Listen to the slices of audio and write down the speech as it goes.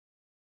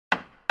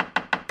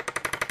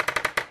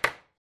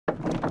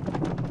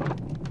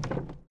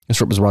This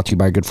rip was brought to you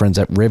by our good friends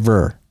at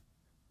River.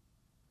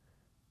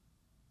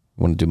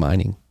 You want to do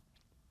mining?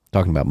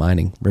 Talking about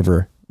mining.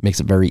 River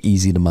makes it very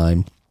easy to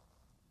mine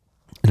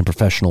in a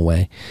professional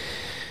way.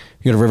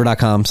 You go to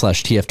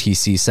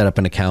river.com/TFTC, set up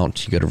an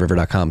account. You go to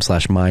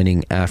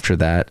river.com/mining after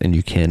that, and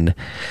you can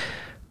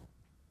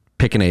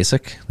pick an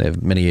ASIC. They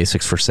have many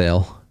ASICs for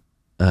sale.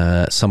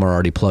 Some are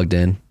already plugged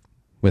in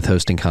with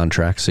hosting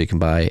contracts, so you can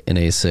buy an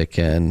ASIC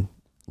and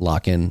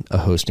lock in a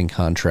hosting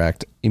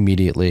contract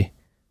immediately.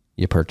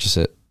 You purchase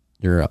it.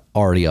 You're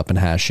already up and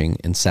hashing,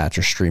 and sats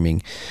are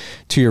streaming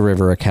to your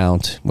River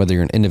account, whether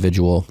you're an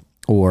individual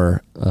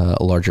or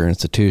a larger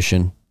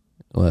institution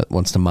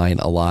wants to mine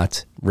a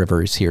lot.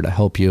 River is here to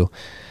help you.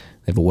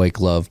 They have a white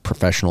glove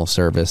professional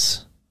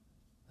service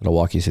that'll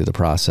walk you through the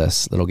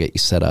process, that'll get you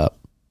set up.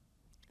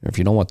 Or if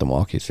you don't want them to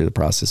walk you through the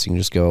process, you can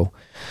just go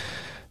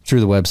through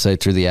the website,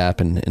 through the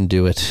app, and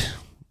do it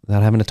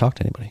without having to talk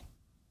to anybody.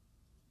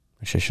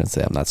 Actually, I shouldn't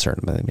say I'm not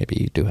certain, but maybe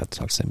you do have to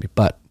talk to somebody.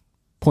 But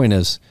point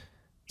is,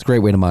 it's a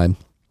great way to mine.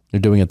 You're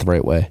doing it the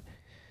right way.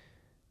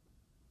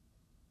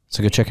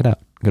 So go check it out.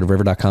 Go to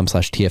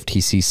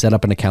river.com/TFTC. Set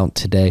up an account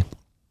today.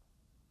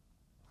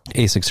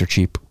 ASICs are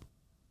cheap.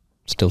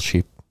 Still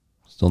cheap.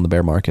 Still in the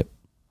bear market.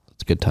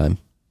 It's a good time.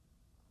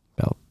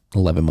 About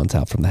 11 months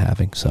out from the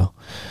halving. So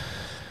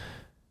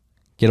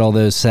get all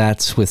those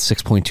sats with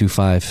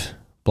 6.25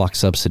 block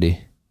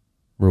subsidy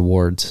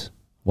rewards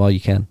while you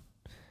can.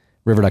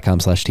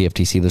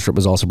 River.com/TFTC. This trip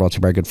was also brought to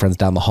you by our good friends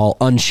down the hall,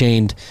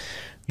 Unchained.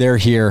 They're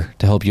here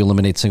to help you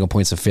eliminate single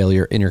points of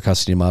failure in your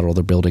custody model.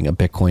 They're building a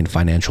Bitcoin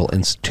financial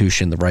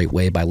institution the right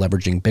way by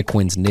leveraging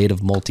Bitcoin's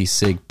native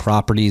multi-sig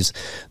properties.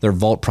 Their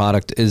vault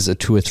product is a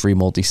 2 or 3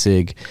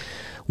 multi-sig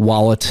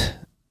wallet.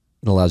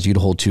 It allows you to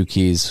hold 2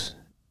 keys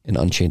and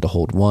Unchained to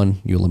hold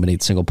 1. You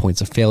eliminate single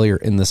points of failure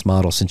in this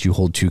model. Since you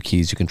hold 2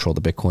 keys, you control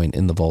the Bitcoin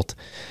in the vault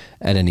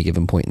at any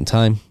given point in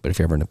time. But if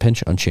you're ever in a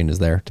pinch, Unchained is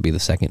there to be the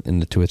second in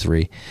the 2 or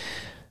 3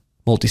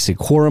 multi-sig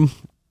quorum.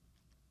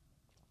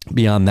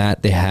 Beyond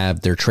that, they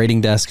have their trading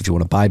desk. If you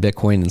want to buy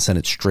Bitcoin and send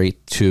it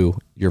straight to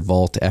your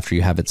vault after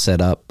you have it set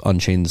up,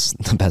 Unchained's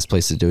the best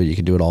place to do it. You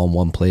can do it all in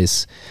one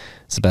place.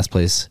 It's the best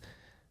place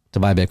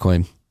to buy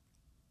Bitcoin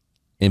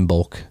in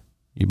bulk.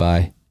 You buy,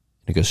 and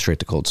it goes straight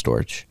to cold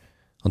storage.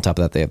 On top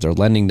of that, they have their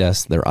lending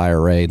desk, their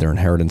IRA, their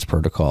inheritance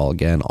protocol.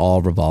 Again,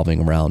 all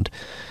revolving around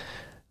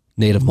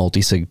native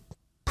multi-sig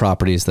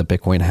properties that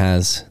Bitcoin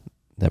has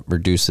that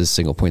reduces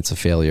single points of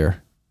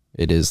failure.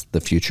 It is the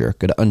future.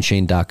 Go to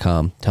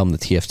unchained.com. Tell them the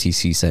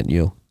TFTC sent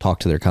you. Talk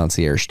to their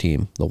concierge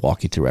team. They'll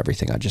walk you through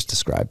everything I just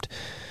described.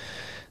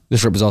 This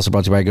trip is also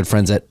brought to you by our good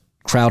friends at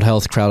Crowd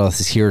Health. Crowd Health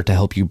is here to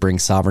help you bring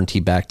sovereignty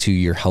back to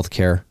your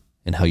healthcare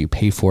and how you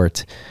pay for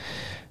it.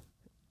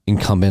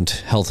 Incumbent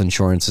health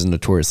insurance is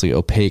notoriously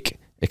opaque,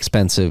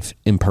 expensive,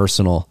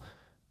 impersonal.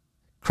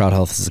 Crowd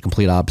Health is the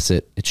complete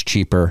opposite. It's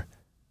cheaper,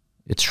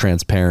 it's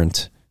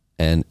transparent,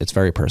 and it's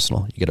very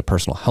personal. You get a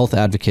personal health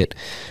advocate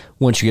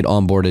once you get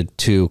onboarded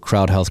to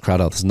Crowd Health. Crowd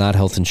Health is not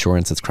health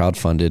insurance. It's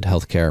crowd-funded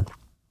healthcare.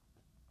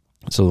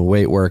 So the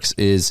way it works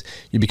is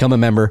you become a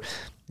member,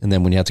 and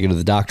then when you have to go to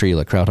the doctor, you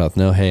let Crowd Health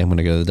know, hey, I'm going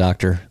to go to the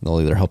doctor. They'll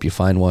either help you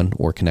find one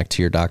or connect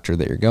to your doctor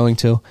that you're going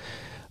to.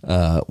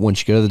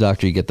 Once you go to the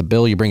doctor, you get the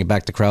bill. You bring it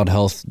back to Crowd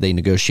Health. They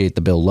negotiate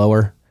the bill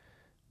lower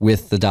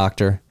with the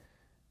doctor,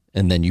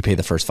 and then you pay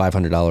the first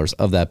 $500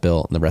 of that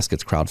bill, and the rest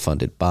gets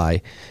crowd-funded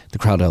by the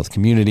Crowd Health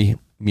community.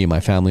 Me and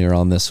my family are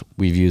on this.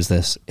 We've used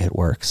this. It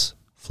works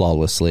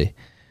flawlessly.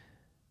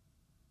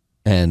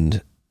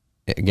 And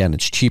again,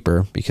 it's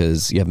cheaper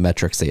because you have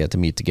metrics that you have to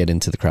meet to get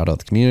into the Crowd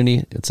Health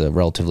community. It's a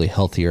relatively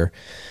healthier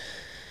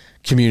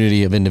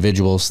community of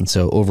individuals. And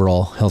so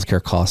overall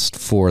healthcare costs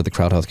for the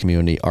Crowd Health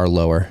community are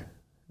lower.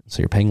 So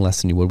you're paying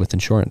less than you would with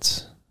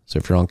insurance. So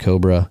if you're on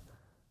Cobra,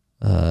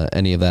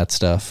 any of that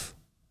stuff,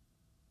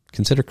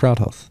 consider Crowd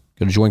Health.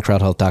 Go to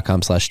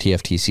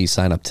joincrowdhealth.com/TFTC.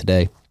 Sign up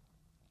today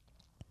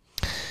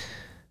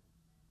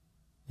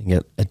and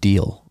get a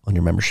deal on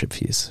your membership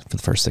fees for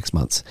the first 6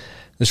 months.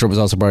 This show was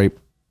also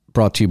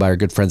brought to you by our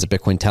good friends at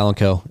Bitcoin Talent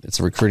Co. It's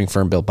a recruiting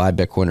firm built by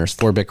Bitcoiners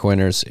for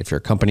Bitcoiners. If you're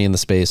a company in the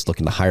space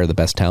looking to hire the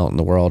best talent in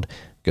the world,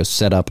 go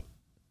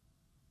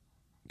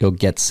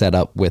get set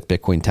up with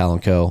Bitcoin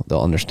Talent Co.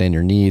 They'll understand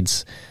your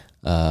needs,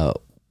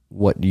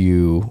 what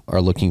you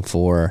are looking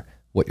for,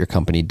 what your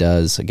company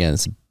does. Again,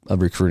 it's a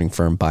recruiting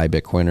firm by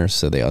Bitcoiners,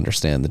 so they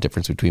understand the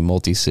difference between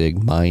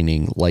multi-sig,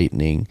 mining,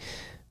 lightning.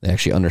 They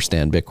actually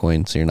understand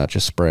Bitcoin, so you're not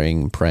just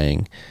spraying and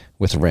praying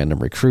with a random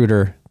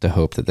recruiter to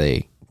hope that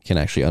they can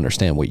actually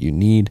understand what you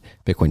need.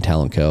 Bitcoin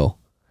Talent Co.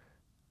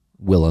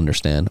 will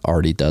understand,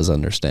 already does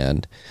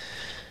understand.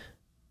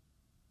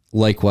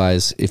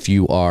 Likewise, if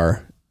you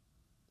are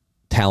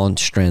talent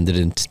stranded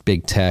in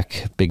big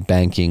tech, big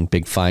banking,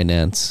 big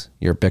finance,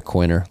 you're a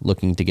Bitcoiner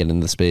looking to get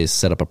into the space,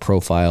 set up a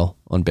profile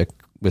on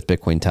with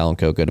Bitcoin Talent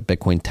Co. Go to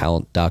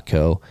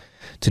bitcointalent.co.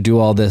 To do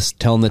all this,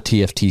 tell them the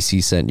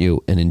TFTC sent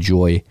you and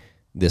enjoy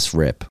this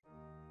rip.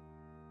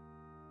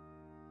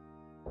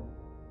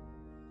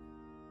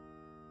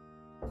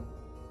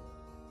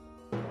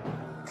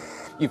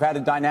 You've had a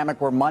dynamic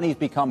where money's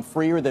become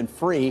freer than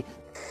free.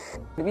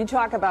 If you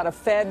talk about a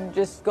Fed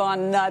just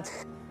gone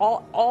nuts,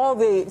 all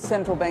the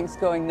central banks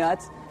going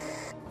nuts.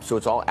 So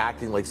it's all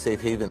acting like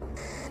safe haven.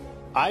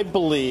 I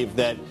believe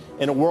that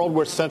in a world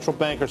where central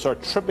bankers are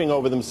tripping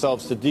over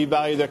themselves to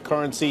devalue their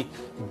currency,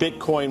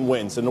 Bitcoin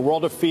wins. In the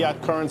world of fiat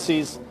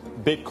currencies,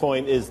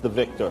 Bitcoin is the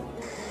victor.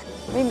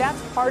 I mean,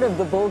 that's part of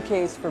the bull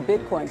case for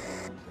Bitcoin.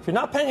 If you're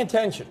not paying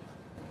attention,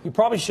 you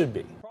probably should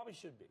be.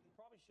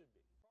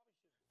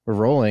 We're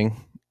rolling.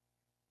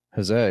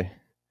 Jose.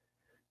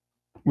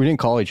 We didn't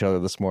call each other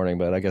this morning,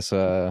 but I guess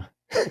I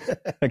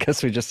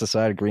guess we just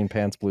decided green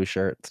pants, blue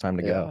shirt. It's time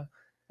to go.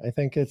 I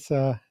think it's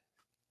the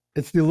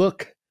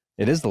look.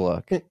 It is the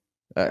look.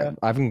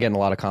 I've been getting a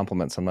lot of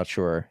compliments. I'm not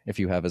sure if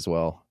you have as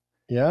well.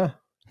 Yeah.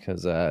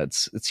 Because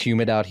it's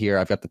humid out here.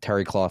 I've got the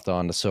terry cloth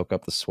on to soak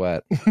up the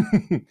sweat.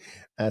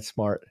 That's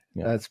smart.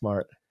 Yeah. That's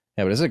smart.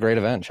 Yeah, but this is a great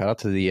event. Shout out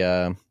to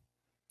the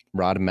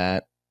Rod,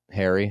 Matt,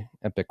 Harry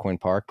at Bitcoin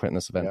Park putting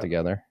this event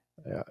together.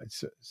 Yeah,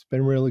 it's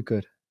been really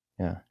good.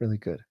 Yeah. Really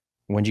good.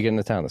 When did you get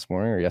into town, this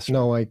morning or yesterday?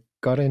 No, I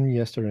got in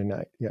yesterday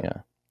night. Yeah.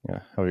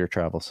 How were your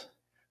travels?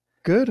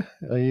 Good.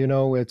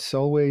 It's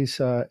always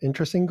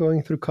interesting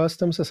going through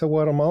customs as a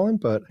Guatemalan,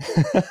 but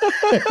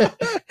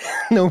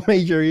no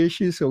major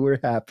issues, so we're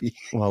happy.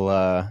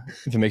 Well,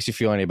 if it makes you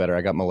feel any better,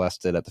 I got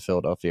molested at the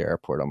Philadelphia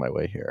airport on my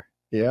way here.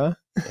 Yeah?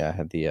 Yeah, I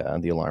had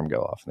the alarm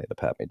go off and they had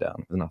to pat me down.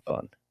 It was not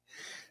fun.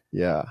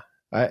 Yeah.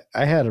 I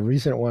had a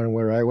recent one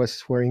where I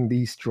was wearing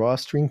these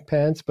drawstring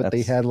pants, but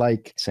they had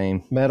like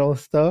same metal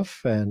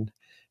stuff, and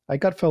I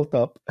got felt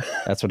up.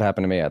 That's what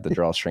happened to me. I had the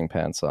drawstring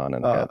pants on,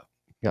 and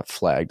got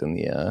flagged in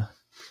the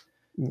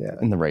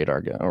in the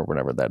radar gun or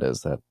whatever that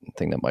is, that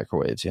thing that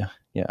microwaves you.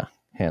 Yeah,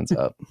 hands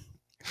up.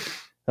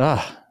 So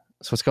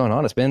what's going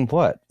on? It's been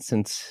what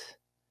since?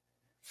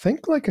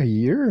 Think like a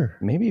year,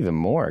 maybe even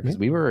more, because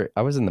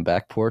I was in the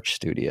back porch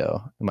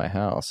studio in my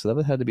house, so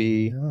that had to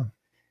be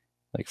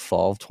like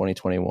fall of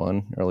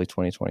 2021, early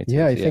 2022.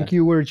 Yeah, I think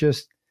you were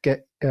just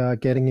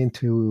getting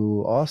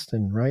into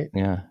Austin, right?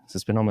 Yeah, so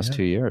it's been almost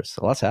 2 years.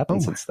 A lot's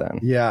happened since then.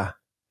 Yeah,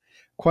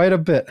 quite a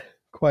bit.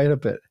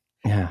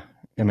 Yeah,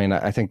 I mean,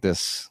 I think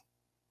this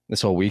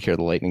whole week here,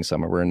 the Lightning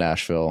Summit, we're in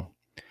Nashville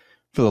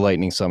for the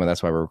Lightning Summit.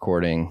 That's why we're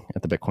recording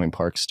at the Bitcoin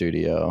Park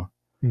studio.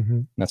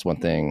 Mm-hmm. That's one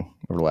thing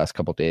over the last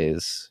couple of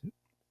days,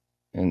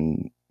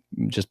 and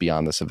just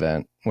beyond this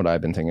event, what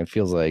I've been thinking, it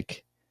feels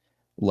like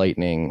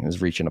Lightning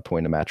is reaching a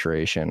point of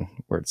maturation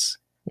where it's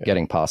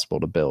getting possible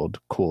to build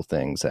cool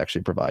things that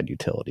actually provide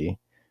utility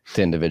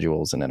to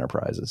individuals and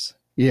enterprises.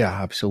 Yeah,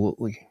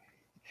 absolutely.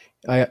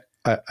 I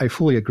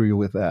fully agree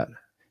with that.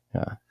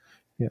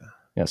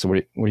 Yeah. So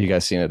what are you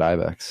guys seeing at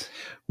IBEX?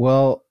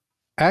 Well,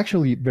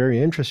 actually,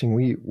 very interesting.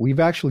 We've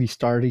actually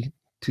started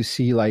to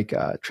see like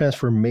a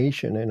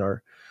transformation in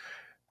our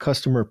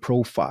customer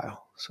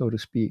profile, so to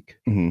speak.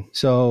 Mm-hmm.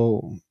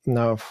 So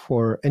now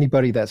for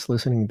anybody that's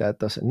listening that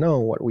doesn't know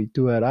what we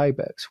do at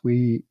IBEX,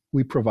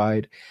 we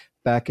provide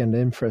back-end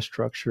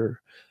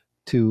infrastructure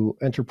to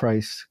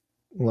enterprise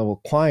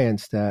level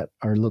clients that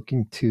are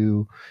looking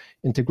to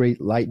integrate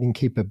Lightning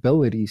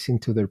capabilities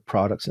into their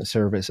products and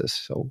services.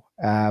 So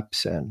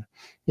apps, and,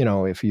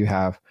 if you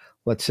have,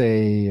 let's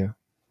say,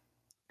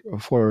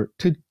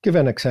 to give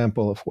an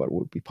example of what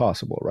would be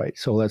possible, right?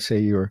 So let's say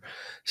you're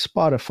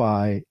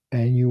Spotify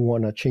and you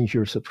want to change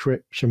your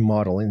subscription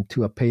model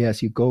into a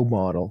pay-as-you-go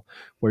model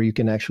where you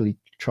can actually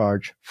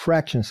charge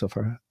fractions of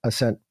a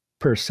cent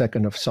per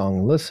second of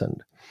song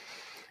listened.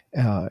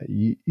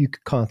 You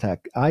could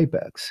contact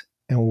IBEX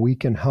and we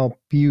can help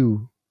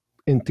you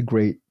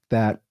integrate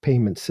that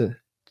payment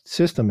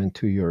system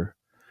into your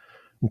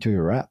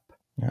app.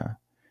 Yeah,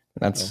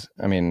 that's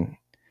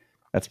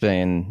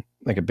been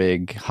like a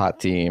big hot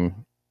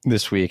theme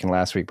this week and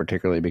last week,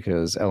 particularly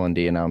because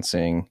L&D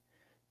announcing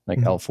like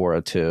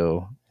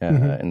L402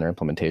 in their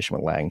implementation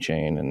with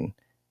LangChain and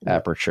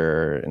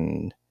Aperture.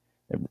 And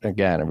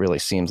again, it really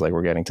seems like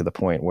we're getting to the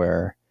point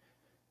where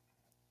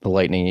the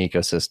Lightning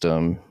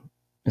ecosystem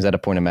is at a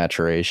point of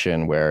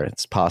maturation where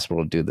it's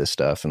possible to do this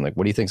stuff. And like,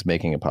 what do you think is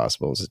making it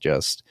possible? Is it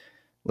just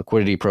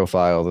liquidity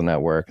profile of the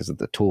network? Is it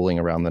the tooling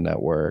around the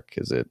network?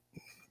 Is it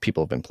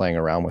people have been playing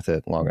around with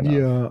it long enough?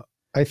 Yeah,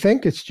 I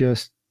think it's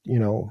just,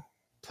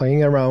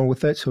 playing around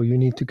with it. So you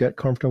need to get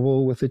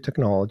comfortable with the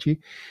technology,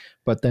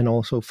 but then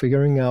also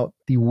figuring out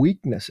the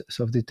weaknesses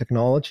of the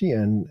technology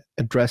and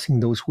addressing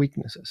those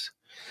weaknesses.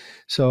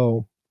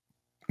 So,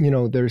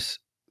 there's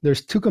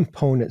two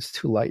components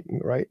to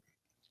Lightning, right?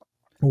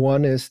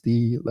 One is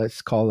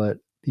let's call it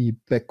the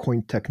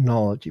Bitcoin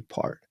technology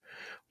part,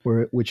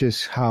 which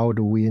is how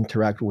do we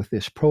interact with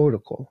this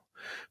protocol.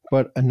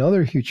 But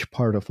another huge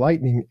part of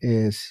Lightning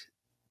is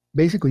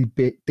basically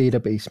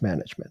database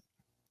management.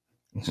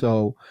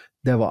 So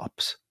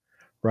DevOps,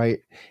 right?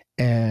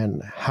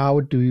 And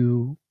how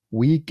do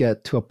we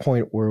get to a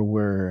point where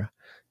we're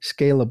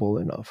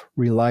scalable enough,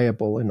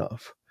 reliable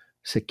enough,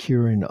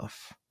 secure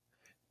enough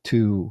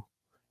to,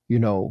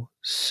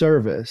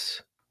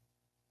 service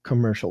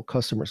commercial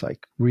customers,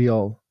 like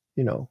real,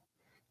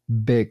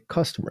 big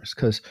customers?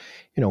 Because,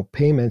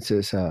 payments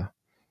is a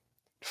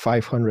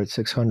 $500,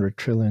 $600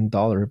 trillion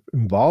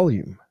in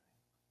volume.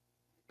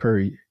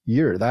 per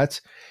year.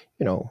 That's,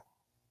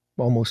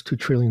 almost $2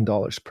 trillion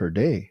per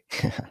day.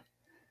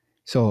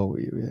 So,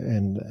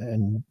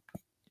 and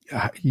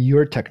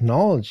your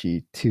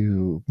technology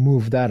to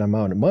move that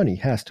amount of money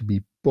has to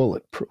be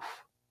bulletproof,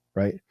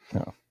 right?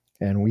 Yeah.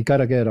 And we got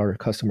to get our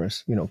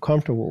customers,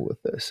 comfortable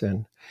with this.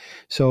 And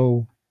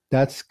so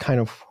that's kind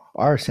of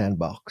our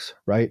sandbox,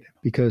 right?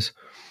 Because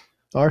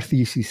our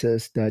thesis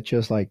is that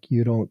just like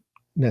you don't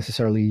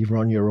necessarily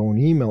run your own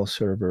email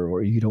server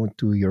or you don't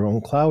do your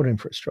own cloud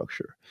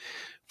infrastructure,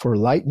 for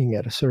Lightning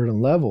at a certain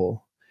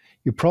level,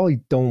 you probably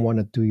don't want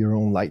to do your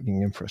own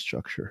Lightning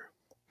infrastructure.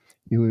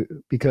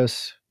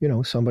 Because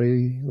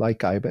somebody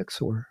like Ibex,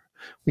 or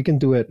we can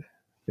do it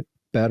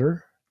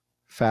better,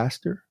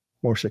 faster,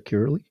 more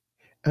securely,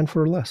 and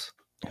for less.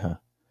 Yeah.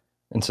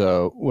 And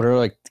so what are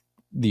like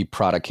the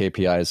product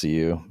KPIs that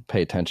you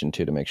pay attention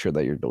to make sure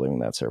that you're delivering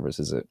that service?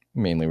 Is it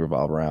mainly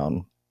revolve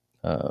around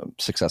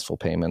successful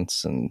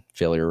payments and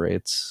failure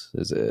rates?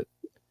 Is it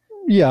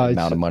the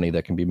amount of money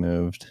that can be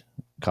moved?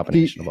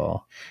 Combination of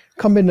all?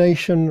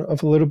 Combination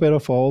of a little bit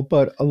of all,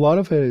 but a lot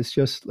of it is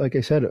just, like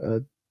I said,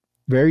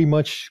 very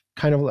much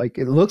kind of like,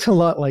 it looks a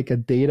lot like a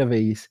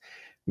database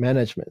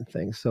management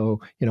thing.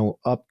 So,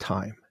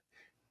 uptime,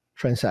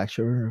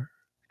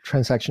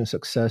 transaction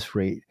success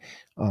rate,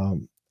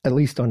 at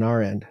least on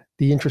our end.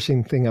 The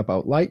interesting thing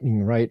about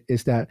Lightning, right,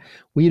 is that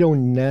we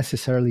don't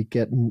necessarily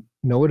get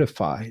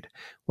notified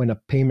when a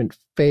payment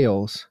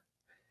fails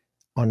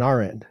on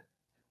our end,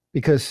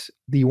 because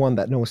the one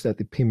that knows that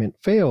the payment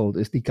failed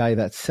is the guy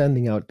that's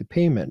sending out the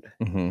payment,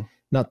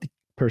 not the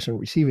person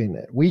receiving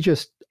it. We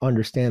just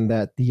understand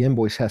that the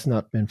invoice has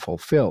not been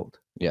fulfilled.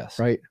 Yes.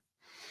 Right.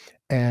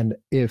 And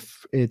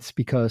if it's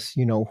because,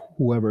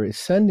 whoever is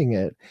sending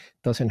it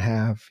doesn't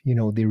have,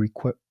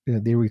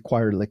 the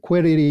required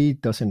liquidity,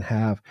 doesn't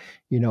have,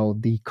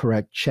 the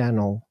correct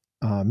channel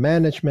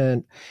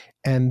management.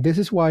 And this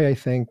is why I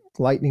think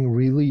Lightning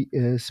really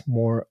is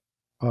more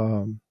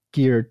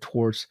geared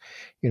towards,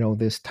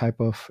 this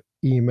type of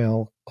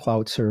email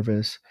cloud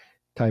service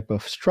type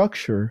of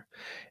structure,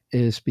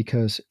 is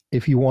because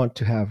if you want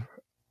to have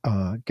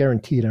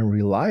guaranteed and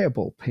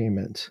reliable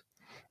payments,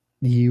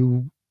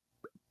 you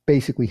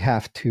basically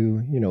have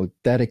to,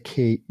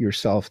 dedicate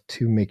yourself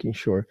to making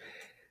sure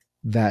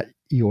that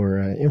your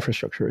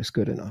infrastructure is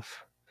good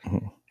enough.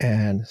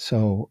 And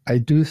so I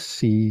do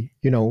see,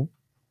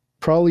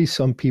 probably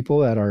some people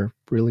that are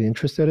really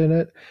interested in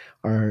it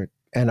are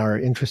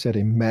interested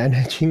in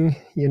managing,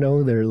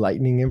 their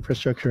Lightning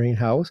infrastructure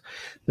in-house.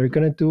 They're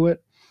going to do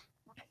it.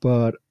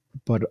 But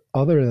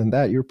other than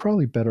that, you're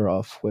probably better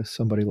off with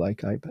somebody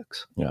like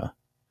Ibex. Yeah.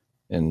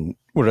 And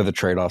what are the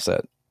trade-offs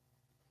that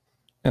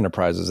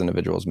enterprises,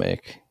 individuals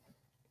make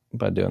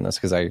by doing this?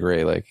 Because I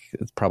agree, like,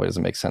 it probably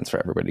doesn't make sense for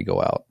everybody to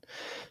go out,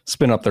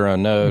 spin up their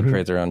own node,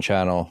 create their own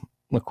channel,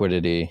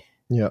 liquidity.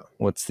 Yeah.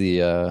 What's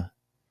the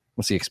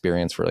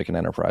experience for like an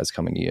enterprise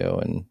coming to you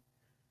and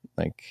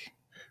like?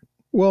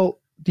 Well,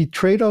 the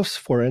trade-offs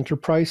for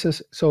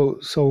enterprises.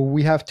 So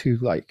we have to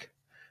like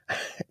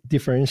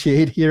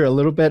differentiate here a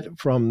little bit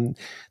from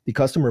the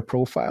customer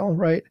profile,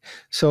 right?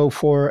 So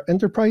for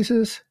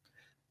enterprises,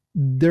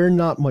 they're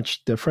not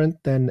much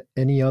different than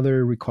any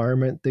other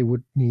requirement they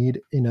would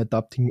need in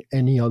adopting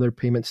any other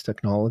payments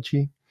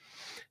technology.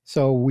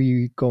 So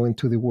we go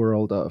into the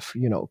world of,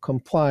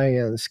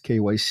 compliance,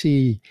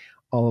 KYC,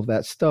 all of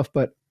that stuff.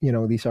 But,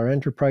 these are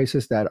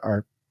enterprises that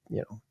are,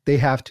 they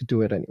have to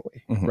do it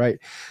anyway, right?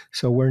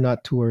 So we're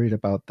not too worried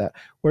about that.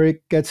 Where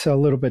it gets a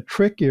little bit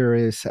trickier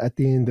is at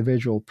the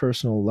individual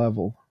personal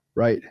level,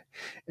 right?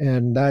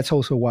 And that's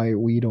also why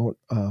we don't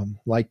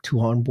like to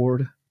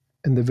onboard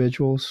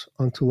individuals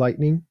onto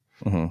Lightning.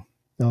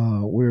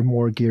 We're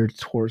more geared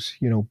towards,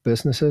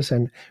 businesses,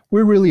 and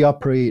we really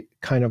operate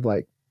kind of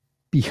like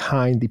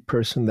behind the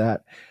person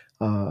that,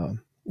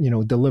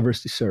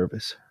 delivers the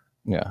service.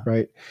 Yeah.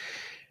 Right.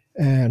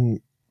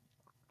 And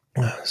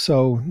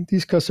so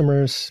these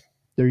customers,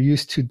 they're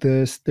used to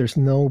this. There's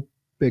no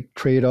big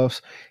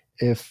trade-offs.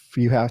 If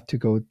you have to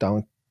go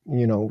down,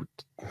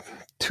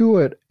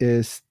 to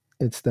it's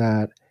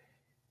that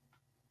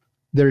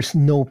there's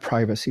no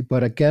privacy.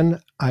 But again,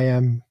 I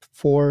am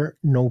for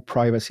no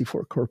privacy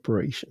for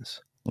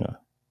corporations. Yeah.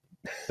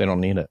 They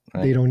don't need it.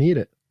 Right? They don't need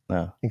it.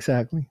 No.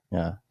 Exactly.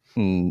 Yeah.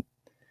 And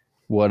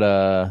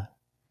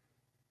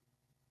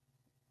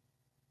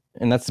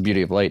and that's the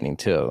beauty of Lightning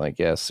too. Like,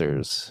 yes,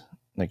 there's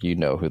like, who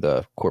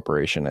the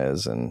corporation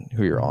is and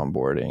who you're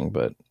onboarding,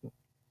 but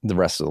the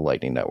rest of the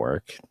Lightning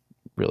network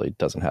really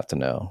doesn't have to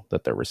know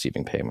that they're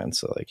receiving payments.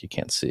 So like, you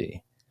can't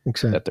see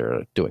that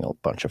they're doing a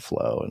bunch of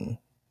flow and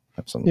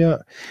have some. Yeah.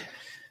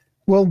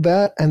 Well,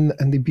 that and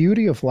the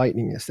beauty of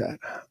Lightning is that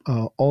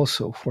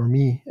also for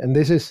me, and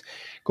this is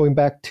going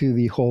back to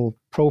the whole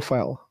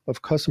profile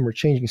of customer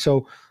changing.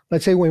 So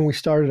let's say when we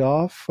started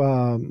off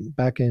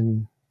back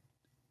in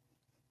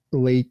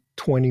late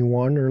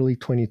 21, early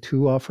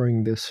 22,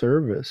 offering this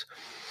service,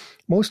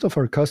 most of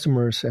our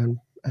customers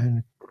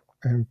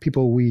and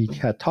people we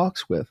had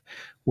talks with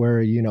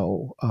were,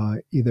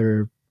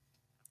 either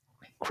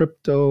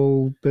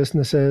crypto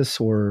businesses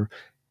or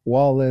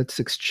wallets,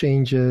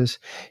 exchanges,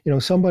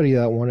 somebody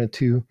that wanted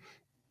to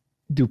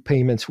do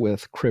payments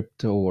with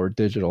crypto or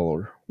digital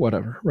or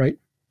whatever, right?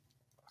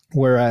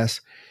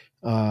 Whereas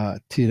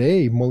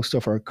today, most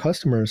of our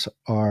customers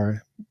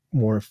are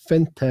more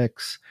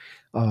fintechs,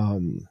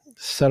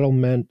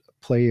 settlement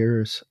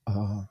players,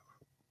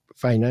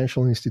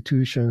 financial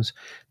institutions,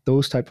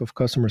 those type of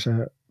customers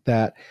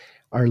that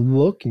are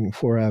looking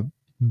for a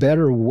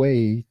better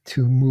way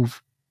to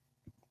move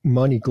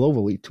money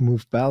globally, to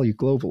move value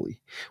globally,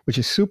 which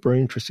is super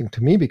interesting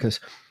to me because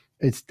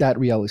it's that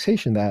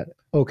realization that,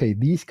 okay,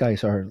 these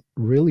guys are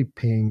really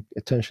paying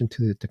attention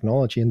to the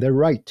technology and they're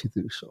right to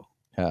do so.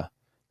 Yeah.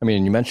 I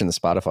mean, you mentioned the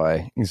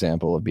Spotify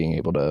example of being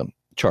able to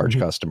charge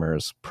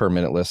customers per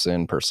minute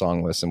listen, per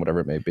song listen, whatever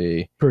it may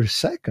be. Per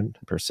second.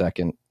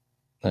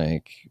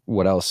 Like,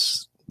 what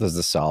else does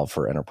this solve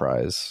for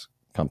enterprise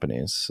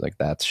companies? Like,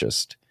 that's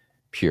just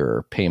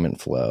pure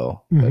payment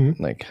flow. But,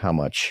 like, how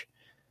much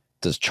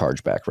does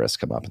chargeback risk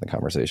come up in the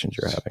conversations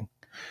you're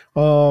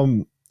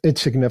having?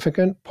 It's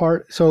significant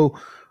part. So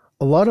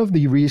a lot of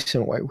the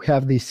reason why we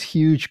have this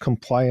huge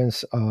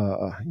compliance,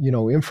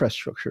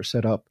 infrastructure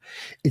set up,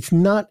 it's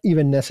not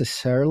even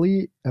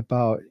necessarily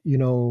about,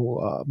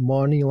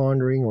 money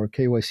laundering or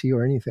KYC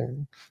or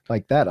anything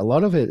like that. A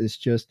lot of it is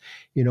just,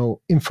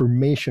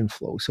 information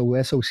flow. So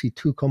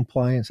SOC2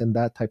 compliance and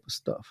that type of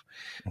stuff.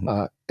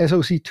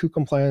 SOC2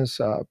 compliance,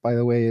 by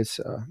the way, is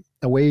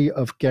a way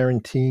of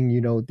guaranteeing,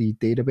 the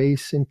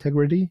database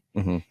integrity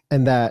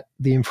and that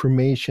the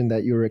information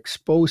that you're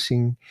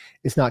exposing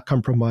is not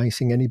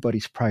compromising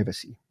anybody's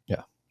privacy.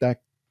 Yeah.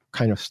 That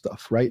kind of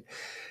stuff, right?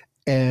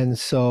 And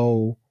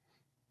so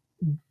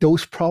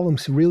those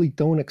problems really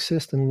don't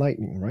exist in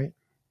Lightning, right?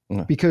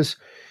 Because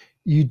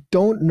you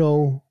don't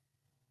know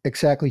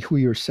exactly who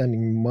you're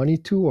sending money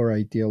to, or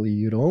ideally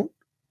you don't,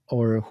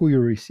 or who you're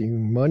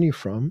receiving money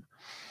from.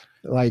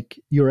 Like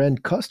your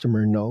end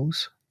customer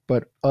knows,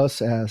 but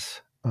us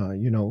as,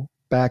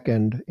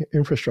 back-end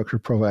infrastructure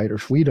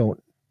providers, we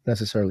don't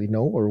necessarily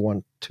know or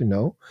want to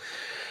know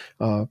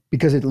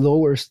because it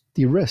lowers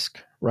the risk,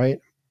 right?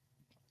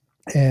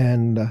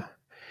 And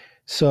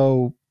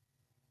so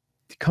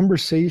the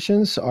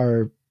conversations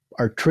are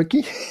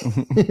tricky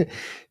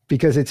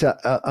because it's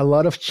a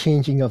lot of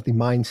changing of the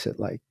mindset.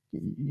 Like,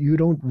 you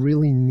don't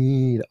really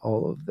need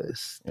all of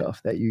this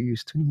stuff that you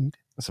used to need.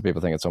 So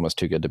people think it's almost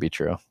too good to be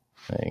true.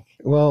 Like,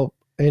 well,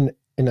 in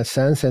a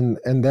sense, and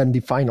then the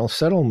final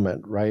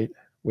settlement, right,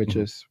 which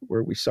is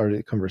where we started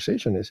the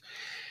conversation, is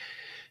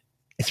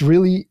it's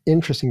really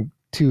interesting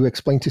to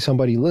explain to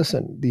somebody,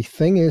 listen, the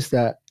thing is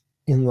that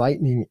in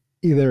Lightning,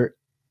 either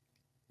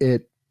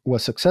it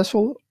was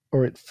successful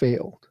or it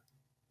failed.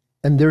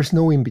 And there's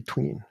no in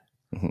between.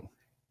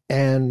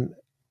 And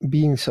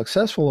being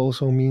successful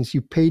also means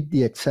you paid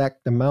the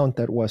exact amount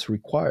that was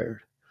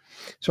required.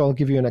 So I'll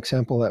give you an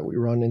example that we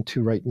run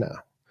into right now.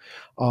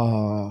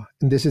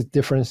 And this is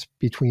difference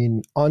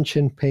between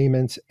on-chain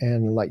payments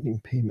and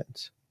Lightning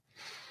payments.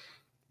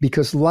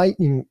 Because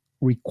Lightning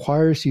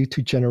requires you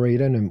to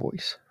generate an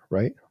invoice,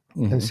 right?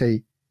 And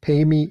say,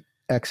 pay me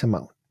X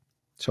amount.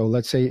 So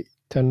let's say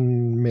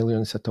 10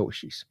 million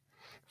Satoshis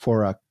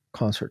for a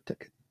concert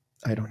ticket.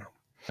 I don't know.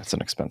 That's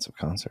an expensive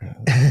concert.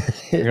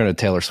 You're going to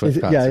Taylor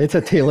Swift concert. Yeah, it's a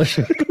Taylor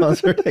Swift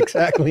concert,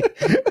 exactly.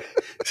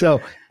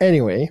 So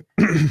anyway,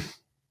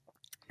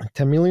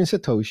 10 million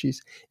Satoshis.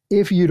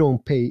 If you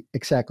don't pay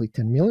exactly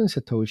 10 million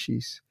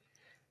Satoshis,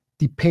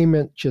 the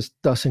payment just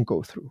doesn't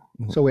go through.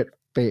 So it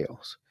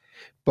fails.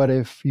 But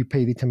if you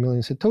pay the 10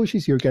 million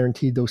Satoshis, you're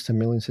guaranteed those 10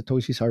 million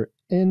Satoshis are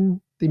in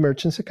the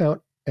merchant's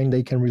account and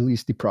they can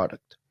release the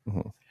product,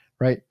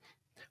 right?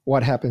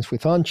 What happens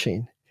with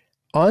on-chain?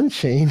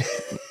 On-chain,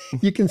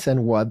 you can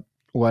send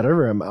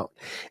whatever amount.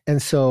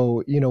 And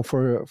so,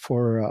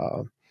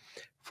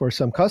 for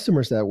some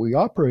customers that we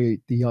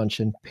operate the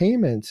on-chain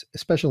payments,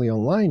 especially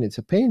online, it's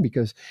a pain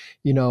because,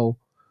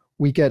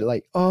 we get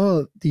like,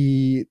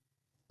 they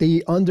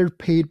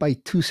underpaid by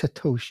 2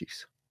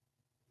 Satoshis.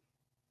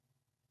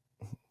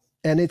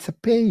 And it's a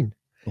pain.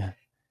 Yeah.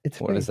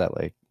 What is that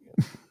like?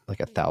 Like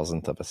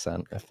 1,000th of a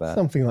cent, if that.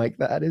 Something like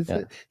that.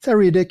 It's a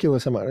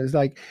ridiculous amount. It's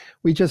like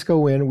we just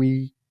go in,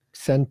 we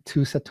send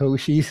 2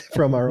 Satoshis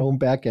from our own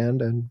back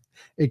end and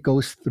it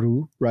goes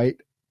through, right?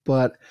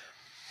 But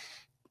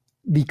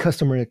the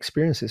customer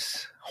experience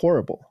is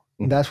horrible.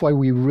 And that's why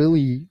we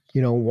really,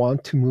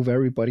 want to move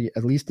everybody,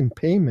 at least in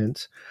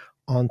payments,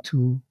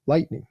 onto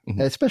Lightning,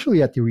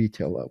 especially at the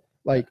retail level.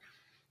 Like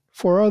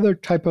for other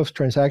type of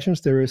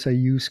transactions, there is a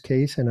use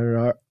case and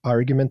an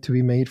argument to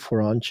be made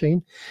for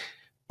on-chain.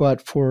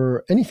 But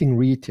for anything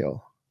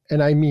retail,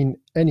 and I mean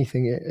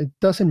anything, it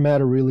doesn't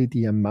matter really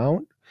the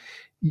amount.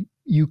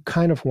 You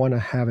kind of want to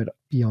have it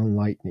be on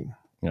Lightning.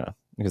 Yeah,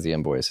 because the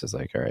invoice is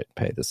like, all right,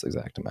 pay this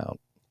exact amount.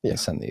 Yeah.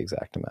 Send the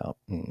exact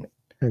amount.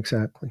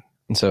 Exactly.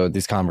 And so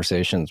these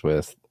conversations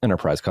with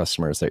enterprise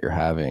customers that you're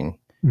having,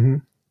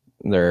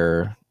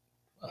 they're,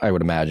 I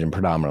would imagine,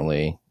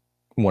 predominantly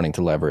wanting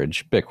to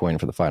leverage Bitcoin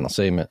for the final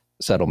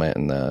settlement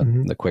and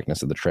the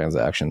quickness of the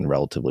transaction,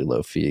 relatively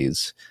low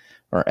fees.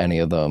 Are any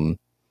of them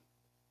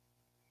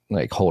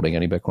like holding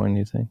any Bitcoin,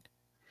 you think?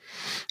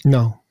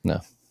 No.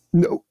 No.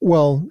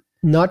 Well,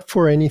 not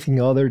for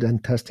anything other than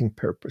testing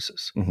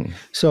purposes. Mm-hmm.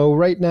 So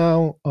right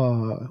now,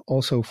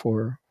 also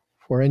for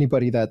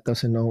anybody that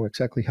doesn't know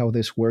exactly how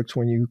this works,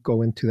 when you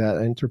go into that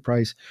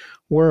enterprise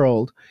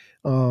world,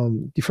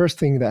 the first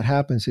thing that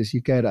happens is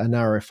you get an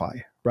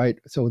RFI, right?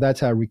 So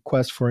that's a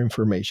request for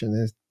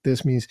information.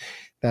 This means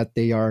that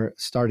they are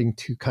starting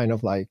to kind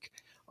of like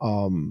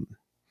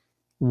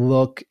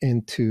look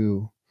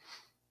into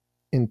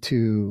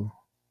the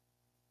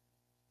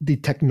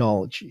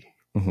technology.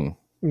 Mm-hmm.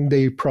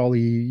 They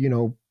probably,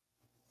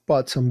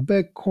 bought some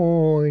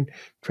Bitcoin,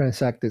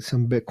 transacted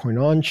some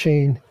Bitcoin on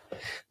chain,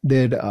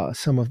 did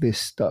some of this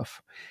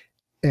stuff.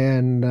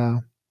 And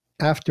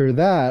after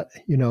that,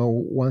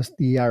 once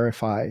the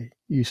RFI,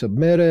 you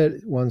submit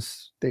it,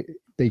 once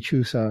they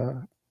choose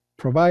a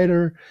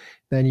provider,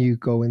 then you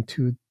go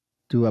into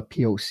do a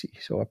POC,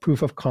 so a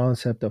proof of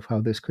concept of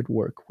how this could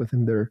work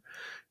within their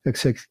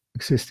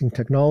existing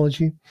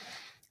technology.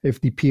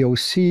 If the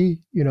POC,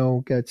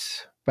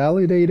 gets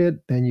validated,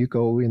 then you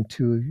go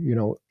into,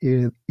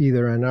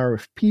 either an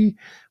RFP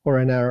or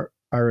an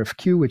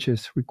RFQ, which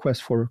is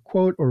request for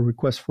quote or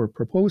request for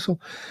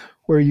proposal,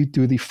 where you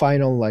do the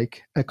final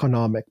like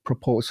economic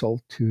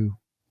proposal to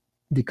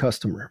the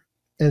customer.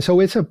 And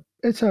so it's a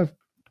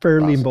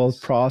fairly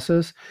involved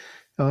process.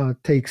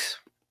 Takes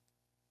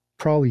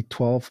probably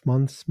 12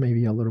 months,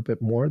 maybe a little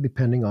bit more,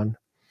 depending on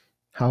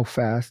how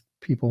fast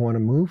people want to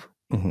move.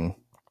 Mm-hmm.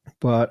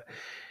 But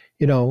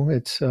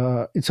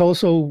it's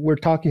also, we're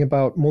talking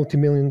about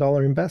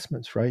multi-million-dollar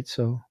investments, right?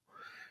 So,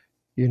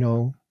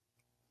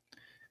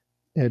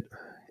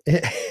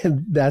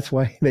 that's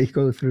why they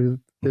go through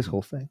this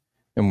whole thing.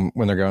 And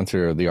when they're going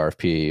through the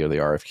RFP or the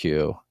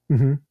RFQ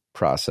Mm-hmm.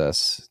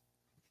 process,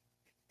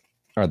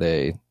 are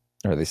they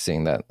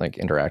seeing that like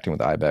interacting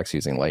with IBEX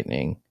using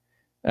Lightning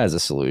as a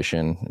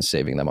solution,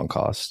 saving them on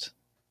cost?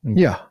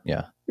 Yeah.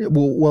 Yeah.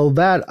 Well,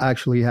 that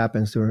actually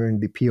happens during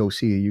the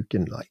POC. You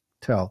can like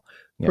tell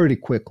pretty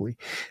quickly.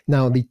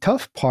 Now, the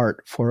tough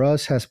part for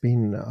us has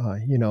been,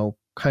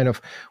 kind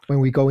of when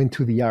we go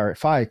into the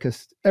RFI,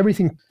 because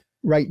everything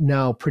right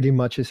now pretty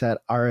much is at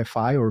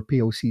RFI or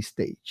POC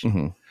stage.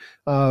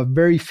 Mm-hmm.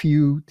 Very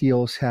few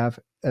deals have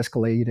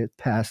escalated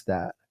past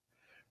that,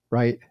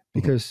 right?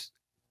 Because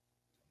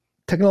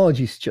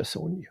technology is just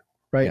so new,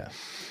 right? Yeah.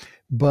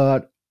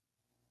 But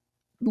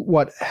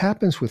what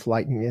happens with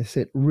Lightning is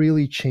it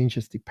really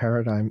changes the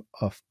paradigm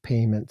of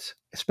payments,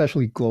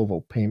 especially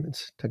global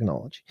payments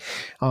technology.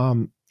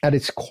 At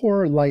its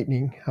core,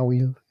 Lightning, how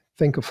we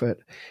think of it,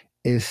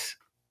 is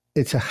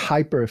it's a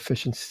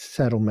hyper-efficient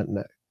settlement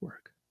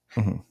network.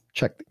 Mm-hmm.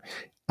 Check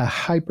a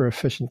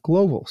hyper-efficient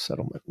global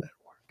settlement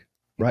network,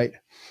 right?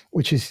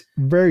 Which is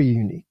very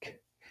unique,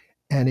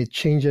 and it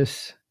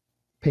changes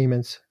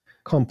payments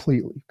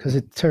completely because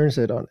it turns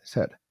it on its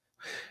head.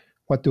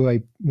 What do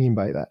I mean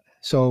by that?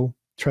 So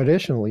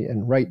traditionally,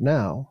 and right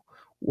now,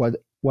 what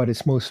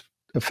is most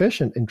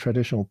efficient in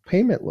traditional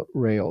payment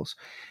rails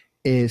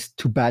is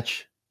to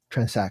batch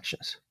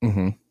transactions.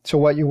 Mm-hmm. So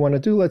what you want to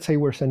do, let's say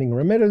we're sending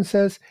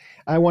remittances.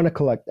 I want to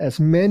collect as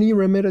many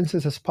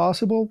remittances as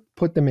possible,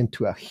 put them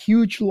into a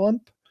huge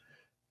lump,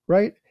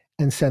 right?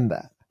 And send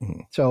that.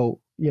 Mm-hmm. So,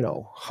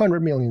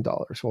 $100 million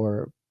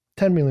or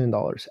 $10 million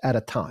at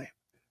a time,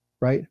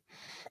 right?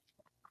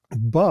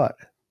 But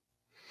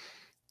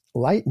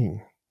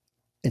Lightning,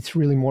 it's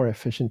really more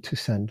efficient to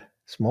send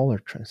smaller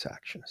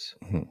transactions.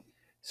 Mm-hmm.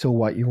 So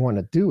what you want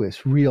to do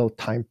is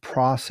real-time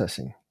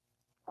processing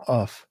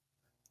of,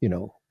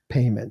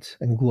 payments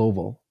and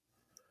global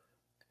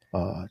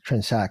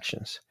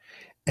transactions.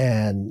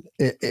 And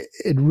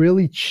it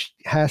really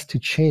has to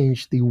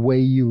change the way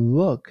you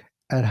look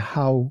at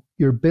how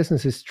your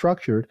business is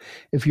structured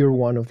if you're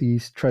one of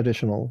these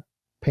traditional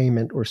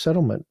payment or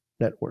settlement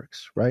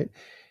networks, right?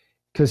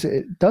 Because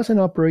it doesn't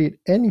operate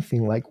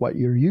anything like what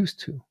you're used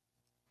to.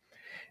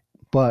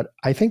 But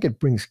I think it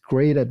brings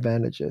great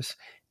advantages.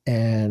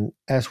 And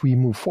as we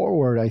move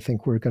forward, I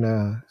think we're going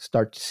to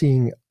start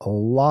seeing a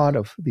lot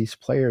of these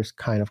players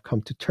kind of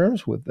come to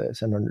terms with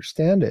this and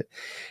understand it.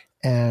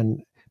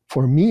 And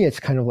for me, it's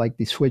kind of like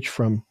the switch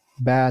from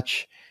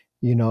batch,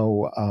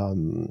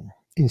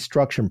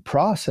 instruction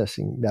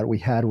processing that we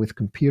had with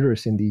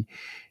computers in the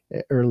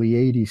early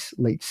 80s,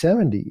 late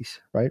 70s,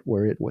 right?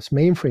 Where it was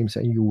mainframes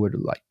and you would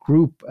like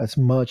group as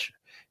much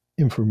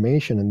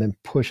information and then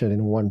push it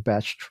in one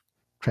batch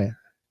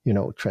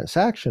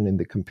transaction in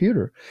the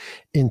computer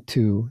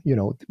into,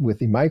 with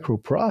the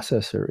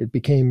microprocessor, it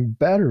became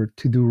better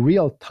to do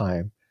real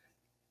time,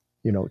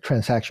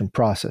 transaction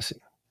processing.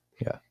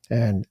 Yeah.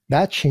 And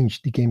that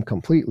changed the game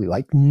completely.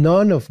 Like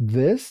none of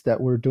this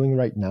that we're doing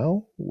right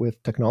now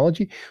with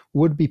technology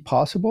would be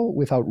possible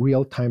without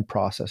real time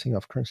processing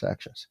of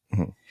transactions.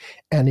 Mm-hmm.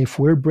 And if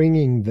we're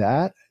bringing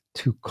that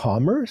to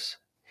commerce,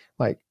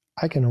 like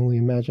I can only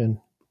imagine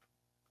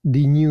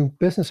the new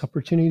business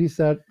opportunities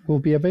that will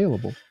be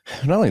available.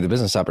 Not only the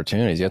business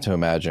opportunities, you have to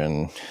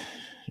imagine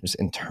just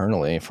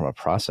internally from a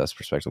process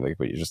perspective, like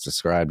what you just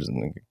described,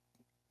 in the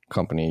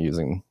company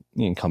using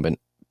the incumbent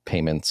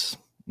payments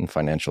and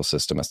financial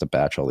system has to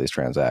batch all these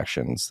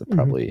transactions. That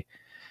probably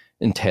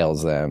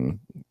entails them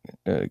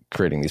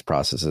creating these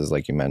processes,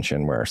 like you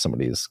mentioned, where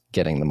somebody's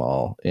getting them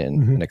all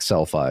in an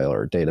Excel file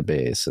or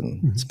database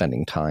and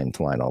spending time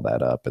to line all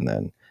that up and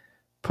then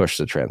push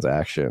the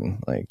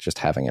transaction. Like just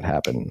having it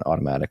happen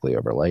automatically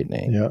over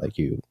Lightning, like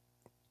you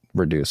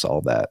reduce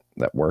all that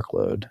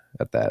workload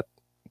at that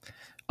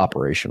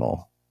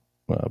operational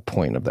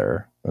point of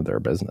their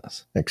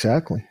business.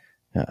 Exactly.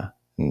 Yeah.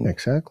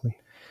 Exactly.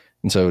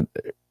 And so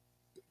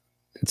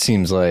it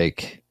seems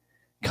like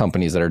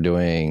companies that are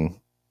doing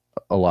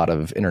a lot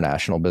of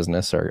international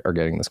business are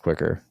getting this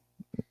quicker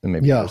than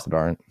maybe those that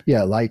aren't.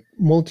 Yeah, like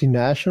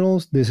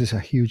multinationals, this is a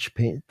huge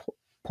pain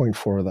point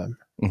for them,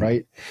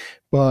 right?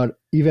 But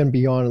even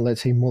beyond,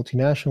 let's say,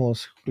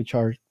 multinationals, which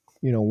are,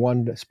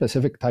 one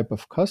specific type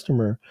of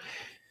customer,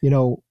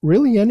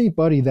 really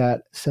anybody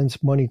that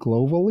sends money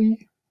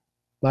globally,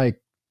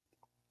 like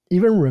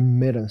even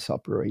remittance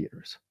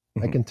operators,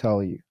 I can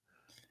tell you,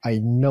 I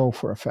know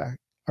for a fact,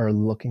 are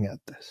looking at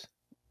this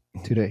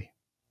today.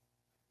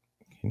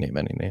 Can you name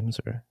any names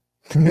or?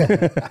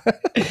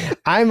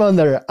 I'm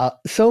under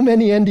so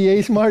many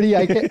NDAs, Marty.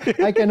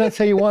 I cannot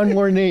say one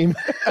more name.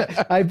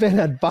 I've been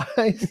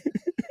advised.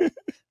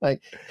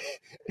 Like,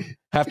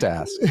 have to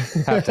ask.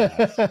 Have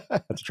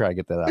to try to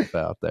get that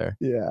out there.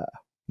 Yeah.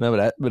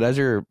 No, but as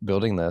you're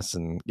building this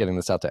and getting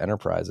this out to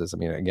enterprises, I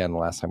mean, again, the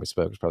last time we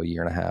spoke was probably a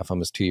year and a half,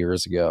 almost 2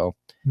 years ago.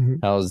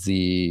 How's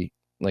the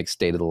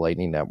state of the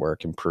Lightning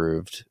Network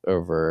improved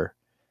over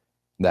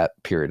that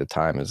period of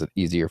time? Is it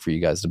easier for you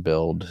guys to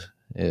build?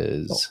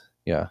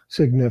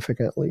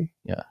 Significantly.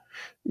 Yeah.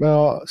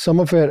 Well, some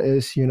of it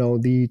is,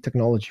 the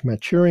technology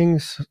maturing.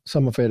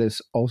 Some of it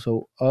is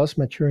also us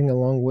maturing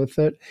along with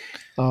it.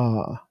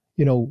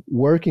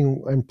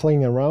 Working and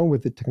playing around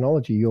with the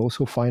technology, you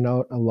also find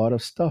out a lot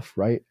of stuff,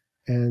 right?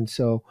 And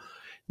so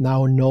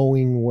now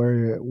knowing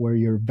where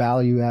your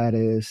value add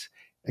is,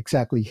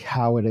 exactly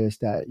how it is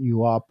that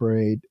you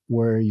operate,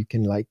 where you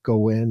can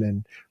go in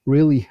and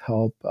really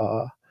help,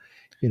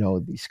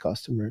 these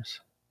customers.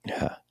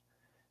 Yeah.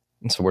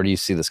 And so where do you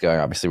see this going?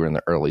 Obviously, we're in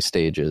the early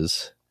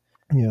stages.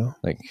 Yeah.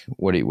 Like,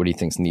 what do you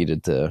think's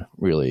needed to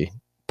really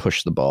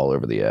push the ball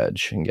over the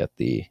edge and get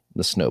the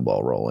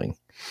snowball rolling,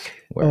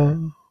 where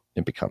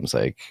it becomes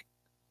like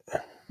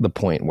the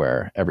point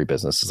where every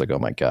business is like, oh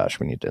my gosh,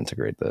 we need to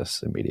integrate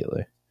this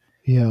immediately?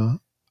 Yeah.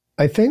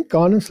 I think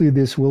honestly,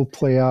 this will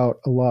play out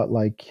a lot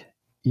like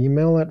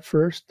email at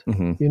first,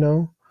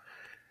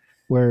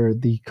 where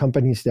the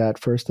companies that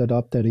first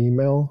adopted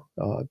email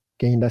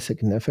gained a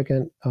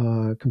significant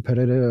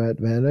competitive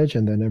advantage,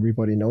 and then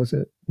everybody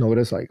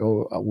noticed like,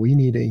 oh, we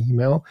need an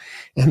email.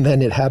 And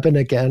then it happened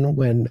again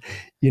when,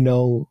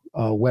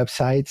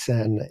 websites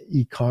and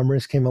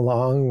e-commerce came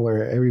along,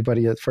 where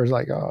everybody at first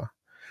like, oh,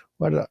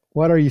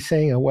 what are you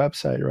saying, a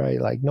website,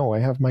 right? Like, no, I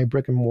have my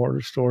brick and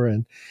mortar store,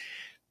 and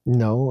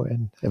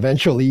and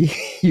eventually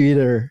you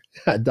either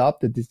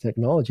adopted this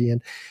technology,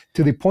 and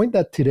to the point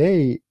that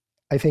today,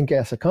 I think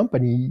as a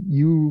company,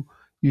 you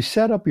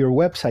set up your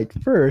website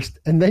first,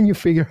 and then you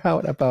figure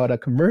out about a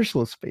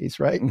commercial space,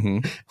 right?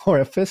 Or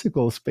a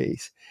physical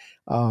space.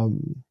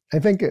 I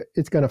think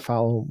it's going to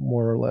follow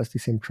more or less the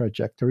same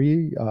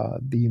trajectory.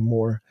 The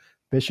more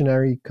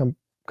visionary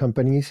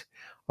companies,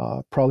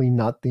 probably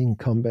not the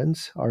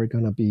incumbents, are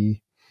going to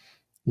be,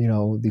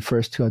 the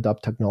first to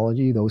adopt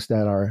technology. Those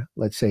that are,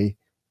 let's say,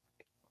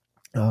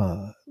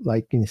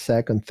 like in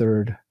second,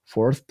 third,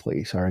 fourth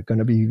place, are going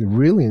to be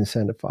really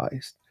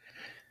incentivized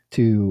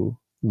to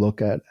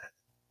look at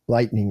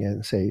Lightning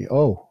and say,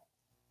 oh,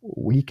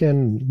 we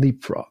can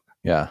leapfrog.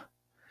 Yeah.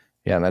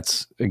 And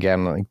that's,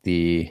 again, like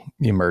the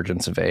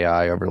emergence of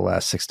AI over the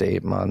last 6 to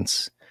 8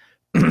 months.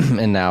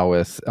 And now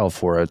with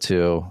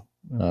L402,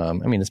 I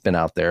mean, it's been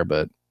out there,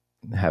 but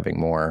having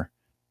more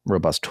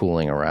robust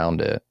tooling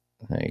around it,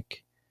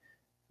 like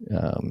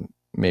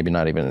maybe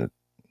not even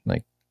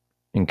like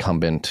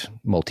incumbent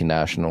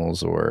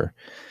multinationals or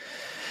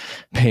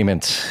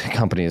payment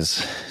companies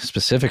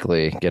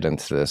specifically get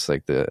into this,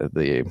 like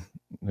the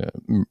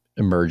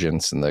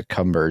emergence and the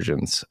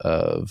convergence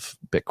of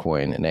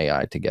Bitcoin and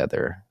AI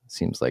together.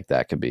 Seems like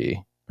that could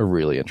be a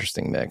really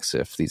interesting mix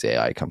if these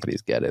AI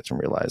companies get it and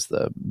realize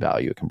the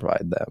value it can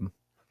provide them.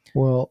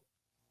 Well,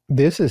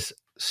 this is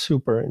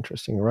super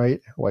interesting, right?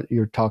 What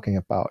you're talking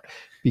about,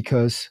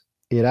 because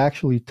it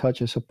actually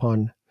touches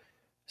upon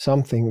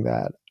something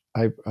that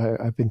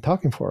I've been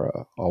talking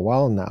for a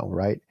while now,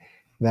 right?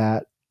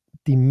 That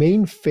the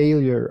main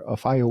failure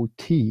of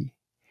IoT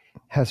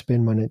has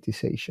been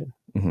monetization,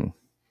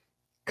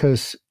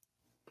 because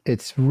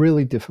it's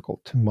really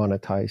difficult to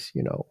monetize,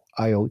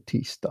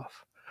 IoT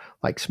stuff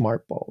like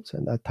smart bulbs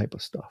and that type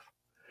of stuff,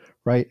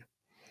 right?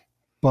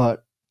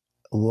 But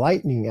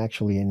Lightning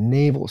actually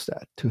enables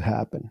that to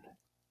happen.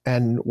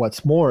 And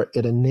what's more,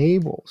 it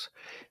enables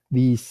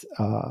these,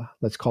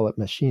 let's call it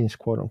machines,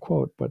 quote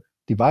unquote, but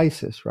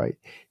devices, right,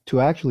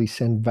 to actually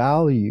send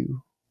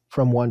value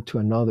from one to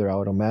another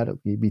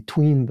automatically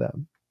between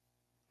them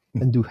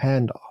and do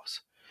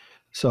handoffs.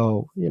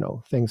 So,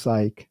 things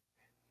like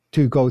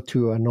to go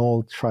to an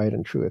old tried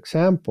and true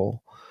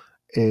example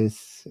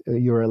is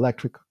your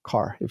electric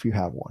car, if you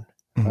have one,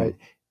 right?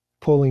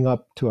 Pulling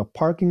up to a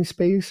parking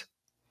space,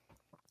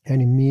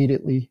 and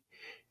immediately,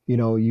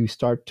 you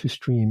start to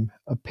stream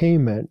a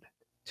payment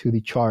to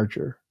the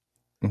charger,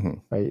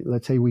 right?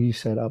 Let's say we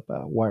set up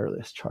a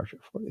wireless charger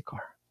for the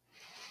car,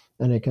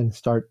 and it can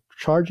start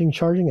charging,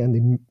 and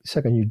the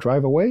second you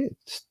drive away, it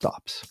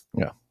stops.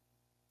 Yeah.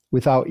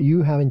 Without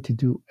you having to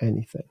do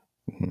anything,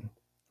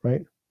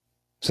 right?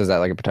 So is that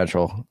like a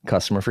potential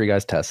customer for you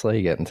guys, Tesla?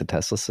 You get into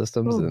Tesla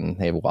systems and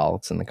they have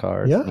wallets in the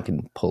cars. Yeah. You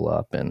can pull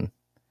up and...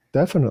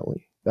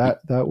 Definitely. That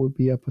would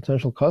be a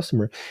potential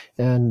customer.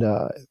 And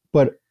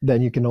but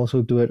then you can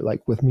also do it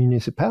like with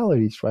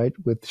municipalities, right?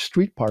 With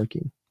street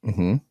parking.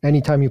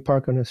 Anytime you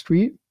park on a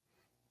street,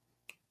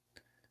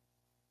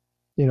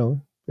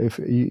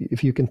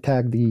 if you can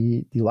tag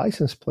the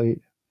license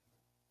plate,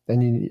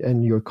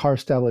 and your car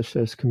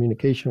establishes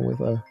communication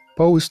with a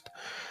post,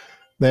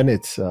 then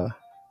it's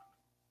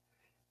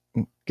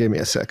give me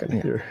a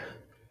second here.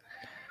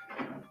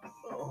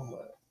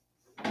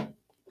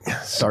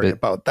 Sorry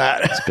about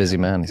that. It's busy,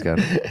 man. He's got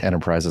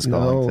enterprises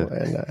calling.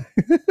 And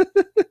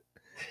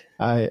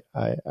I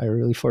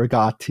really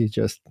forgot to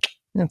just...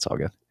 It's all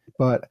good.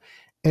 But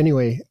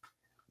anyway,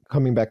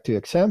 coming back to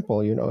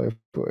example,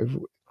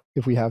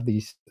 if we have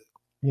these,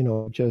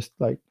 just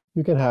like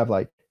you can have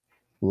like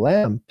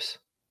lamps,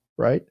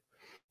 right,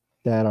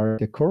 that are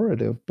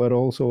decorative, but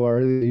also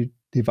are the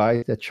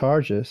device that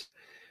charges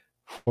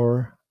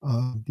for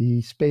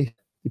the space,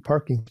 the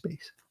parking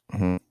space.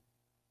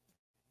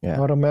 Yeah.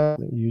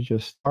 Automatically, you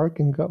just park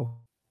and go.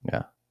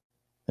 Yeah.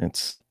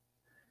 It's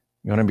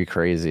going to be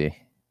crazy.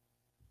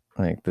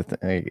 Like,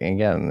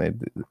 again,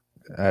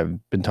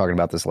 I've been talking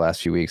about this the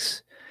last few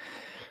weeks.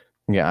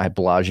 Yeah, I had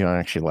Bellagio on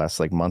actually last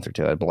month or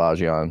two. I had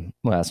Bellagio on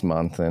last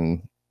month,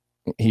 and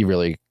he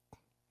really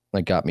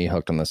got me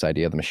hooked on this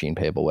idea of the machine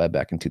payable web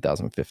back in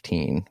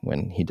 2015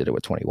 when he did it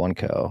with 21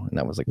 Co. And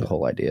that was the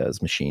whole idea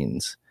is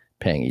machines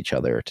paying each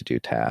other to do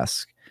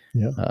tasks,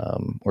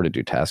 or to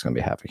do tasks on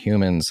behalf of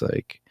humans.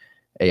 Like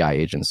AI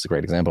agents is a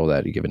great example of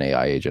that. You give an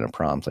AI agent a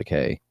prompt like,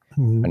 hey,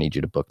 I need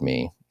you to book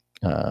me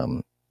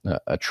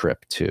a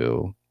trip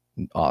to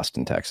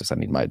Austin, Texas. I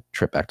need my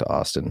trip back to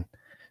Austin.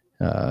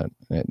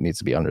 It needs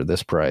to be under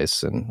this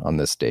price and on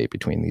this date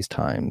between these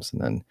times.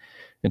 And then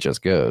it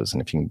just goes.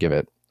 And if you can give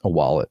it a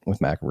wallet with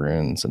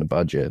macaroons and a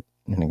budget,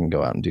 and it can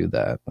go out and do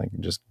that, like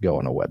just go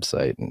on a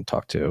website and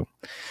talk to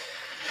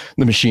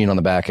the machine on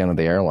the back end of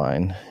the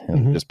airline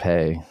and just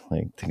pay.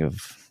 Like, think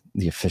of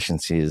the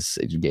efficiencies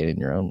that you gain in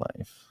your own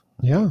life.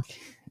 Yeah.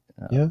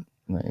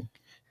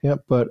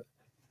 But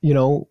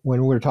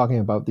when we're talking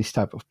about these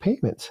type of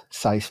payments,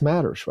 size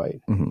matters, right?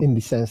 In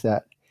the sense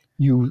that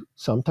you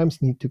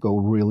sometimes need to go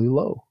really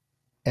low.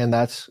 And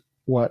that's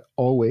what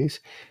always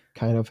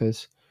kind of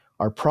is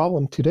our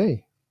problem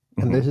today.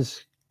 And this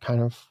is kind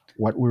of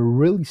what we're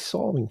really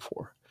solving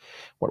for.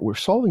 What we're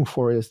solving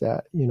for is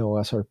that,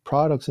 as our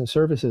products and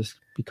services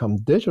become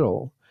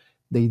digital,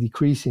 they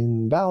decrease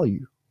in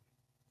value,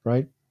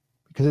 right?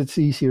 Because it's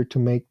easier to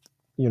make,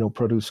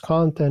 produce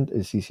content.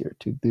 It's easier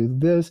to do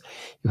this.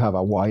 You have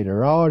a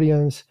wider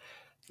audience,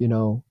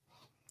 and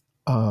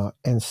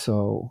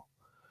so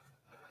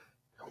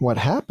what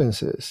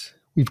happens is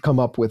we've come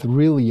up with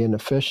really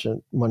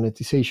inefficient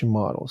monetization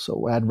models.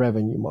 So ad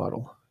revenue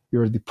model,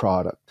 you're the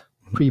product,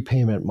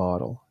 prepayment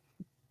model,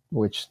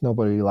 which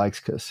nobody likes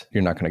because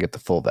you're not going to get the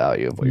full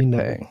value of what you're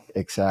paying.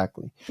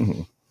 Exactly.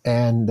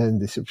 And then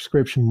the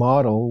subscription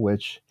model,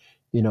 which,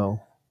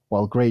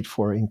 while great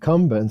for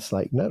incumbents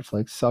like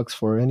Netflix, sucks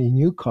for any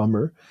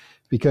newcomer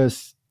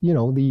because,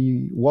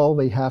 the wall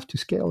they have to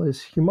scale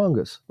is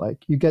humongous.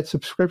 Like you get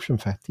subscription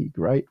fatigue,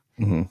 right?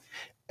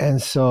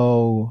 And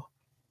so,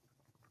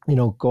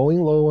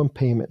 going low on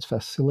payments,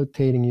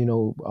 facilitating,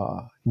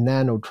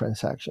 nano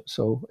transactions.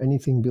 So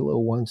anything below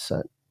 1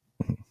 cent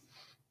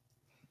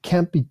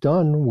can't be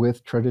done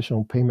with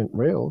traditional payment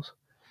rails,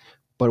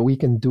 but we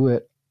can do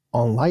it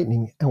on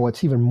Lightning. And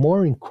what's even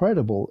more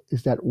incredible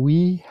is that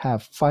we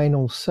have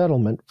final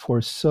settlement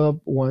for sub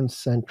 1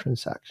 cent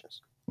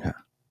transactions. Yeah.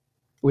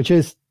 Which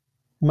is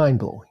mind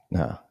blowing.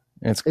 No.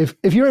 It's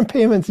if you're in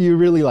payments, you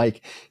really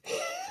like.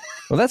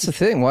 Well, that's the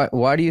thing.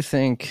 Why do you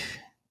think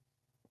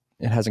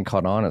it hasn't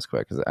caught on as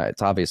quick? Because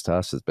it's obvious to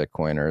us as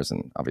Bitcoiners,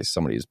 and obviously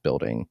somebody who's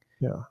building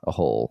a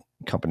whole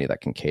company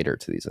that can cater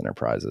to these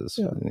enterprises.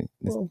 Yeah.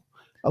 Well,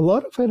 a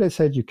lot of it is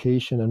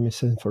education and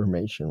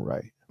misinformation,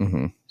 right?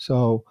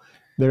 So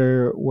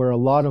there were a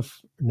lot of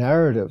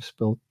narratives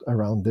built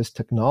around this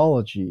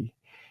technology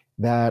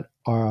that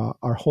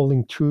are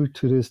holding true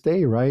to this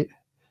day, right?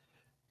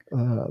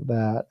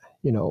 That,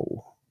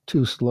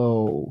 too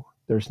slow,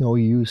 there's no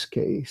use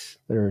case,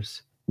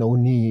 there's no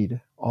need,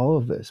 all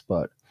of this.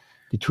 But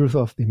the truth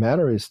of the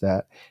matter is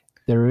that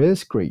there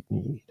is great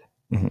need.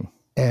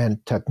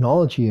 And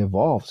technology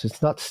evolves.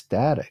 It's not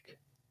static.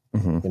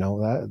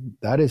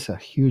 That is a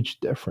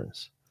huge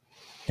difference.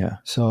 Yeah.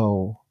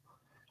 So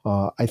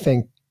I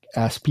think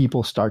as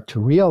people start to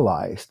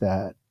realize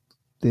that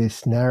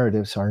these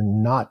narratives are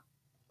not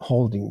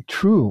holding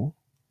true,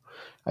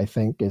 I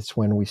think it's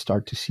when we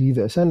start to see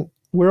this. And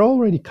we're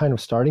already kind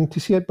of starting to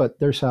see it, but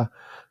there's a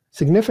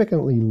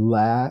significant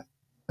lag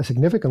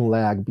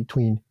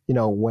between,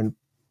 when,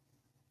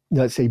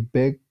 let's say,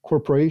 big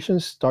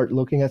corporations start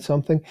looking at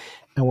something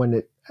and when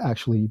it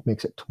actually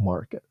makes it to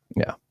market.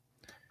 Yeah.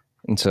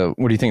 And so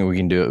what do you think we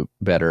can do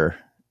better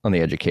on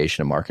the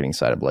education and marketing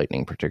side of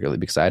Lightning, particularly?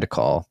 Because I had a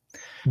call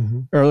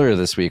earlier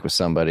this week with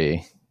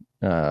somebody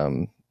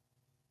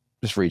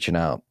just reaching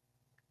out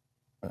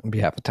on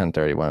behalf of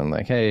 1031,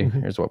 like, hey,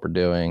 here's what we're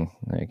doing.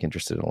 Like,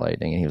 interested in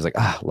Lightning. And he was like,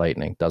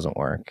 Lightning doesn't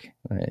work.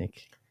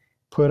 Like,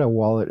 put a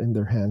wallet in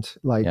their hands.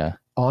 Like,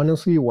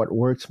 honestly, what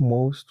works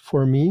most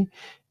for me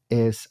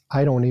is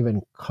I don't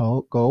even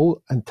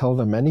go and tell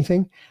them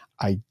anything.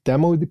 I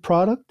demo the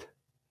product.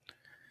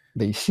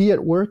 They see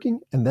it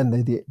working, and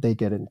then they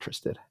get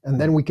interested.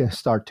 And then we can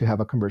start to have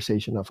a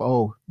conversation of,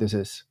 this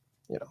is,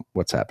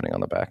 what's happening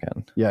on the back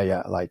end.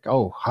 Yeah. Like,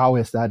 how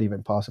is that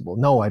even possible?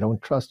 No, I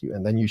don't trust you.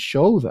 And then you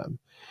show them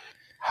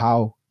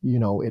how,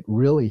 it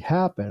really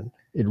happened.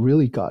 It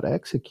really got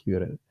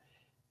executed.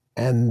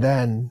 And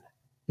then,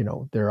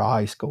 their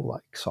eyes go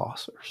like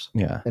saucers.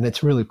 Yeah. And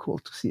it's really cool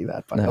to see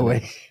that, by the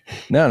way.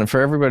 No, and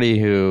for everybody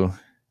who,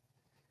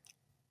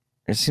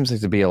 there seems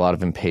like to be a lot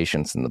of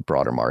impatience in the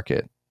broader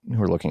market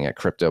who are looking at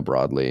crypto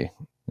broadly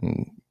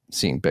and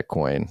seeing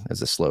Bitcoin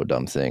as a slow,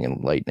 dumb thing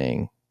and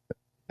Lightning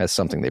as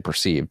something they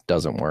perceive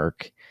doesn't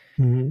work.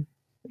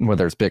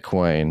 Whether it's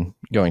Bitcoin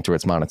going through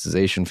its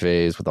monetization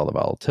phase with all the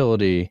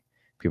volatility,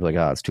 people are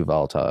like, it's too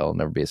volatile, it'll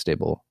never be a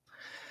stable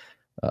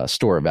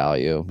store of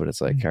value. But it's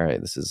like, all right,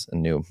 this is a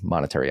new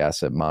monetary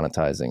asset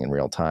monetizing in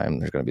real time.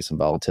 There's going to be some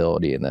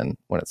volatility. And then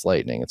when it's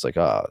Lightning, it's like,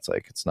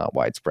 it's not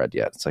widespread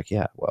yet. It's like,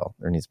 well,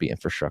 there needs to be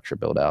infrastructure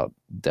build out,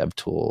 dev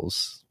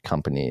tools,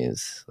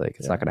 companies. Like,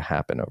 it's not going to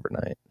happen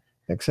overnight.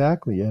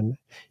 Exactly. And,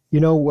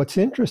 what's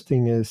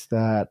interesting is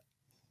that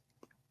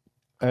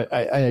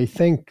I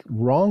think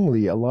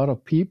wrongly, a lot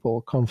of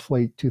people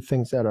conflate two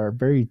things that are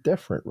very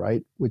different,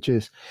 right? Which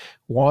is,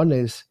 one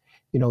is,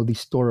 the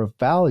store of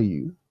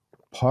value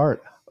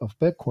part of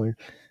Bitcoin,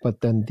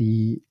 but then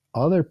the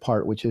other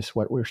part, which is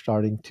what we're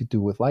starting to do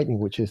with Lightning,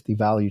 which is the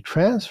value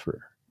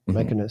transfer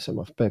mechanism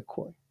of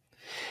Bitcoin.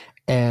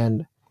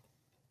 And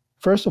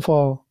first of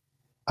all,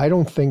 I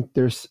don't think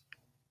there's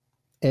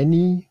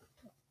any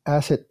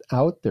asset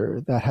out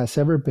there that has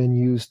ever been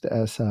used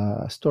as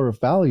a store of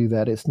value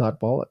that is not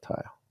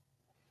volatile,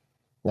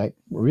 like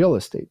real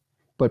estate,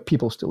 but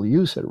people still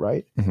use it,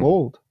 right?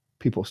 Gold,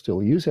 people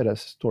still use it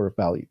as a store of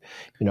value.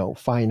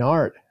 Fine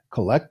art,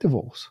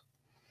 collectibles,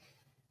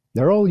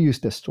 they're all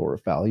used as store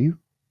of value.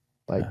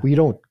 Like, we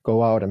don't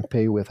go out and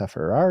pay with a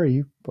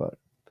Ferrari, but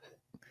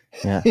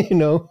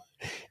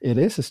it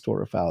is a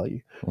store of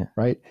value,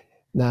 right?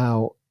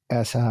 Now,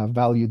 as a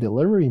value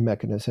delivery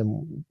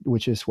mechanism,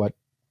 which is what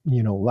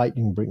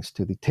Lightning brings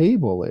to the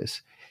table,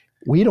 is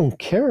we don't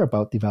care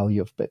about the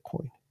value of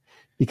Bitcoin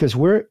because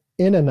we're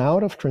in and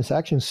out of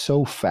transactions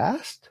so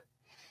fast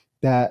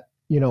that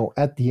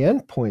at the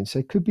endpoints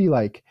it could be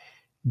like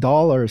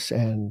dollars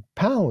and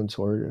pounds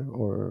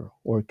or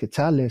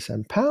quetzales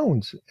and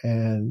pounds,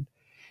 and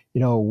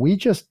we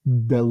just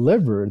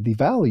deliver the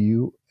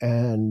value,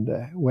 and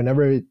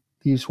whenever it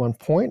leaves one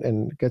point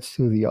and gets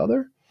to the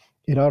other,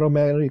 it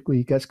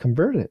automatically gets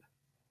converted,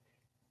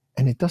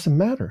 and it doesn't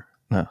matter.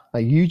 No.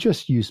 Like, you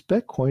just use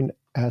Bitcoin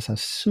as a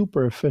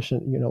super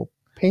efficient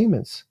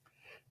payments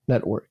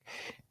network,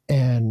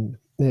 and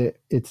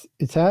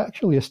it's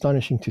actually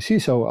astonishing to see.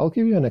 So I'll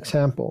give you an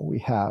example we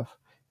have,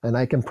 and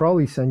I can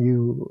probably send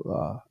you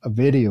a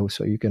video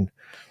so you can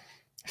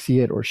see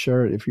it or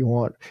share it if you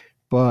want.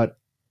 But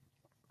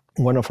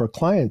one of our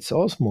clients,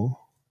 Osmo,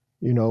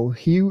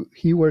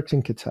 he works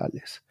in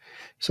quetzales,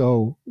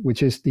 so,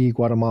 which is the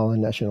Guatemalan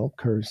national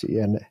currency.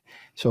 And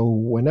so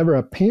whenever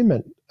a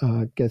payment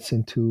gets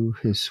into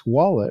his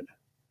wallet,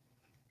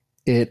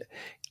 it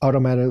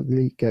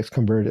automatically gets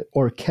converted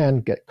or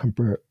can get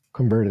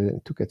converted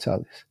into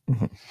quetzales.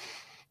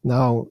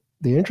 Now,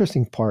 the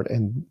interesting part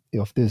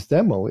of this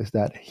demo is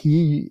that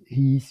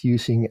he's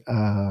using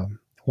a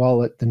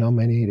wallet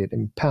denominated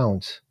in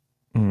pounds,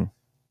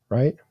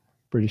 right?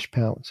 British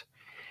pounds.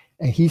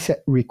 And he's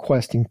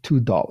requesting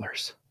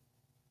 $2.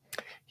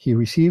 He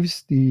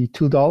receives the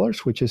 $2,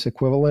 which is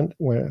equivalent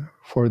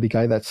for the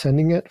guy that's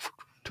sending it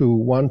to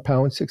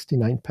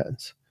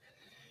 £1.69.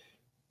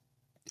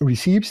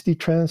 Receives the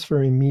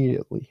transfer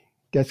immediately,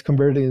 gets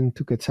converted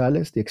into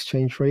quetzales. The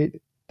exchange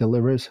rate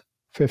delivers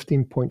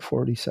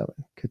 15.47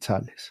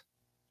 quetzales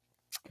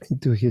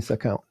into his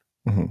account.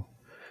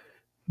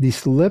 The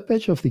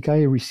slippage of the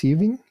guy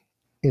receiving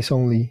is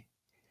only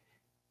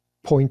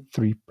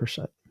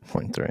 0.3%.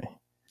 0.3.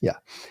 Yeah.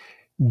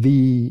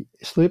 The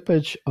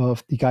slippage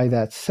of the guy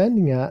that's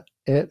sending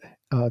it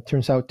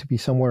turns out to be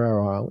somewhere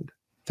around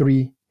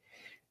 3%,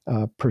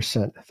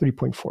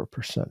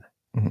 3.4%.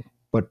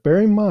 But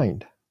bear in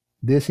mind,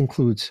 this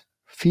includes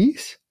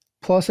fees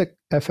plus a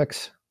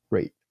FX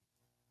rate.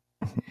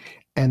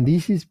 And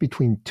this is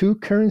between two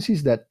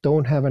currencies that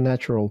don't have a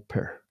natural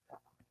pair.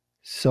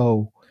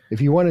 So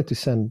If you wanted to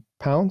send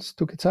pounds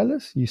to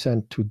quetzales, you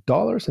send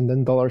 $2 and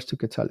then dollars to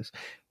quetzales,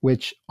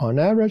 which on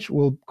average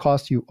will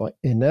cost you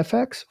in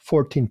FX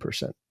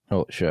 14%.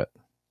 Holy shit.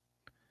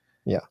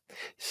 Yeah.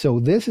 So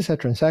this is a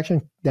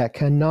transaction that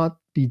cannot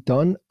be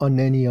done on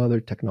any other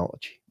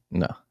technology.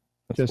 No.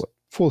 That's Just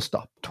full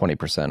stop.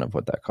 20% of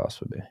what that cost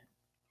would be.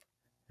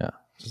 Yeah.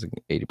 Just like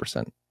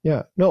 80%.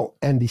 Yeah. No.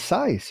 And the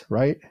size,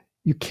 right?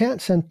 You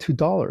can't send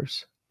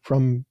 $2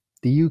 from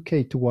the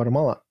UK to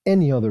Guatemala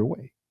any other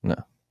way. No.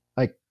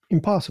 Like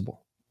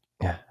impossible.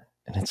 Yeah.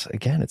 And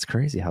it's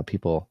crazy how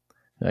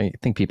I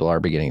think people are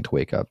beginning to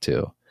wake up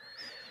to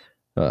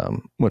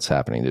what's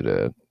happening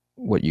to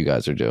what you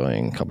guys are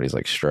doing, companies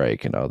like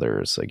Strike and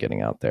others, like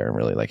getting out there and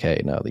really like,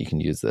 hey, no, you can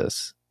use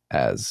this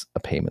as a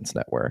payments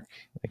network.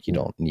 Like you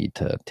don't need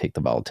to take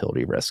the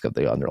volatility risk of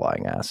the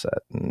underlying asset.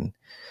 And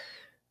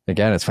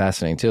again, it's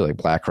fascinating too. Like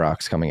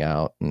BlackRock's coming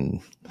out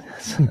and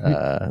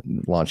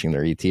launching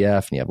their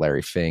ETF, and you have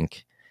Larry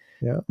Fink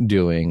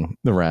doing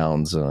the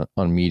rounds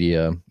on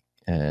media,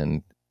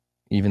 and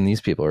even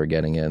these people are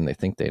getting in. They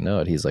think they know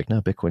it. He's like,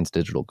 no, Bitcoin's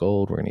digital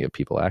gold. We're going to give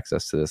people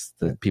access to this.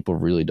 The people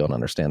really don't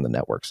understand the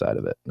network side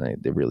of it. And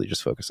they really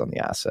just focus on the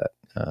asset.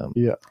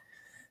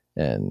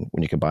 And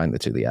when you combine the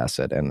two, the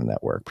asset and the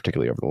network,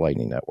 particularly over the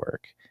Lightning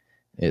Network,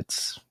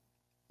 it's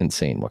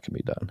insane what can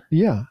be done.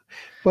 Yeah.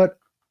 But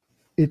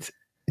it's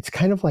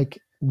kind of like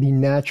the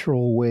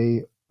natural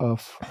way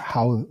of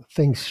how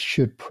things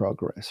should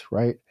progress,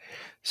 right?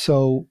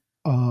 So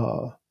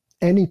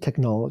any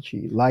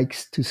technology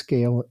likes to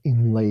scale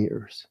in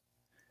layers.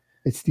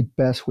 It's the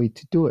best way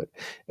to do it.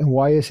 And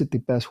why is it the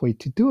best way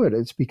to do it?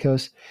 It's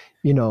because,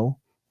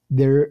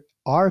 there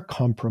are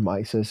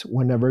compromises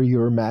whenever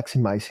you're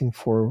maximizing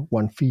for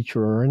one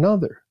feature or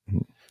another.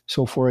 Mm-hmm.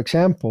 So for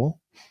example,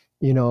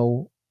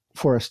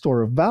 for a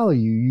store of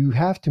value, you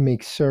have to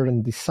make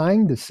certain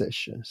design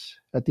decisions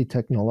at the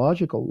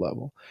technological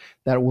level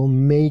that will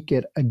make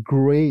it a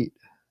great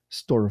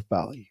store of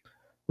value,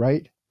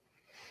 right?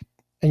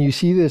 And you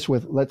see this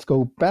with, let's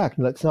go back.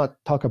 Let's not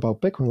talk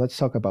about Bitcoin. Let's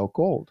talk about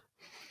gold.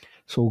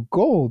 So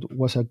gold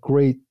was a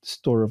great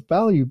store of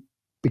value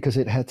because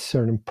it had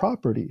certain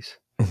properties.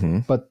 Mm-hmm.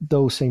 But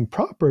those same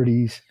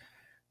properties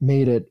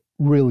made it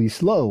really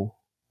slow.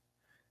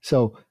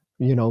 So,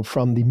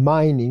 from the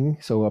mining,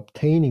 so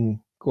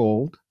obtaining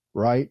gold,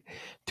 right,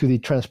 to the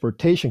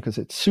transportation, because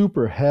it's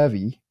super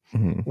heavy,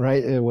 mm-hmm.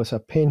 right? It was a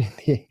pain in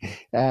the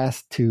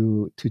ass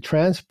to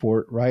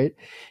transport, right?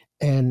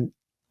 And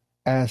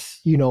as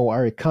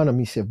our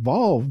economies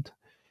evolved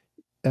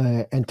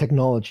and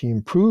technology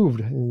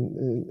improved,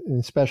 and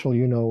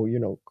especially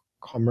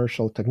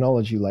commercial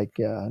technology like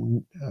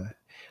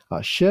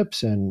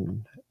ships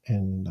and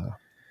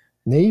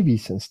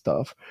navies and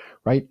stuff,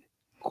 right?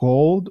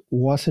 Gold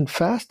wasn't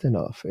fast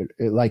enough.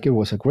 It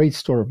was a great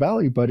store of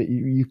value, but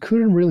you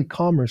couldn't really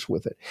commerce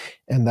with it,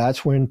 and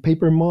that's when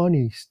paper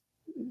money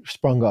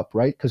sprung up,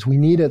 right? Because we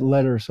needed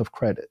letters of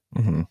credit.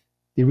 Mm-hmm.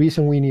 The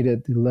reason we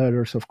needed the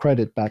letters of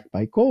credit backed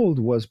by gold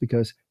was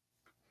because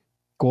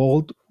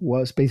gold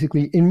was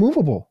basically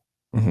immovable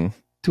mm-hmm.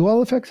 to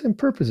all effects and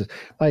purposes.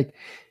 Like,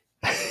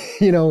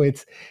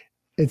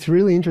 it's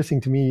really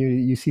interesting to me.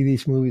 You see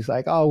these movies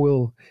like, oh,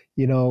 we'll,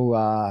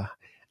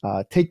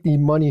 take the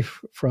money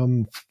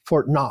from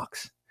Fort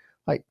Knox.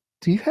 Like,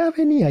 do you have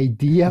any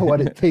idea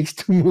what it takes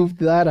to move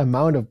that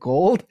amount of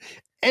gold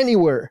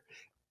anywhere?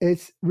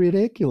 It's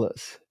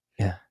ridiculous.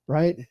 Yeah.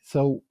 Right?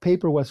 So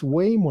paper was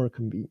way more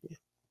convenient.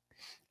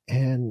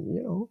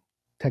 And,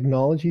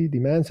 technology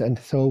demands. And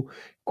so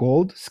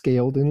gold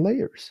scaled in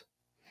layers.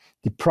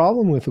 The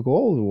problem with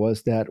gold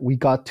was that we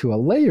got to a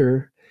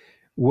layer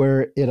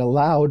where it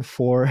allowed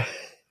for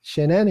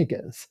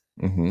shenanigans.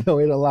 Mm-hmm. So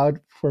it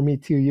allowed for me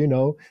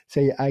to,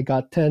 say I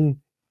got 10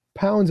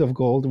 pounds of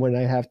gold when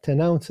I have 10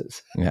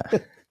 ounces. Yeah.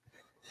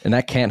 And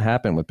that can't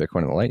happen with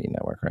Bitcoin and the Lightning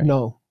Network, right?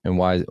 No. And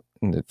why,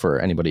 for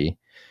anybody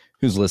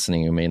who's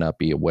listening who may not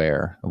be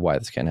aware of why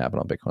this can't happen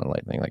on Bitcoin and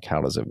Lightning, like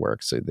how does it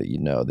work so that you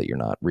know that you're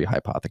not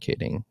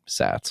rehypothecating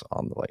sats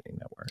on the Lightning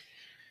Network?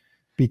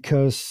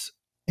 Because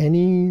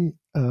any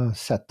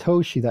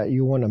Satoshi that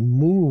you want to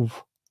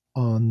move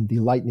on the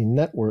Lightning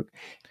Network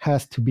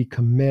has to be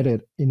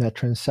committed in a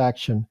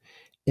transaction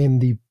in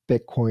the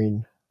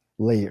Bitcoin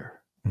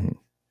layer. Mm-hmm.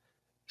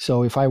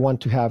 So if I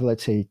want to have,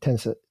 let's say,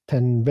 10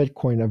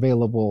 Bitcoin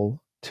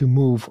available to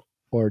move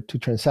or to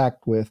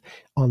transact with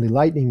on the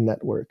Lightning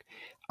Network,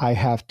 I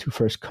have to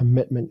first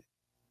commit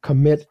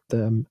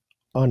them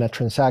on a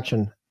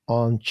transaction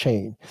on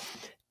chain.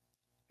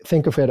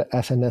 Think of it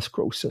as an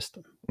escrow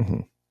system,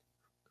 mm-hmm.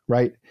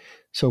 right?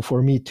 So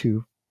for me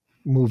to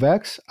move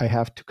X, I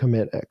have to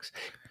commit X.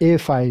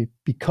 If I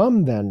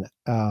become then,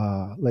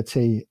 let's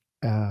say,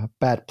 a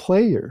bad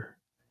player,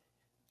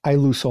 I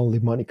lose all the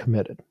money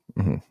committed.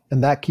 Mm-hmm.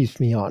 And that keeps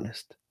me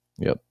honest.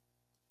 Yep.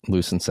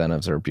 Loose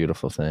incentives are a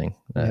beautiful thing.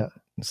 Yeah.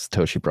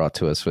 Satoshi brought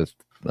to us with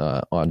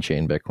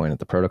on-chain Bitcoin at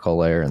the protocol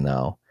layer, and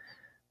now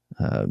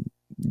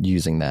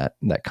using that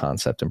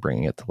concept and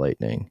bringing it to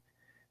Lightning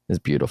is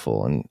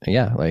beautiful. And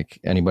yeah, like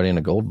anybody in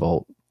a gold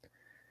vault,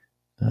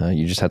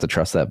 You just have to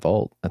trust that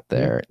vault that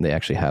they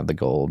actually have the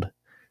gold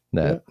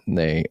that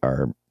they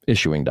are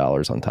issuing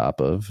dollars on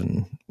top of.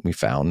 And we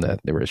found that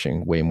they were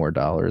issuing way more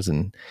dollars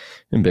in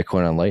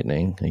Bitcoin on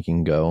Lightning. You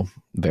can go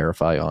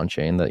verify on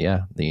chain that,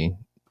 the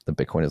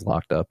Bitcoin is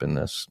locked up in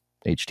this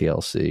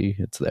HTLC.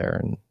 It's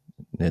there,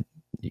 and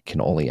you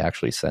can only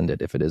actually send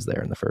it if it is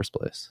there in the first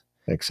place.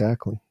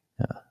 Exactly.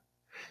 Yeah.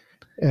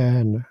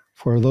 And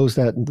for those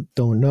that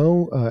don't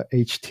know,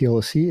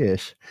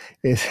 HTLC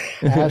is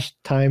hash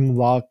time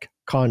lock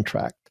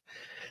contract,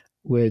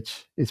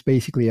 which is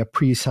basically a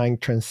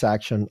pre-signed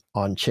transaction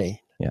on chain.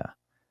 Yeah.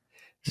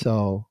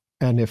 So,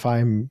 and if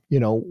I'm,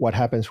 what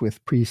happens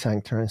with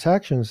pre-signed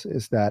transactions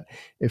is that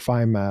if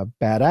I'm a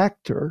bad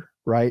actor,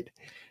 right,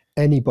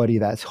 anybody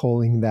that's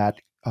holding that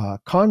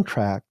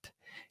contract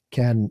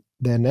can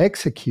then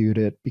execute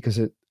it because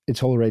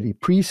it's already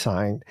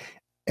pre-signed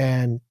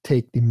and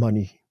take the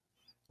money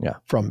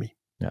from me.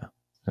 Yeah.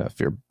 If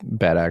you're a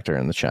bad actor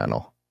in the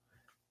channel,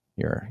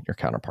 your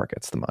counterpart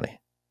gets the money.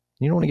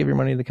 You don't want to give your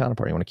money to the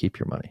counterpart. You want to keep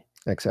your money.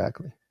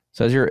 Exactly.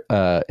 So as you're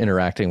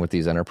interacting with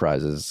these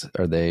enterprises,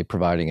 are they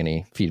providing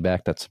any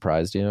feedback that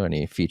surprised you?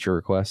 Any feature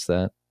requests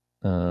that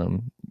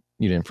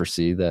you didn't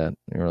foresee that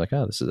you were like,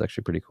 oh, this is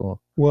actually pretty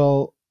cool?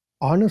 Well,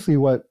 honestly,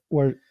 what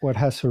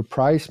has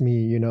surprised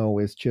me,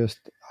 is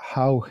just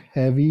how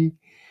heavy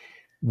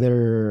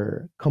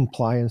their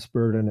compliance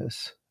burden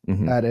is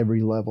at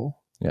every level.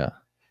 Yeah.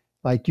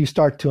 Like you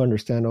start to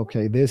understand,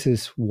 okay, this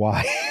is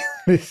why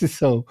this is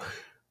so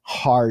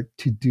hard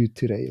to do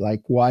today.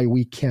 Like why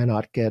we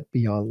cannot get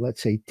beyond,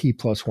 let's say,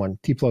 T+1.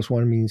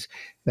 T+1 means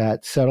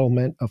that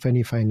settlement of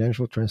any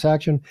financial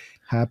transaction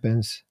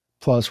happens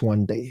plus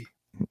 1 day.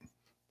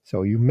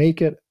 So you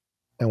make it,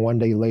 and 1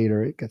 day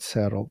later it gets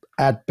settled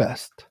at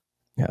best.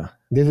 Yeah.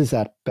 This is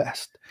at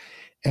best.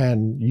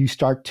 And you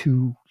start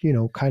to,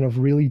 kind of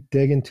really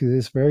dig into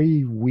this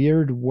very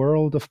weird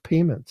world of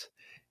payments.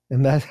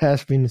 And that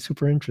has been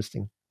super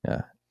interesting.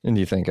 Yeah. And do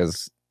you think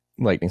as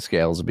Lightning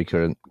scales,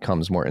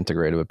 becomes more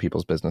integrated with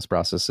people's business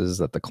processes,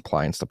 that the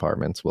compliance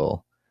departments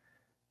will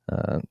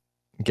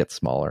get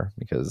smaller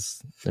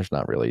because there's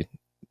not really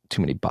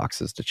too many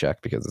boxes to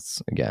check because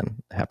it's,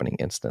 again, happening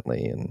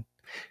instantly? And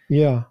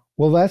yeah,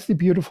 well, that's the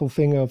beautiful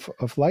thing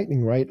of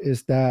Lightning, right?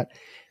 Is that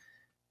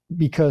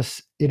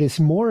because it is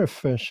more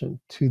efficient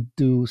to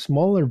do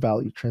smaller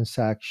value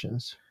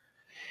transactions,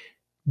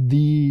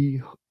 the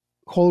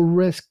whole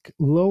risk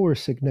lowers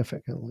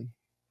significantly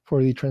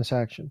for the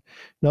transaction,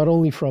 not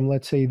only from,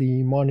 let's say,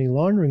 the money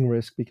laundering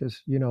risk,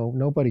 because,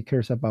 nobody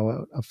cares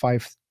about a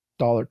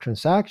 $5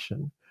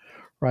 transaction,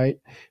 right?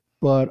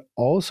 But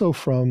also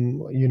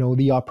from,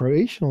 the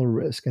operational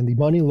risk and the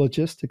money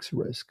logistics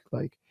risk.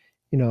 Like,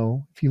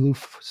 if you lose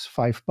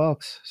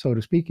 $5, so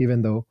to speak,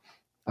 even though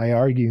I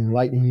argue in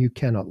Lightning, you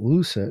cannot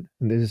lose it.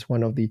 And this is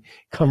one of the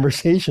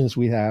conversations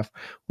we have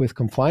with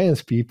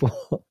compliance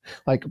people.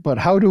 Like, but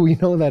how do we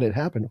know that it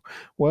happened?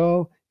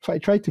 Well, if I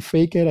try to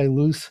fake it, I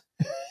lose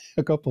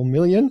a couple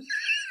million.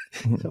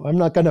 So I'm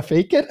not going to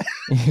fake it.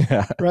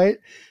 yeah. Right.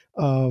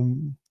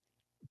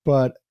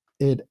 But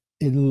it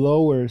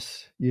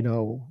lowers,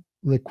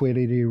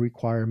 liquidity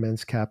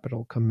requirements,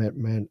 capital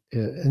commitment.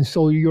 And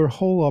so your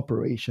whole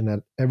operation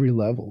at every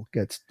level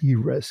gets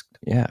de-risked.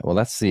 Yeah. Well,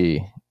 that's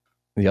the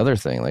other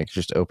thing, like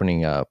just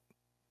opening up,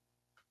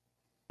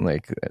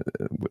 like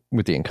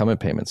with the incumbent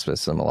payment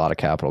system, a lot of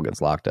capital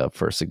gets locked up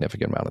for a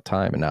significant amount of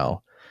time. And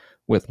now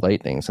with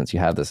Lightning, since you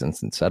have this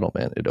instant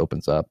settlement, it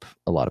opens up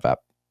a lot of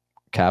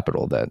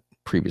capital that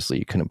previously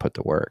you couldn't put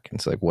to work. And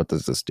so, like, what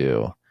does this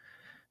do?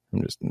 I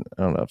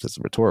don't know if it's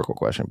a rhetorical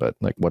question, but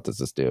like, what does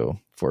this do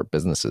for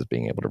businesses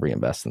being able to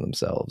reinvest in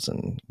themselves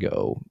and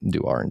go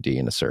do R&D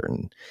in a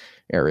certain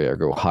area or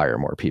go hire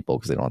more people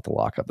because they don't have to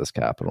lock up this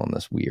capital in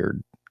this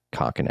weird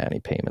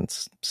Concanani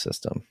payments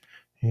system?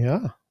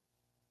 Yeah.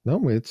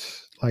 No,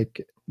 it's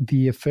like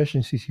the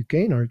efficiencies you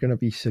gain are going to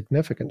be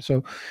significant.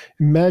 So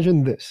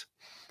imagine this.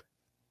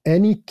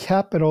 Any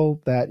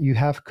capital that you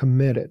have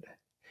committed,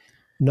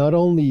 not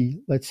only,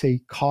 let's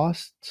say,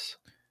 costs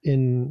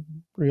in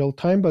real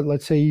time, but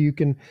let's say you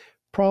can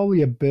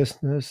probably, a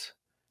business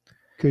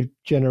could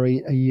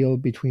generate a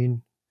yield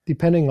between,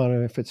 depending on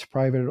if it's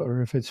private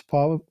or if it's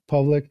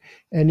public,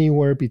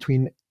 anywhere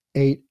between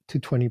 8 to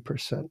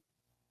 20%.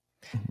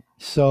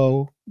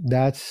 So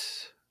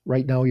that's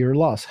right now your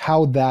loss.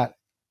 How that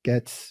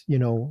gets,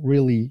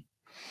 really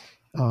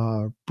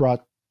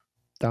brought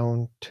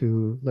down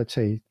to, let's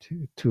say,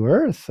 to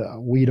earth,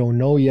 we don't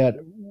know yet,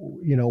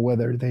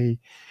 whether they,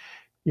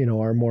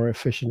 are more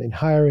efficient in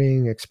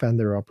hiring, expand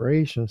their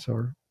operations,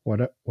 or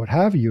what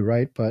have you,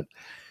 right? But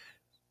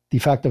the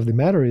fact of the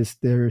matter is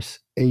there's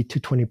 8 to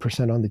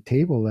 20% on the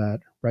table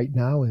that right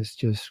now is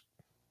just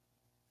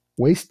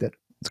wasted.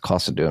 It's the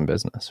cost of doing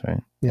business,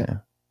 right? Yeah.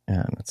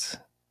 And it's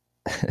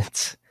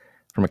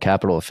from a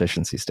capital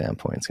efficiency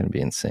standpoint, it's going to be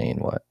insane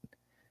what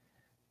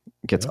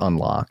gets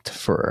unlocked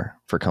for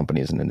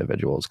companies and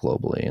individuals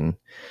globally, and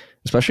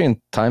especially in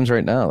times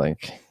right now.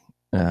 Like,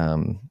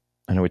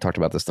 I know we talked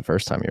about this the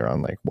first time you were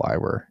on, like why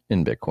we're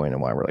in Bitcoin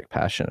and why we're like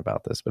passionate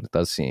about this, but it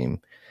does seem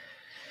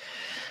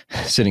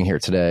sitting here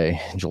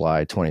today,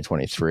 July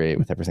 2023,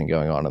 with everything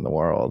going on in the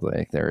world,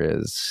 like there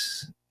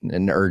is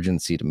an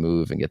urgency to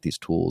move and get these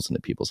tools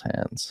into people's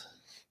hands.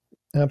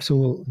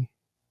 Absolutely.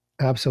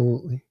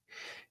 Absolutely.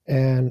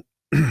 And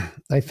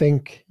I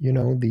think,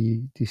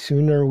 the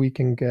sooner we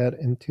can get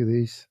into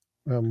these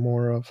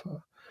more of,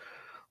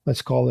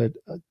 let's call it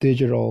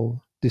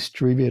digital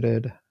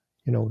distributed,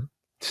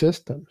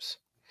 systems,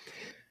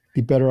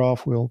 the better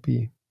off we'll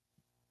be.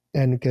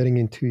 And getting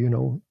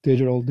into,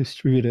 digital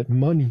distributed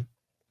money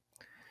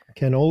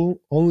can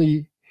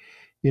only,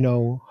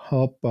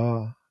 help,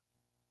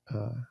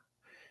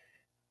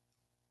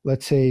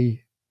 let's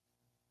say,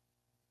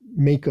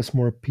 make us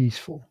more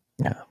peaceful.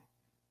 Yeah.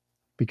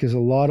 Because a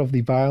lot of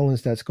the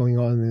violence that's going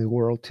on in the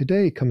world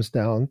today comes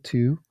down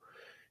to,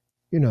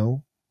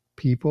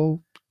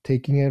 people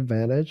taking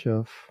advantage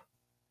of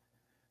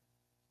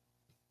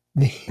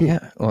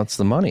well, it's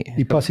the money.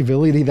 The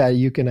possibility that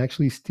you can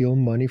actually steal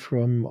money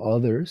from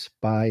others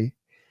by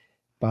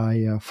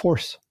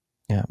force.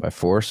 Yeah, by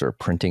force, or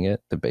printing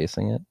it,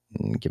 debasing it,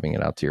 and giving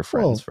it out to your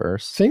friends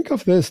first. Think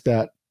of this,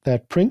 that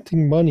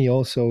printing money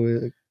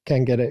also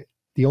can get it.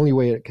 The only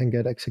way it can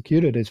get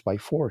executed is by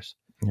force.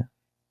 Yeah.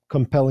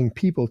 Compelling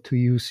people to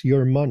use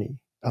your money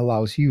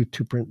allows you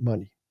to print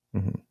money.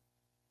 Mm-hmm.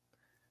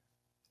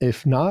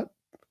 If not,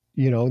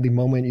 the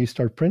moment you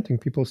start printing,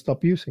 people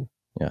stop using.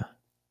 Yeah.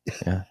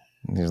 Yeah.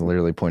 He's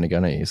literally pointing a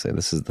gun at you, say,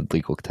 this is the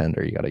legal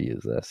tender. You got to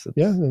use this.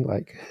 And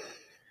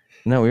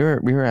no,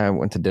 I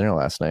went to dinner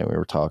last night. We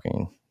were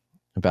talking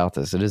about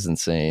this. It is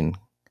insane.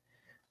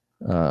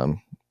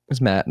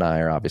 Because Matt and I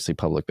are obviously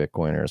public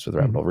Bitcoiners with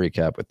Rabbit Hole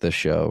Recap, with this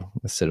show,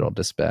 with Citadel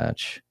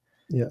Dispatch,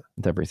 with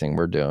everything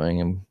we're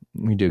doing. And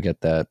we do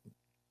get that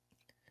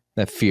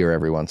fear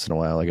every once in a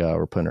while, like, oh,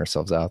 we're putting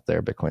ourselves out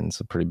there.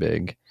 Bitcoin's a pretty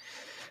big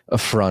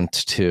affront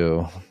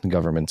to the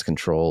government's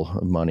control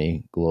of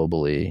money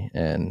globally.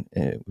 And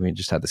we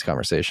just had this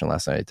conversation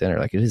last night at dinner.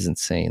 Like, it is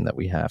insane that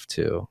we have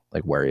to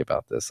worry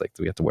about this. Like,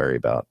 we have to worry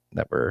about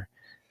that we're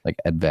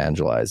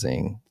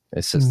evangelizing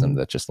a system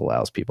that just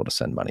allows people to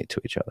send money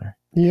to each other.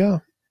 Yeah.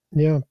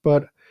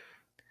 But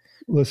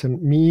listen,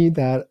 me,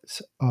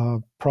 that's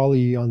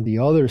probably on the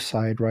other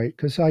side, right?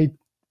 Because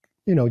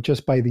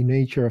just by the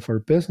nature of our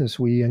business,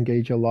 we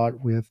engage a lot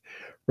with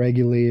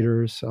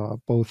regulators,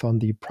 both on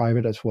the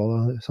private as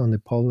well as on the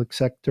public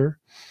sector.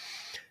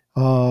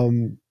 I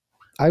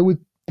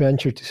would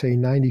venture to say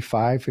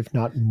 95, if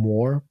not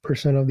more,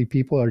 % of the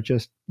people are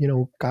just,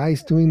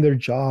 guys doing their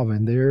job,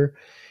 and they're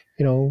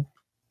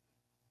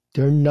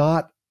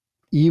not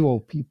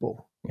evil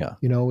people. Yeah.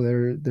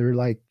 They're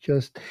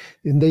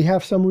and they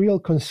have some real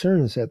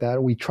concerns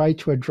that we try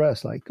to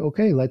address. Like,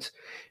 okay,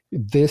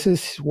 this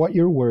is what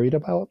you're worried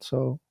about.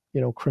 So,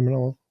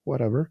 criminal,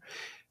 whatever.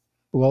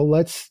 Well,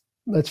 let's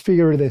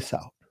figure this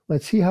out.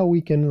 Let's see how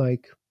we can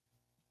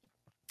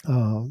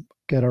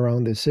get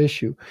around this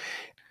issue.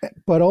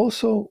 But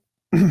also,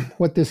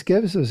 what this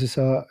gives us is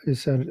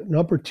an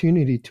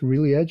opportunity to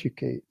really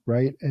educate,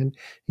 right? And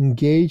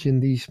engage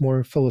in these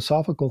more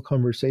philosophical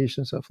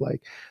conversations of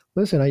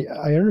listen,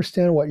 I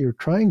understand what you're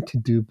trying to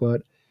do,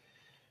 but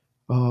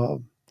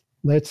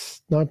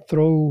let's not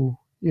throw,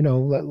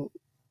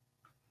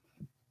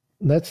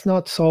 let's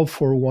not solve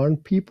for one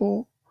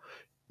people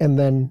and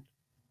then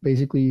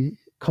basically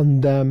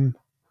condemn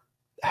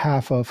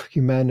half of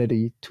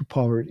humanity to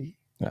poverty.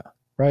 Yeah.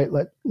 Right?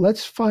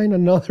 Let's find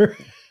another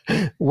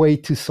way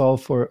to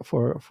solve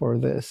for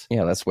this.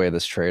 Yeah, let's weigh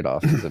this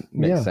trade-off. Does it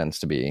make sense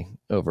to be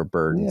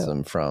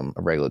overburdensome from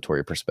a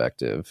regulatory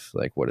perspective?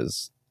 Like, what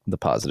is the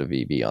positive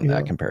EV on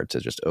that compared to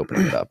just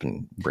opening it up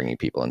and bringing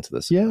people into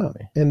this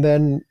economy? And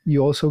then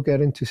you also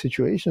get into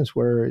situations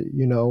where,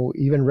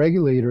 even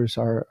regulators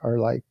are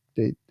like,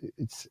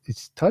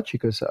 it's touchy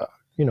because,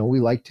 we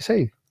like to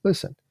say,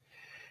 listen,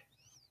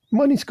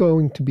 money's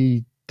going to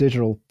be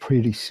digital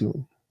pretty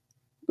soon,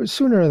 but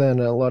sooner than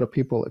a lot of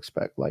people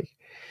expect. Like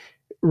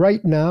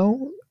right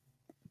now,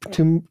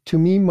 to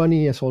me,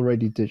 money is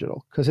already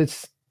digital because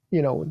it's,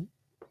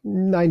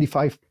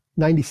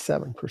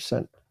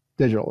 97%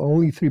 digital.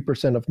 Only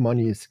 3% of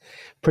money is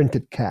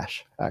printed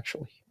cash,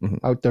 actually,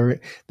 out there.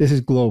 This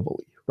is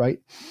globally, right?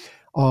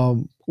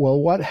 Well,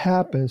 what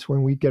happens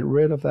when we get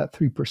rid of that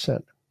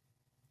 3%,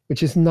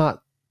 which is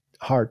not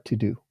hard to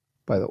do,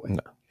 by the way?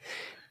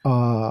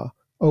 No.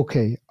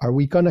 Okay, are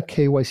we going to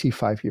KYC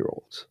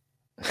 5-year-olds?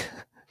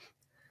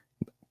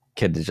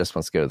 Kid that just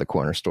wants to go to the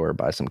corner store,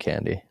 buy some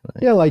candy.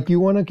 Right? Yeah, like you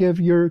want to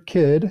give your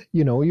kid,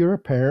 you're a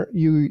parent,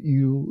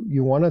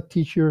 you want to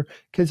teach your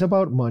kids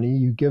about money,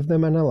 you give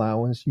them an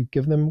allowance, you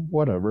give them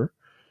whatever,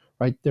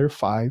 right? They're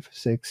 5,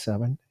 6,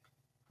 7,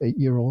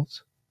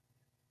 8-year-olds.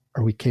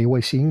 Are we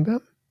KYCing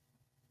them?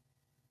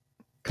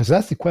 Because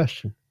that's the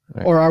question.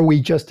 Right. Or are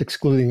we just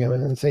excluding them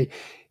and say,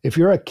 if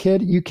you're a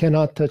kid, you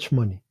cannot touch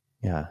money?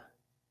 Yeah.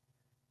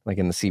 Like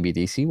in the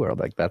CBDC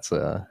world, that's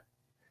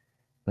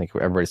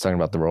everybody's talking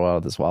about the rollout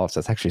of this wallets.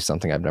 That's actually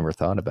something I've never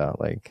thought about.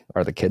 Like,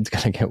 are the kids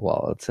going to get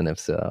wallets? And if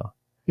so,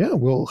 yeah,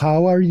 well,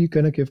 how are you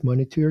going to give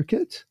money to your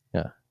kids?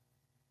 Yeah.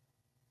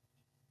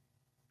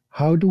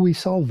 How do we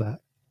solve that?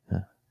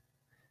 Yeah.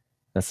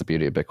 That's the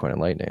beauty of Bitcoin and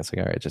Lightning. It's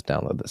like, all right, just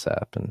download this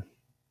app and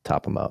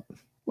top them up.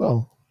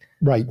 Well,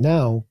 right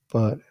now,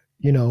 but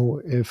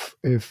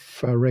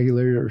if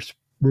regulators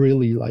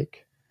really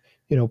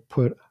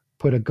put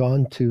a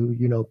gun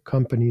to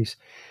companies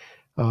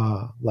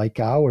like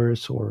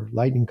ours or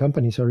Lightning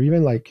companies, or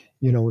even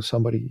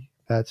somebody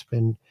that's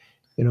been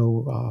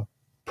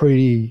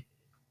pretty.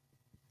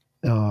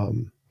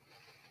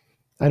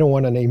 I don't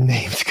want to name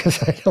names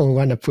because I don't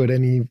want to put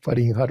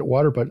anybody in hot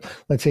water, but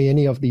let's say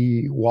any of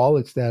the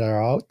wallets that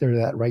are out there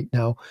that right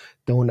now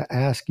don't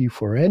ask you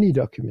for any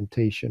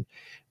documentation,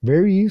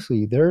 very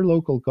easily their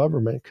local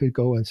government could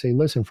go and say,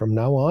 listen, from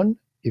now on,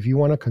 if you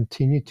want to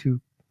continue to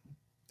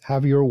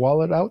have your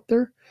wallet out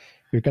there,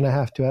 you're going to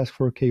have to ask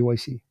for a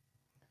KYC.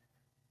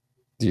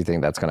 Do you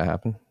think that's going to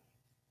happen?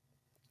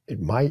 It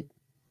might.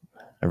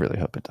 I really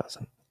hope it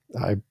doesn't.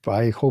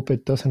 I hope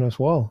it doesn't as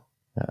well.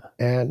 Yeah.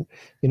 And,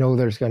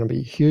 there's going to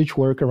be huge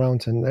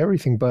workarounds and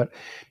everything. But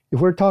if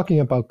we're talking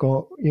about,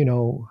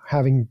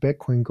 having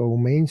Bitcoin go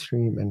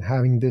mainstream and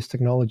having this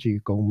technology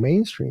go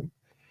mainstream,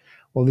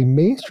 well, the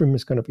mainstream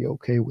is going to be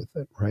okay with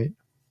it, right?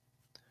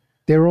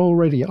 They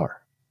already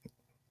are,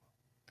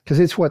 because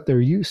it's what they're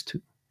used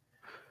to.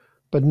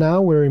 But now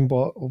we're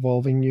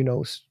evolving,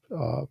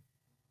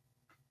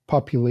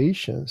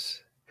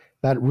 populations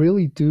that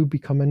really do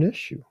become an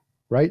issue,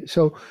 right?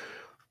 So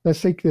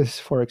let's take this,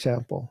 for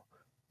example.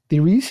 The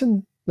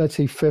reason, let's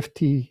say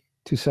 50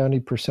 to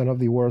 70% of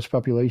the world's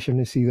population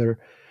is either,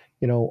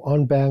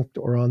 unbanked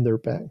or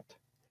underbanked.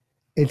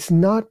 It's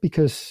not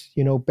because,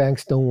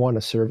 banks don't want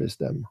to service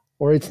them,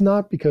 or it's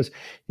not because,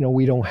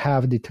 we don't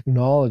have the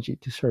technology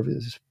to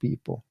service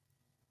people.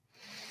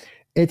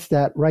 It's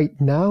that right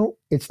now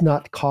it's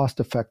not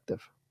cost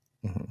effective.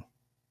 Mm-hmm.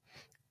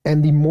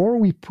 And the more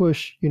we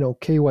push,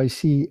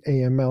 KYC,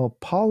 AML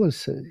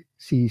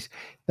policies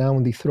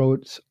down the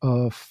throats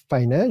of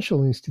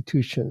financial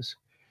institutions,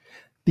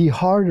 the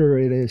harder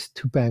it is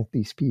to bank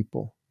these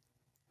people.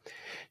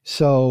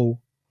 So,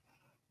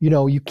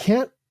 you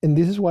can't, and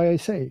this is why I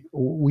say,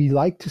 we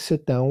like to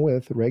sit down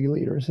with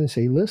regulators and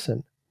say,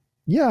 listen,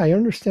 yeah, I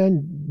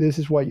understand this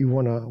is what you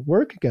want to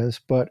work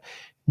against, but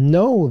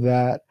know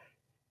that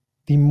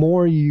the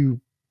more you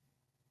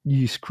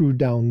screw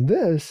down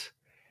this,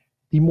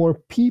 the more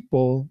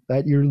people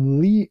that you're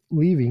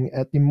leaving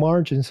at the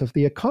margins of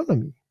the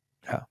economy.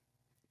 Yeah.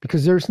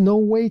 Because there's no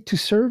way to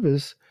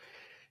service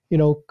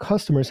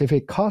customers. If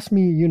it costs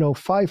me,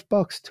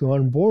 $5 to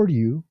onboard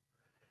you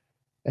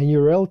and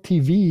your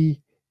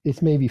LTV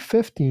is maybe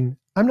 15,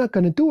 I'm not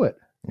going to do it.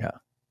 Yeah.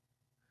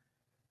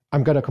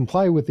 I'm going to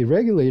comply with the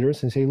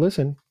regulators and say,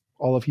 listen,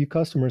 all of you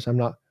customers, I'm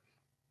not.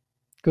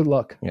 Good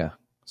luck. Yeah.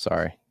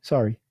 Sorry.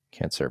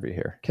 Can't serve you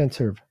here. Can't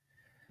serve.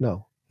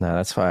 No,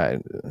 that's why,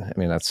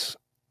 that's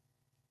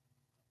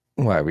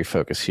why we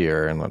focus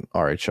here and on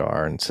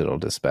RHR and Citadel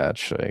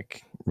Dispatch,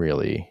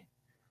 really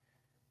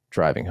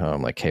driving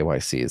home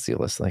KYC is the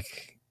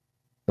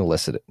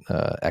illicit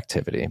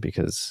activity,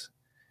 because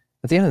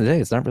at the end of the day,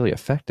 it's not really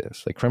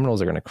effective.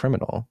 Criminals are going to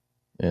criminal,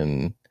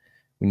 and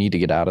we need to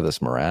get out of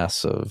this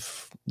morass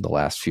of the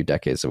last few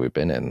decades that we've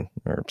been in,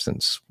 or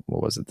since,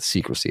 the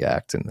Secrecy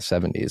Act in the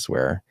 70s,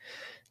 where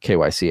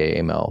KYC,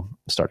 AML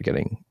started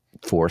getting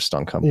forced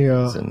on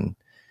companies, and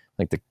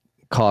the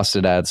cost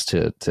it adds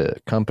to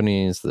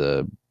companies,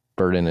 the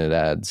burden it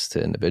adds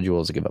to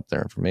individuals to give up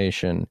their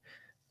information,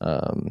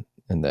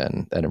 and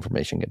then that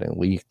information getting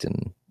leaked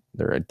and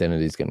their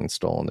identities getting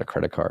stolen, their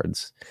credit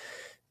cards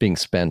being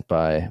spent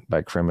by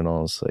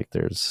criminals.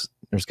 There's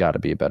got to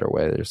be a better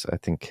way. I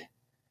think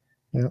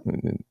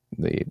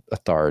the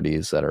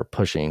authorities that are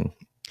pushing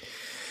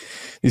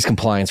these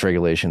compliance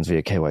regulations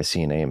via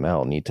KYC and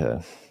AML need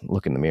to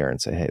look in the mirror and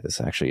say, hey,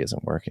 this actually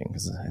isn't working.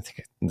 Because I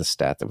think the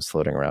stat that was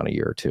floating around a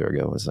year or two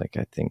ago was I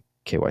think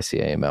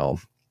KYC AML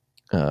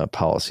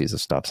policies have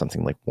stopped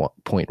something like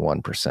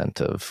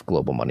 0.1% of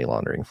global money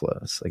laundering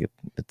flows.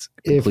 It's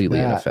completely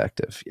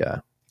ineffective. Yeah.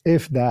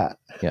 If that.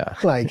 Yeah.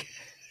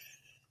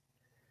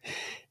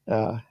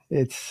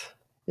 It's,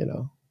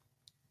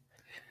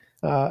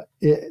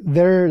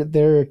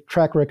 their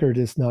track record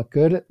is not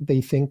good.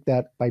 They think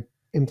that by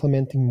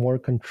implementing more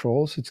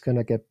controls, it's going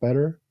to get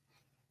better.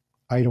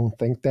 I don't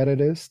think that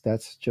it is.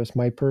 That's just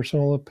my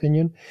personal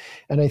opinion.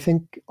 And I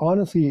think,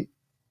 honestly,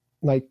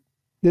 this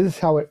is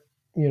how it,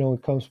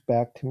 it comes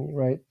back to me,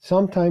 right?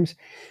 Sometimes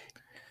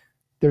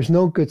there's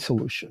no good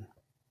solution.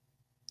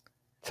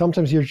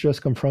 Sometimes you're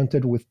just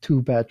confronted with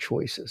two bad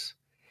choices.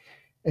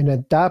 And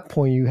at that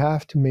point, you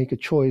have to make a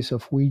choice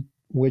of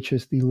which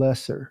is the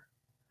lesser,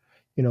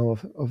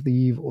 of the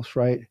evils,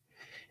 right?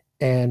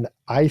 And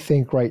I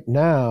think right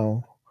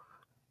now,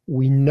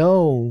 we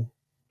know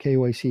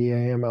KYC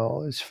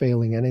AML is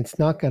failing, and it's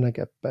not going to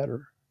get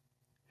better.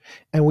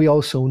 And we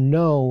also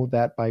know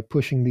that by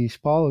pushing these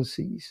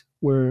policies,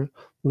 we're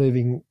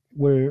leaving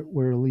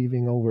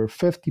over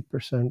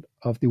 50%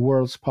 of the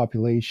world's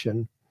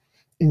population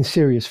in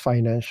serious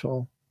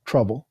financial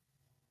trouble.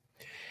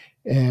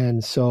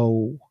 And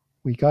so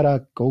we got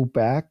to go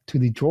back to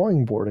the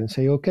drawing board and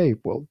say, okay,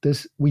 well,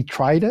 we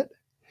tried it.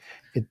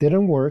 It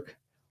didn't work.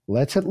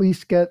 let's at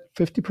least get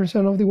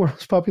 50% of the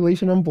world's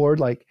population on board.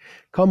 Like,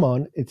 come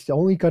on, it's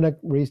only going to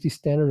raise the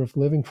standard of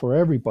living for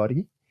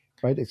everybody,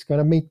 right? It's going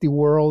to make the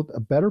world a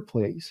better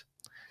place,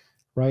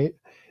 right?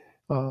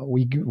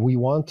 We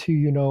want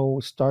to,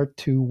 start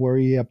to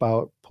worry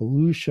about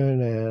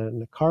pollution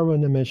and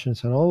carbon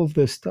emissions and all of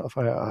this stuff.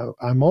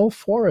 I'm all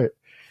for it.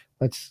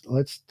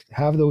 Let's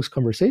have those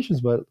conversations,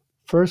 but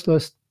first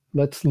let's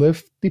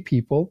lift the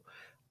people,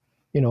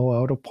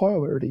 out of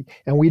poverty.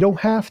 And we don't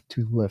have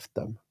to lift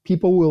them.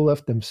 People will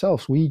lift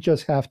themselves. We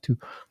just have to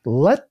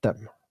let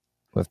them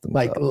lift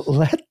themselves.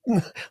 Like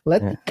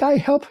let the guy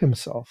help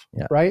himself,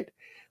 right?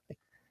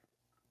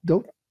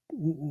 Don't,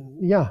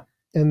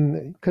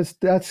 and because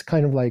that's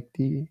kind of like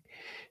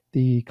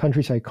the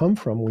countries I come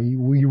from,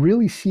 we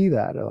really see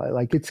that,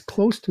 like it's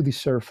close to the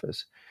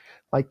surface.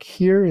 Like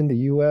here in the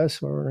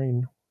U.S. or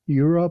in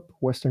Europe,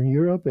 Western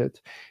Europe,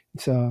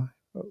 it's a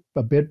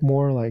bit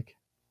more like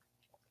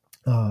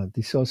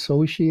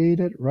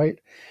disassociated, right?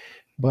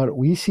 But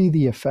we see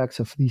the effects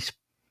of these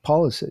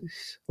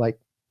policies like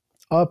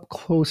up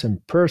close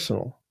and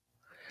personal.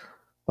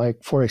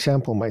 Like, for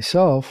example,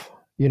 myself,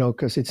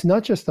 because it's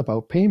not just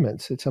about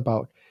payments, it's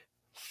about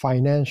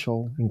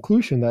financial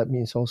inclusion. That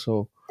means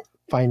also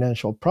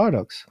financial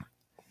products.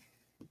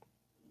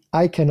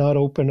 I cannot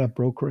open a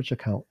brokerage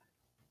account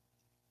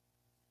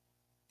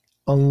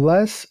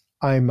unless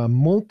I'm a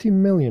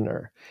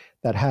multimillionaire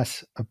that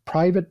has a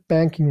private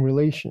banking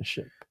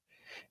relationship.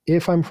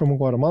 If I'm from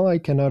Guatemala, I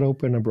cannot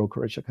open a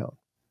brokerage account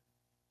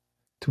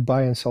to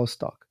buy and sell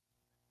stock.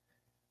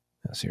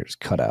 So you're just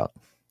cut out.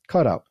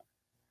 Cut out.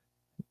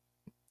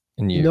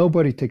 And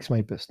nobody takes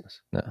my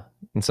business. No.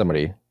 And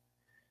somebody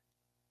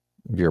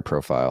of your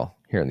profile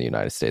here in the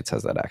United States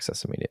has that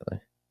access immediately.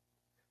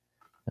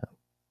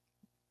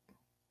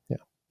 Yeah.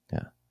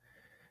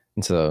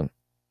 And so,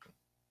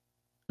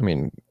 I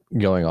mean,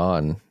 going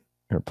on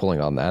or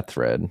pulling on that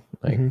thread,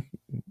 like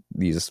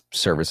these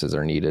services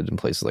are needed in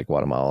places like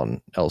Guatemala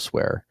and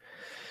elsewhere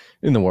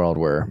in the world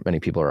where many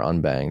people are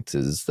unbanked.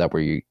 Is that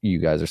where you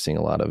guys are seeing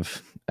a lot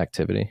of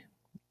activity,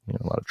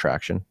 a lot of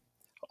traction?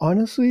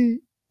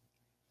 Honestly,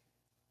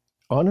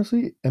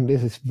 and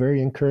this is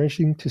very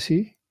encouraging to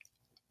see,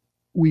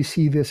 we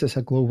see this as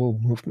a global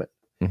movement.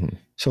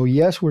 So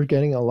yes, we're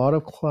getting a lot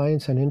of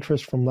clients and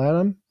interest from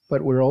LATAM,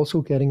 but we're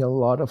also getting a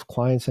lot of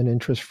clients and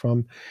interest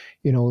from,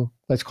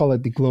 let's call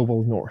it the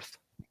global north,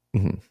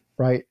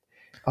 right?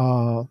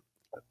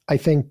 I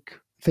think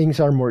things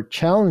are more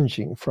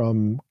challenging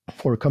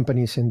for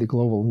companies in the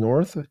global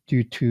north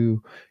due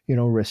to,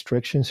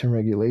 restrictions and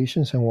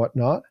regulations and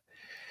whatnot.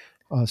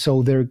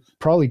 So they're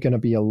probably going to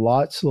be a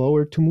lot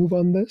slower to move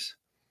on this.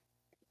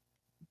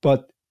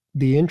 But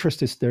the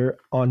interest is there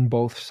on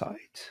both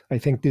sides. I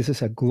think this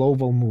is a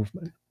global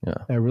movement. Yeah,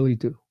 I really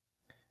do.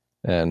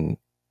 And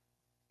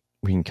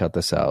we can cut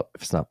this out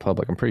if it's not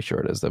public. I'm pretty sure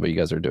it is, though. But you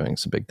guys are doing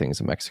some big things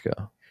in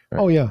Mexico. Right?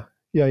 Oh, yeah.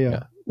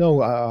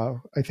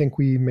 No, I think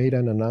we made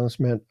an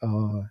announcement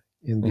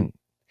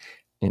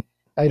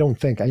I don't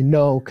think, I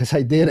know, because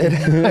I did it.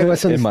 I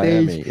was on in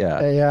stage,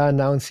 Miami,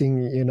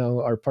 announcing,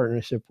 our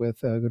partnership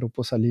with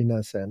Grupo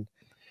Salinas, and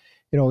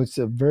it's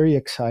a very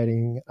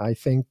exciting. I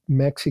think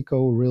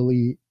Mexico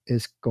really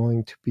is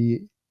going to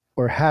be,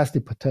 or has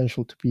the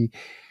potential to be,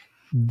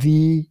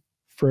 the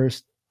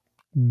first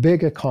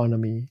big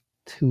economy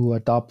to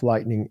adopt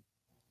Lightning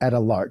at a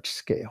large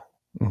scale.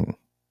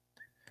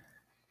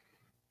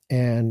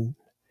 And,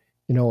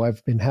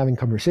 I've been having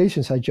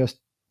conversations. I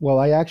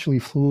actually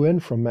flew in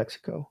from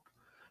Mexico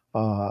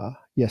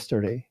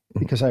yesterday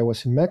because I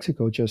was in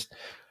Mexico just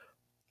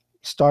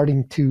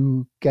starting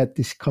to get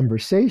these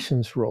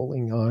conversations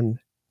rolling on,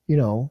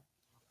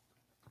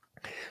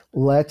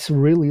 let's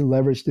really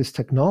leverage this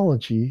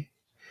technology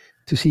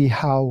to see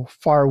how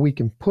far we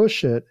can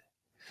push it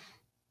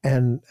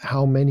and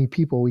how many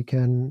people we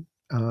can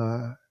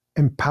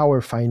empower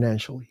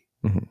financially.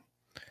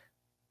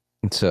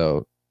 And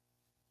so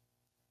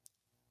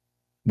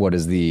what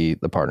is the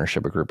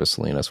partnership with Grupo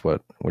Salinas?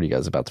 What are you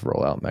guys about to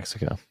roll out in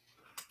Mexico?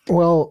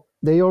 Well,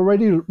 they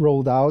already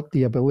rolled out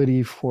the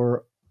ability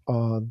for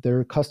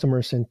their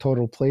customers in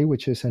Total Play,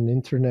 which is an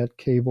internet,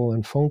 cable,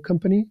 and phone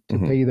company, to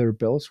pay their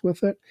bills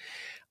with it.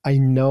 I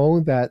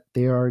know that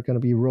they are going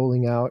to be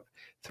rolling out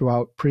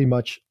throughout pretty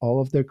much all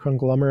of their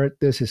conglomerate.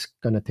 This is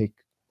going to take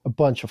a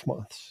bunch of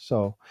months.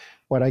 So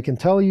what I can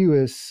tell you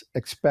is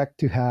expect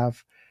to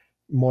have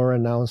more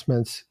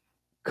announcements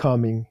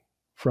coming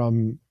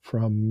from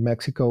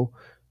Mexico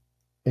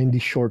in the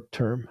short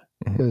term,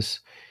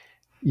 because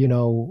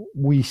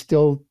we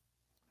still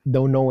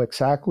don't know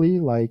exactly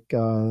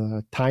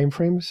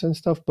timeframes and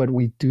stuff, but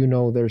we do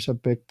know there's a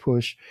big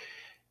push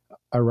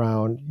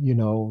around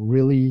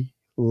really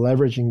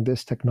leveraging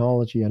this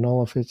technology and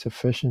all of its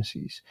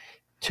efficiencies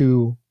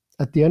to,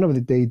 at the end of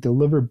the day,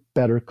 deliver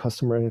better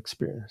customer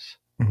experience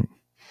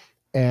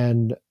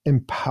and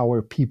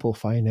empower people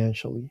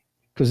financially.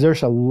 Because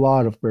there's a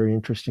lot of very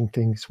interesting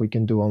things we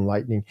can do on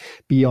Lightning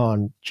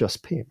beyond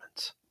just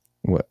payments.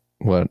 What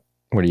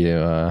are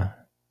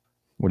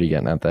you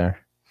getting at there?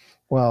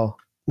 Well,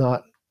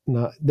 not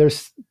not.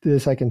 There's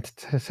this I can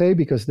say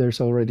because there's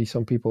already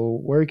some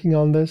people working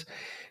on this.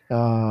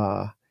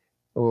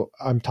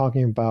 I'm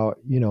talking about,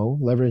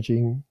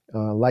 leveraging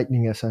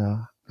Lightning as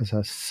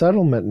a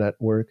settlement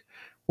network.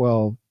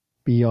 Well,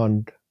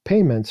 beyond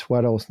payments,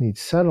 what else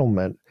needs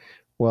settlement?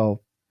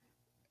 Well,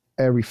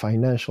 every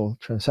financial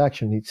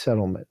transaction needs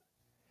settlement.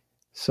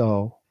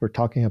 So we're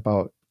talking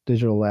about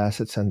digital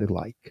assets and the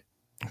like.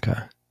 Okay.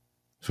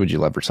 So would you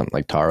leverage something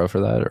like Taro for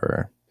that,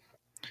 or?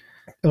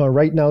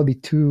 Right now, the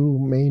two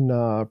main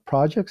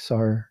projects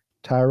are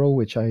Taro,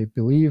 which I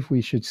believe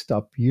we should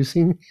stop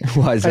using.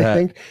 Why is that? I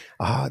think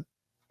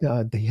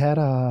they had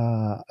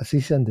a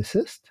cease and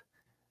desist.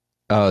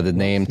 Oh, the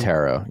name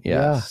Taro.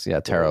 Yes.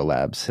 Yeah. Taro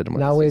Labs hit them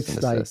with Now cease it's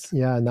and like, desist.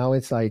 now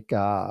it's like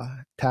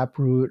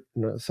Taproot,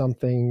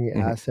 something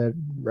asset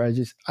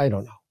register. I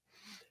don't know,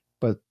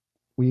 but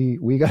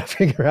we got to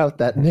figure out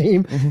that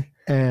name,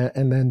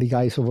 and then the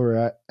guys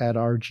over at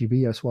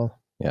RGB as well.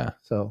 Yeah.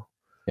 So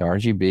yeah,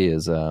 RGB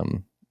is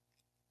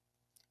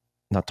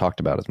not talked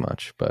about as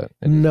much, but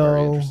it is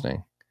very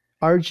interesting.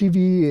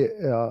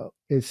 RGB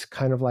is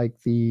kind of like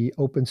the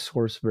open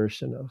source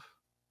version of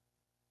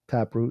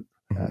Taproot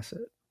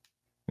asset.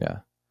 Yeah.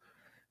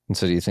 And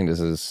so do you think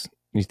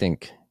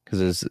because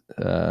there's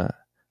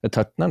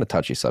not a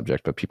touchy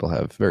subject, but people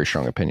have very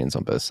strong opinions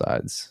on both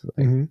sides.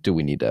 Like, do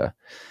we need to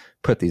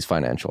put these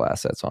financial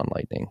assets on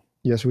Lightning?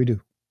 Yes, we do.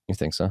 You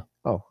think so?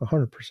 Oh,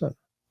 100%.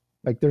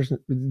 Like there's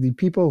the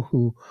people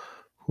who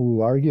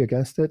argue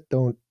against it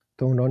don't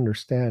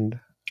understand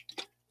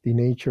the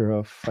nature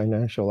of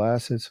financial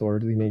assets or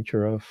the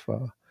nature of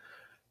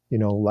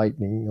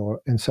Lightning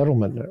and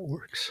settlement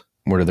networks.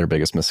 What are their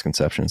biggest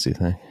misconceptions, do you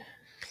think?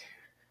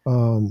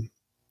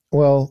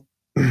 Well,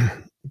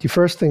 the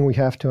first thing we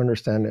have to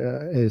understand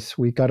is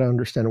we got to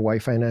understand why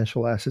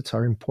financial assets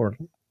are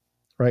important,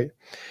 right?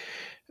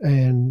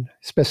 And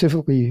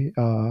specifically,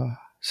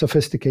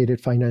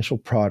 sophisticated financial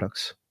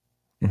products.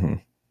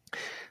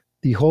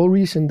 The whole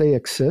reason they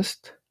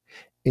exist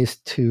is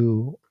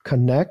to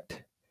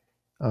connect,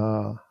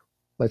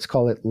 let's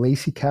call it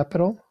lazy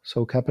capital,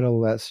 so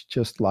capital that's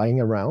just lying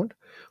around,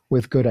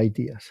 with good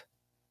ideas.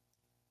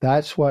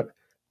 That's what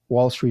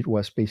Wall Street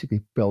was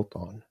basically built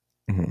on.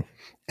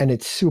 And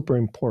it's super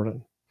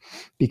important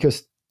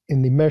because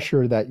in the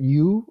measure that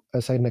you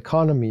as an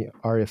economy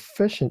are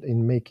efficient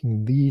in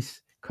making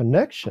these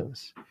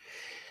connections,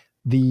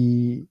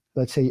 the,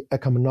 let's say,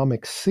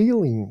 economic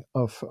ceiling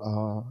of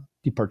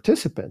the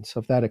participants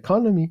of that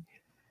economy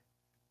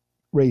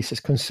raises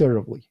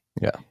considerably.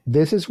 Yeah.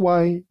 This is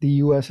why the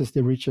US is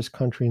the richest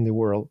country in the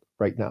world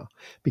right now,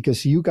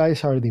 because you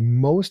guys are the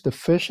most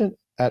efficient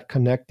at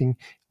connecting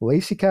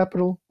lazy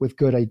capital with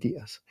good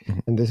ideas.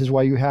 And this is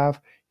why you have,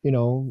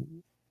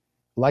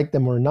 like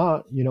them or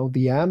not,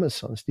 the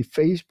Amazons, the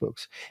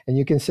Facebooks, and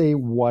you can say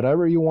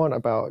whatever you want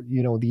about,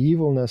 the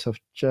evilness of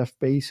Jeff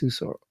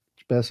Bezos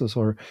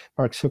or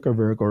Mark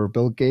Zuckerberg or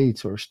Bill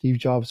Gates or Steve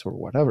Jobs or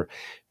whatever.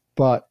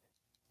 But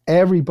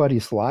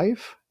everybody's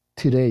life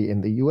today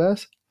in the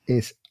US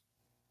is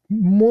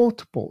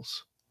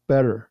multiples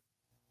better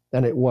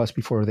than it was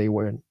before they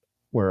were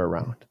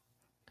around.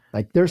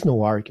 Like there's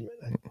no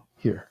argument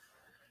here.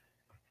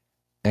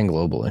 And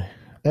globally.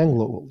 I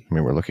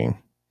mean, we're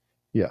looking.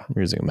 Yeah.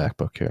 We're using a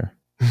MacBook here.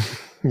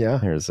 Yeah.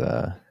 Here's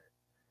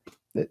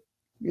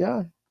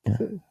yeah.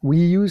 We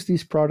use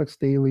these products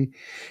daily,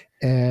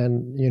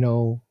 and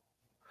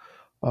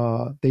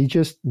they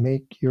just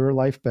make your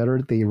life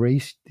better. They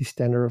raise the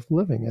standard of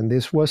living, and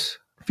this was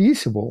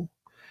feasible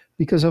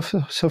because of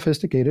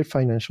sophisticated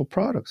financial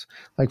products.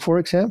 Like, for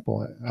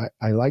example,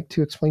 I like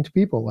to explain to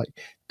people, like,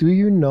 do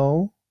you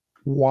know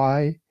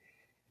why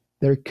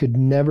there could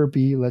never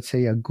be, let's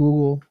say, a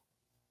Google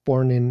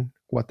born in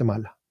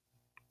Guatemala?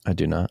 I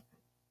do not.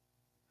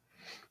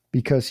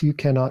 Because you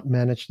cannot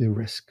manage the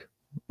risk.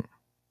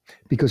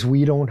 Because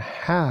we don't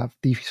have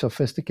the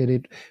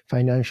sophisticated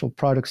financial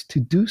products to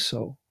do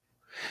so.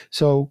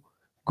 So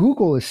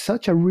Google is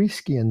such a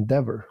risky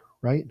endeavor,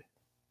 right?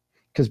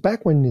 Because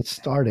back when it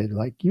started,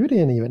 like you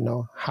didn't even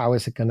know how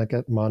is it going to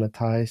get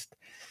monetized?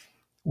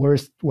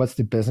 What's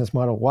the business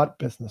model? What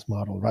business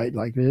model, right?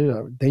 Like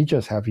they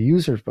just have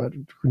users, but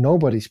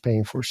nobody's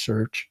paying for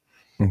search,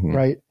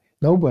 right?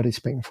 Nobody's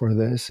paying for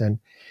this. And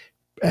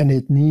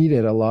it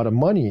needed a lot of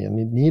money, and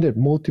it needed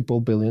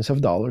multiple billions of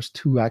dollars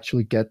to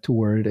actually get to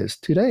where it is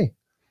today.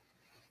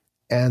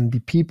 And the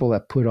people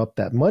that put up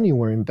that money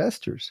were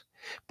investors.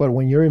 But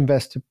when you're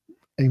investing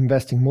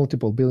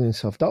multiple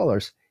billions of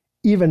dollars,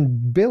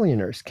 even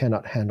billionaires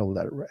cannot handle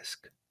that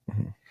risk.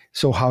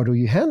 So how do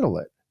you handle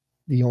it?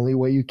 The only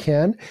way you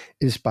can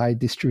is by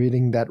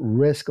distributing that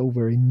risk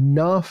over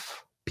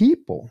enough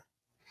people,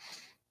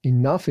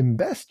 enough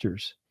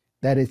investors,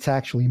 that it's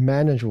actually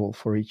manageable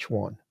for each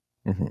one.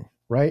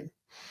 Right?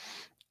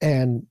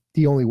 And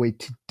the only way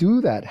to do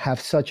that, have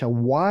such a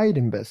wide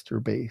investor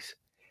base,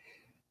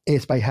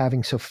 is by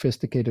having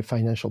sophisticated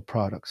financial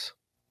products.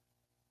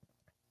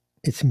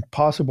 It's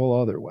impossible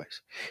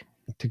otherwise.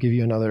 To give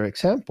you another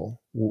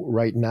example,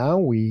 right now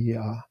we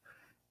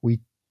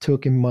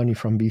took in money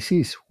from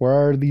VCs. Where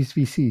are these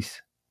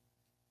VCs?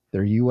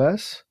 They're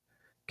US,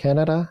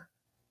 Canada,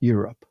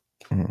 Europe.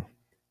 Mhm.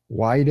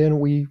 Why didn't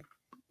we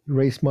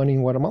raise money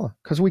in Guatemala?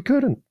 Because we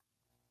couldn't.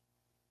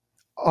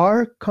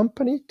 Our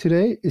company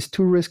today is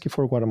too risky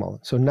for Guatemala.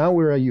 So now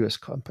we're a US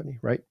company,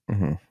 right?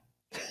 Mhm.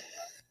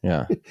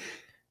 Yeah.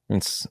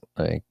 It's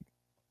like,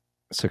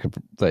 so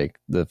like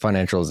the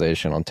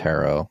financialization on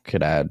Taro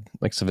could add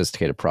like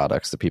sophisticated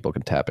products that people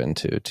can tap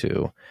into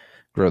to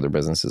grow their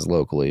businesses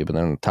locally. But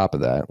then on top of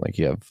that, like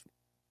you have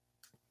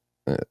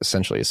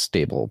essentially a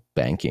stable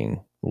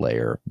banking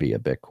layer via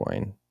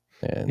Bitcoin.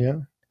 And Yeah.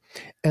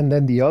 And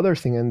then the other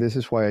thing, and this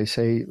is why I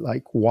say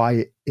like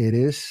why it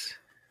is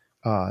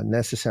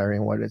necessary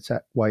and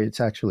why it's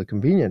actually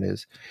convenient,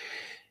 is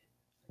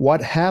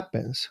what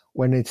happens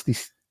when it's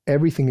this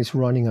everything is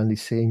running on the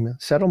same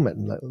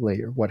settlement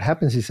layer. What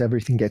happens is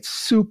everything gets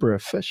super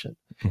efficient.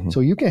 Mhm. So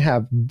you can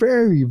have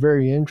very,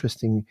 very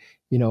interesting,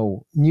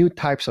 new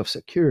types of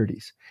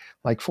securities.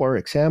 Like for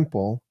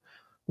example,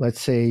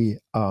 let's say,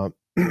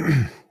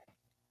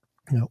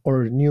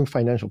 or new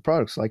financial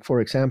products. Like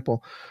for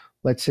example,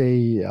 let's say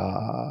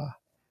your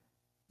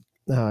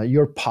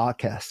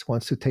podcast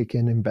wants to take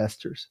in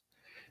investors,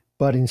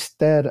 but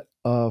instead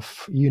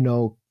of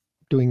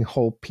doing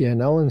whole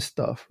P&L and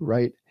stuff,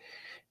 right?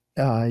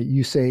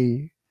 You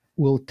say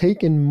we'll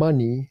take in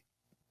money,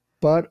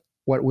 but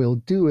what we'll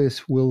do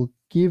is we'll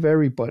give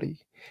everybody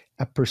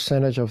a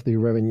percentage of the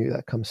revenue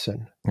that comes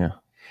in. Yeah.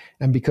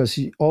 And because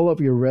all of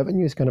your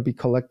revenue is going to be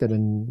collected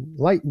in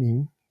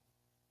Lightning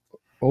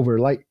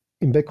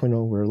in Bitcoin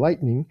over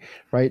Lightning,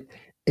 right?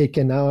 It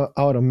can now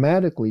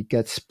automatically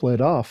get split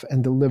off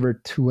and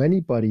delivered to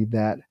anybody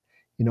that,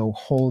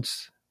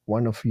 holds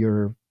one of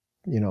your,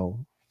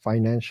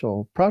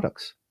 financial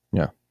products.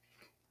 Yeah.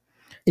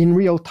 In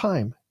real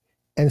time.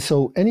 And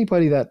so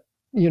anybody that,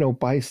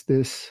 buys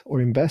this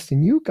or invests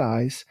in you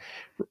guys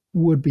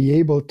would be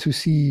able to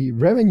see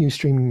revenue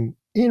streaming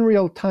in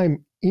real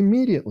time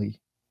immediately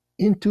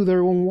into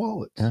their own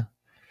wallets. Yeah.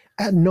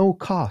 At no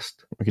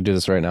cost. We could do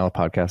this right now with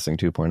podcasting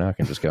 2.0. I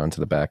can just go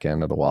into the back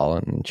end of the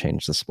wallet and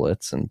change the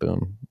splits and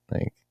boom.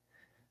 Like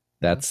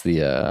that's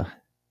the,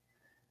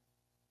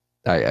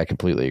 I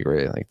completely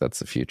agree. Like that's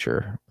the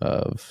future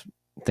of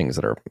things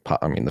that are,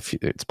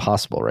 it's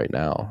possible right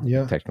now.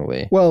 Yeah.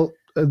 Technically. Well,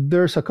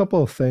 there's a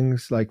couple of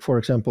things, like for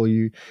example,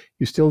 you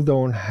still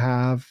don't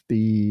have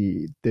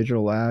the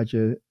digital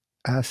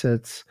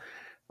assets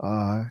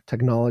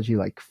technology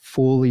like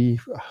fully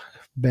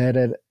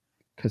vetted,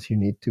 because you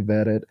need to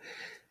vet it.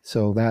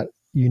 So that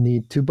you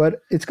need to, but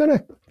it's going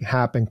to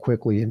happen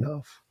quickly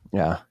enough.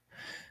 Yeah.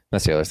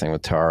 That's the other thing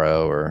with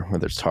Taro, or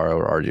whether it's Taro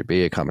or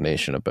RGB, a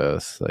combination of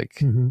both.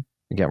 Like,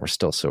 again, we're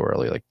still so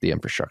early. Like the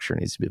infrastructure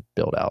needs to be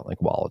built out.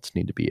 Like wallets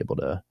need to be able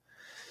to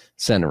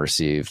send and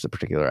receive the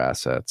particular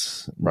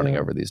assets running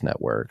over these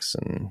networks.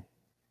 And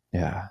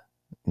yeah.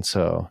 And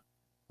so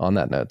on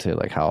that note too,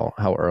 like how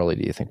early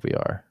do you think we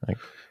are? Like,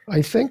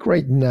 I think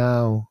right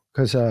now,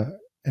 because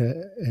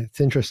it's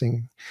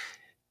interesting.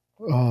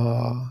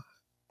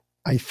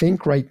 I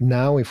think right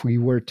now, if we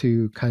were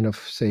to kind of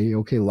say,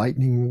 okay,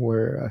 Lightning,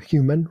 we're a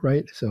human,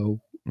 right? So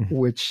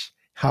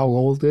how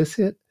old is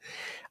it?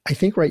 I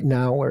think right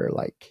now we're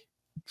like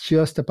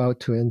just about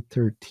to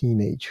enter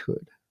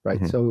teenagehood,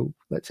 right? So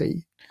let's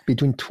say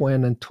between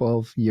 10 and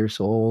 12 years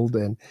old,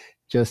 and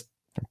just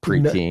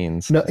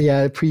preteens.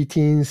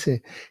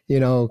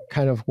 Preteens,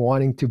 kind of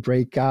wanting to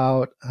break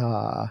out,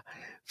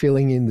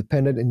 feeling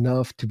independent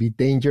enough to be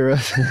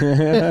dangerous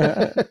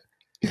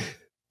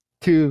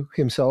to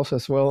himself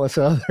as well as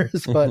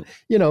others, but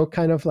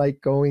kind of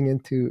like going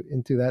into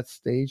that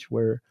stage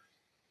where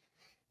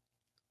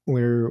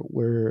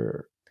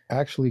we're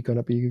actually going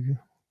to be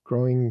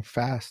growing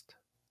fast.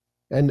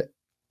 And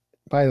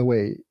by the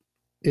way,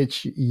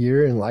 each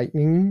year in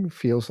Lightning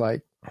feels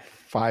like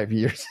 5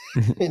 years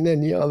in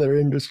any other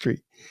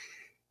industry.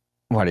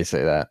 Why do you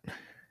say that?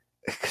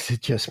 Because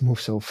it just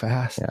moves so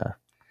fast. Yeah.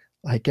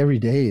 Like every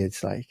day,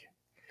 it's like,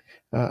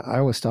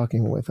 I was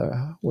talking with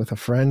a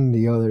friend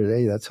the other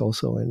day that's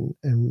also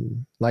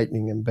in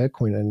Lightning and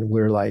Bitcoin, and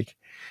we're like,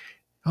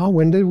 oh,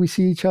 when did we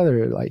see each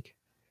other? Like,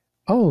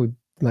 oh,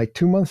 like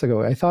 2 months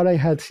ago. I thought I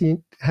hadn't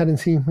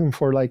seen him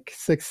for like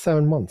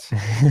 6-7 months.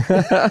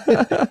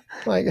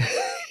 Like,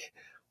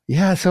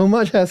 yeah, so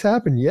much has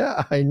happened.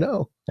 Yeah, I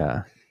know.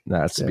 Yeah,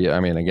 I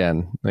mean,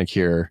 again, like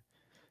here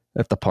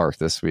at the park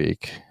this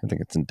week, I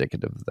think it's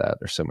indicative of that.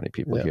 There's so many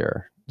people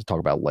here to talk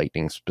about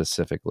Lightning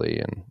specifically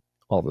and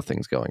all the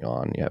things going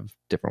on. You have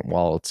different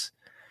wallets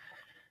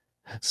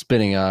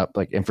spinning up,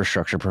 like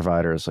infrastructure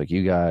providers like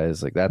you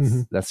guys. Like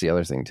that's the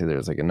other thing too.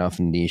 There's like enough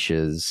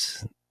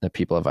niches that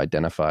people have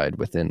identified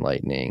within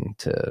Lightning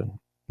to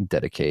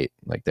dedicate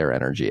like their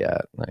energy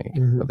at, like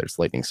whether it's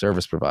Lightning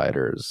service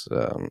providers,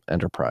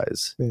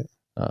 enterprise.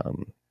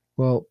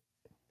 Well,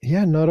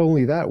 yeah, not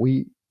only that,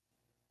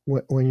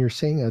 when you're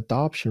saying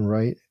adoption,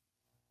 right?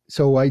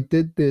 So I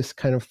did this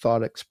kind of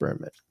thought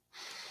experiment.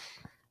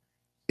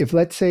 If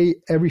let's say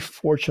every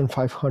Fortune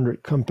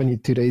 500 company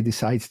today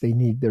decides they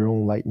need their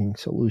own Lightning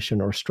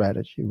solution or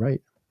strategy,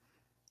 right?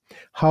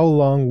 How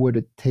long would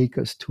it take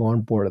us to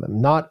onboard them?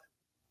 Not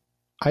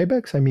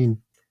IBEX, I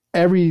mean,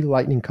 every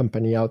Lightning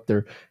company out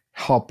there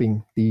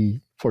helping the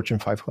Fortune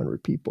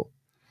 500 people.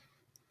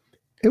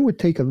 It would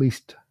take at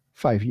least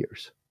 5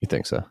 years. You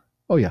think so?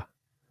 Oh, yeah.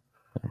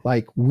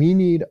 Like, we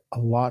need a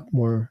lot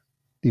more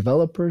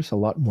developers, a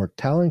lot more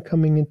talent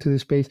coming into the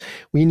space.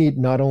 We need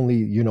not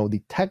only,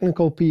 the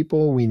technical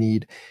people, we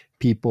need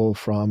people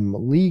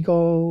from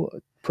legal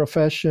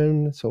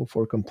profession, so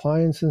for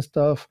compliance and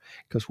stuff,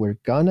 because we're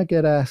gonna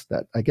get asked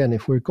that. Again,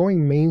 if we're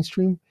going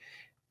mainstream,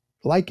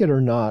 like it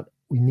or not,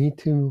 we need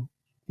to,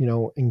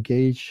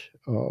 engage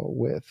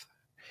with,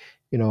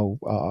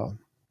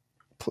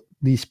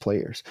 these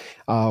players.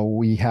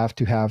 We have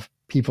to have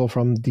people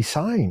from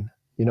design,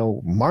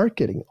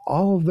 marketing,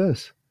 all of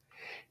this.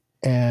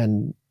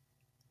 And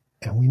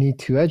we need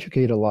to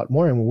educate a lot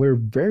more. And we're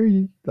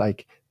very,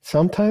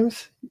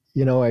 sometimes,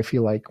 I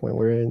feel like when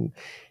we're in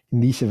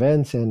these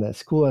events and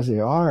as cool as they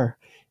are,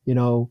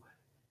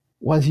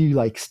 once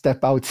you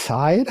step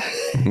outside,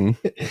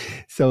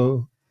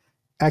 so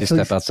actually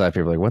you step outside,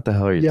 people are like, what the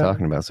hell are you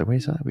talking about? So we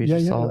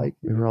just saw,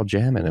 we were all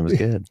jamming. It was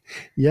good.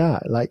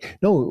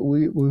 No,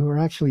 we were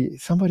actually,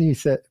 somebody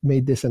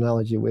made this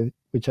analogy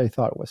which I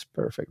thought was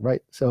perfect,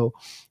 right? So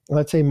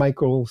let's say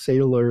Michael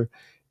Saylor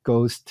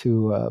goes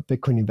to a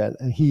Bitcoin event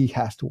and he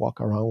has to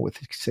walk around with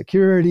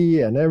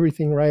security and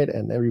everything, right?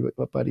 And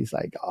everybody's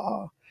like,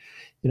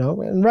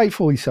 and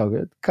rightfully so.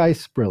 Good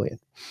guy's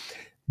brilliant.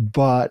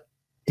 But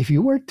if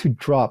you were to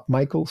drop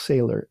Michael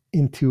Saylor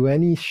into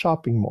any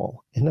shopping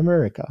mall in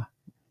America,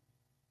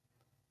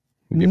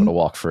 you'd be able to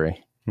walk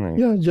free. Right.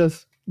 Yeah,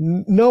 just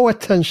no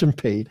attention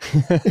paid.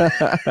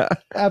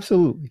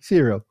 Absolutely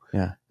zero.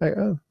 Yeah.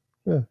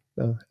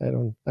 No,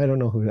 I don't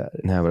know who that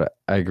is. No, but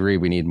I agree.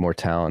 We need more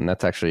talent. And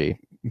that's actually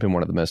been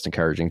one of the most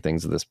encouraging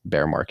things of this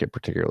bear market,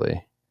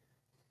 particularly.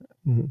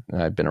 Mm-hmm.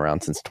 I've been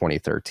around since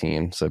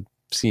 2013, so I've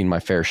seen my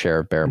fair share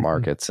of bear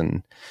markets,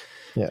 and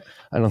I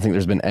don't think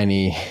there's been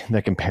any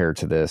that compare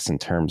to this in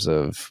terms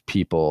of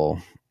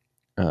people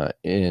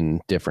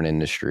in different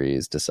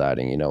industries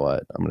deciding, you know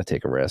what, I'm going to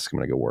take a risk. I'm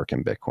going to go work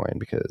in Bitcoin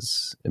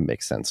because it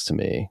makes sense to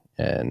me,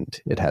 and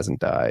it hasn't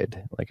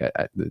died. Like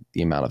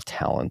the amount of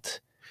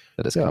talent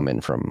that has come in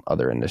from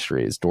other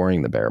industries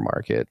during the bear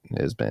market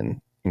has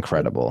been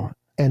incredible.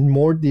 And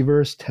more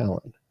diverse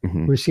talent.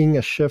 Mm-hmm. We're seeing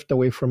a shift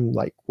away from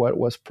what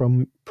was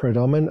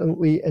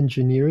predominantly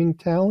engineering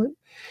talent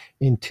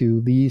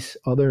into these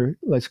other,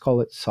 let's call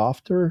it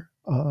softer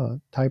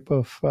type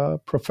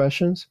of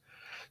professions.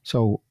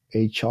 So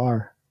HR,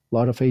 a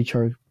lot of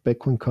HR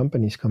Bitcoin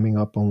companies coming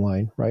up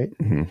online, right?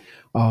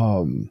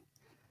 Mm-hmm.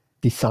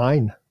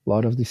 Design, a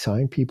lot of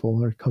design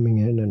people are coming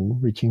in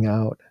and reaching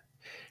out.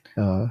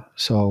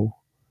 So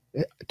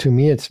to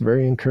me, it's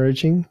very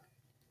encouraging.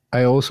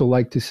 I also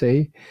like to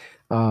say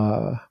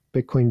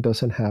Bitcoin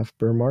doesn't have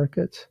bear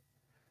markets.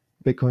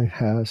 Bitcoin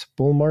has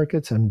bull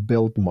markets and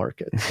build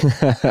markets.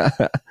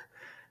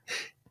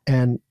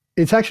 And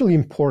it's actually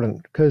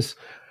important because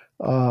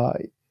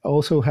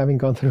also having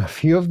gone through a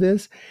few of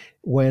this,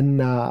 when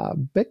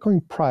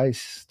Bitcoin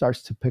price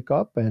starts to pick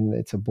up and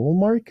it's a bull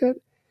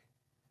market,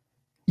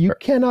 you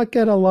cannot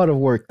get a lot of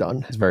work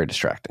done. It's very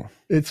distracting.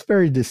 It's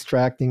very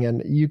distracting,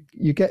 and you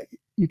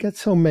get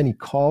so many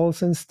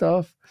calls and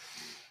stuff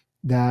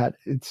that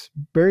it's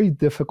very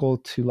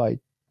difficult to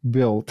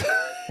build.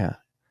 Yeah.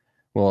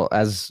 Well,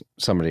 as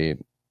somebody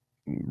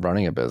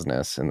running a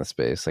business in the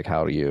space,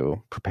 how do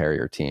you prepare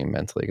your team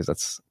mentally? Because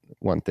that's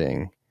one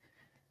thing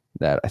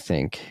that I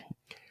think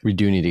we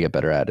do need to get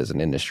better at as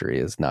an industry,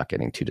 is not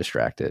getting too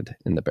distracted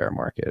in the bear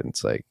market.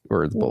 It's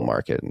or the bull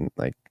market, and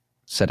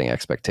setting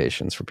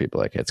expectations for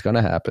people. It's going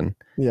to happen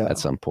at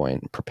some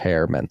point.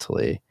 Prepare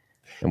mentally.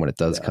 And when it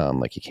does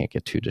come, you can't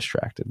get too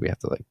distracted. We have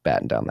to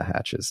batten down the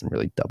hatches and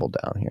really double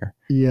down here.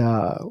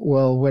 Yeah.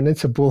 Well, when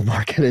it's a bull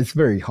market, it's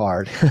very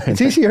hard.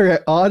 It's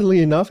easier,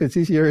 oddly enough, it's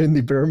easier in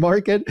the bear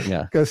market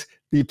because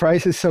the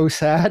price is so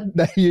sad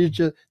that you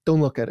just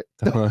don't look at it.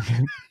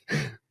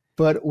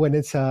 But when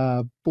it's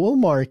a bull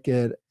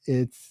market,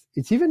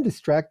 it's even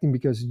distracting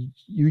because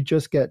you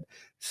just get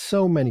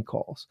so many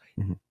calls.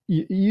 Mm-hmm.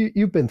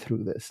 You've been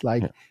through this.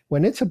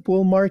 When it's a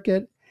bull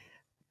market,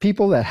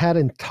 people that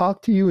hadn't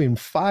talked to you in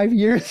 5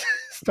 years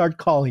start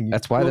calling you.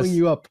 That's why blowing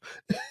you up.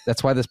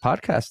 That's why this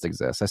podcast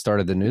exists. I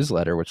started the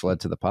newsletter, which led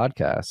to the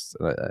podcast.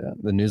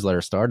 The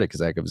newsletter started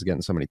because I was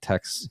getting so many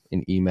texts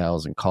and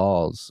emails and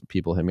calls.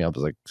 People hit me up. I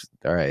was like,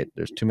 all right,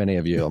 there's too many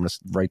of you. I'm going to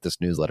write this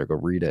newsletter. Go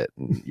read it,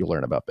 and you'll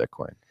learn about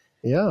Bitcoin.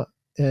 Yeah.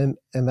 And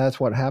that's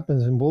what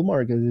happens in bull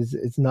markets.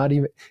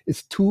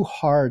 It's too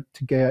hard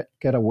to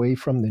get away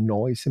from the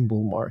noise in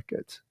bull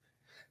markets.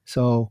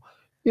 So,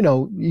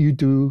 you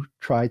do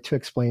try to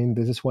explain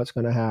this is what's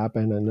going to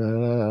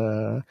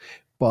happen,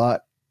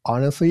 but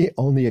honestly,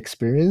 only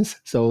experience.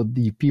 So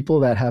the people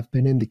that have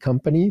been in the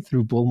company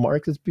through bull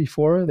markets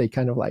before, they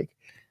kind of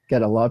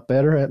get a lot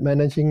better at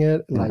managing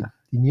it. The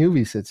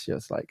newbies, it's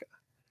just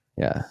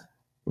yeah.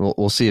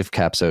 We'll see if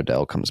Caps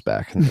O'Dell comes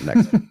back in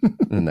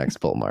the next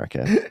bull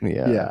market.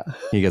 Yeah.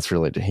 He gets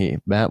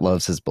Matt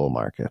loves his bull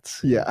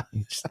markets. Yeah.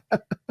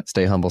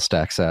 Stay humble,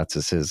 stack sats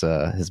is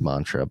his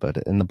mantra. But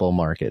in the bull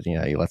market,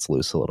 he lets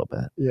loose a little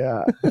bit.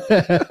 Yeah.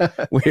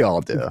 We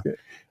all do.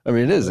 I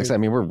mean, it is. I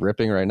mean, we're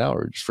ripping right now.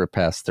 We're just ripped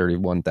past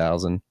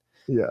 31,000.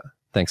 Yeah.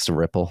 Thanks to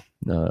Ripple.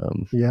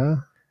 Yeah.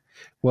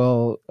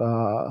 Well,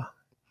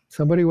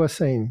 somebody was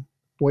saying,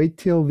 wait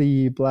till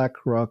the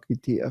BlackRock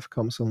ETF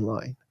comes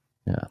online.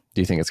 Yeah.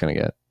 Do you think it's going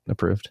to get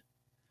approved?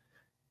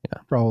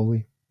 Yeah.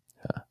 Probably.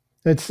 Yeah.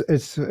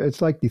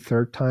 It's like the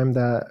third time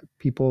that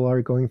people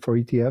are going for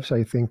ETFs.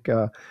 I think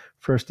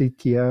first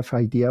ETF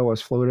idea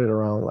was floated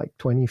around like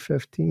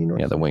 2015 or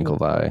the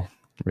Winklevi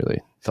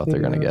really thought they're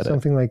going to get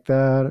something like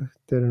that.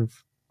 Didn't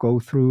go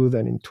through.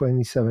 Then in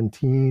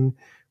 2017,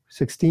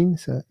 16.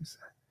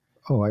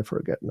 I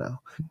forget now.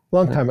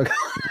 Long time ago.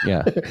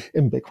 Yeah.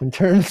 In Bitcoin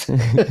terms.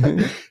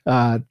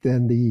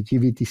 Then the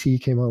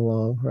GBTC came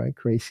along, right?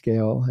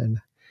 Grayscale, and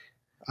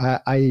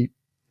I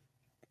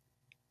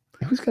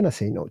who's going to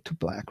say no to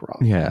BlackRock?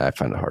 Yeah, I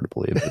find it hard to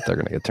believe that they're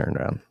going to get turned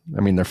around.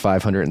 I mean, they're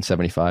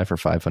 575 or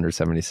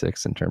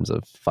 576 in terms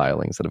of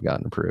filings that have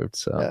gotten approved.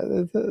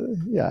 So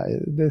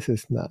this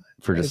is not.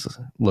 For just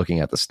looking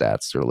at the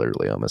stats, they're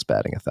literally almost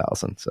batting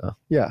 1,000. So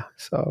yeah,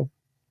 so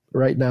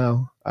right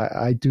now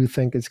I do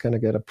think it's going to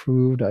get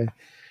approved.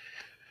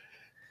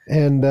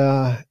 And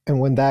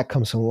when that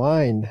comes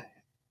online,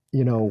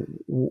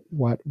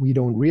 what we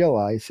don't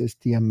realize is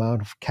the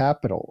amount of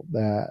capital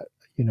that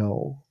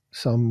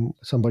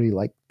somebody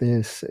like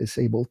this is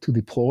able to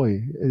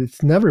deploy.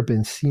 It's never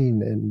been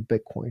seen in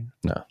Bitcoin.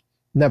 No,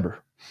 never.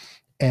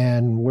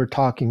 And we're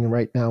talking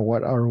right now,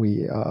 what are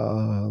we?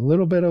 A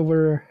little bit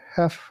over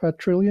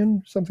 $500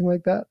 billion, something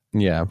like that.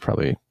 Yeah,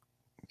 probably.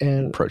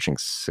 And approaching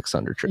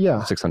 600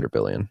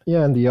 billion.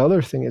 Yeah. And the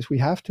other thing is we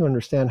have to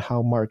understand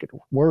how market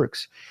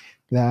works,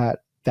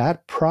 that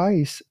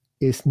price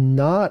is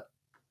not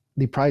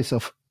the price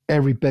of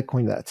every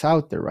Bitcoin that's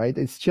out there, right?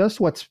 It's just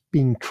what's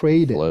being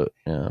traded. Float,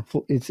 yeah.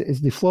 It's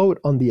the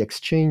float on the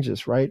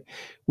exchanges, right?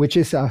 Which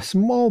is a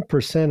small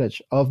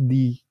percentage of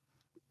the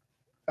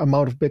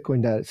amount of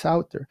Bitcoin that is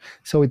out there.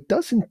 So it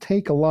doesn't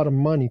take a lot of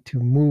money to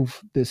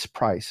move this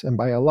price. And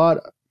by a lot,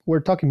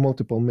 we're talking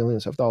multiple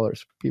millions of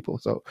dollars, people.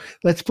 So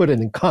let's put it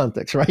in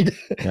context, right?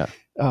 Yeah.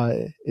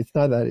 It's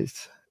not that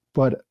it's,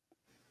 but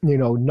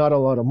not a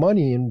lot of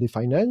money in the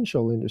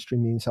financial industry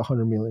means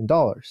 $100 million.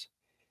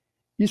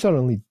 You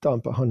suddenly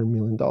dump $100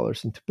 million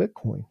into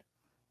Bitcoin.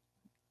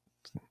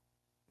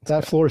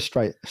 That floor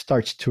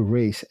starts to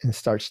raise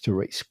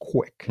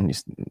quick.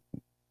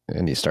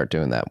 And you start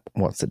doing that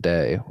once a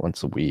day,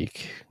 once a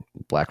week.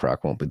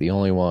 BlackRock won't be the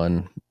only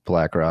one.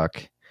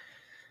 BlackRock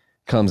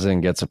comes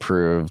in, gets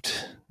approved,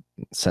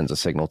 sends a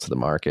signal to the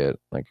market,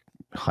 like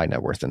high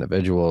net worth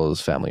individuals,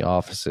 family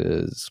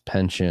offices,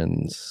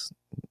 pensions,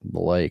 the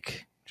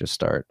like. Just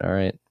start, all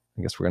right,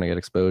 I guess we're going to get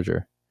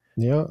exposure.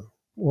 Yeah.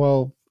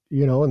 Well,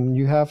 and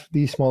you have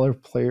these smaller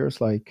players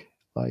like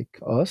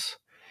us.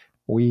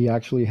 We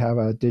actually have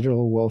a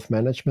digital wealth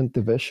management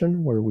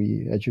division where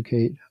we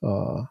educate,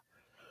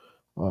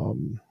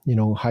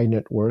 high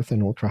net worth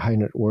and ultra high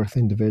net worth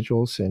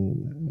individuals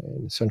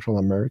in Central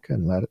America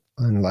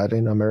and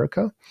Latin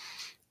America.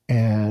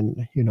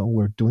 And,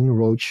 we're doing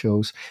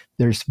roadshows.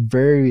 There's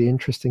very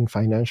interesting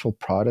financial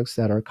products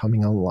that are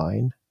coming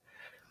online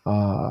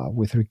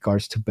with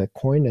regards to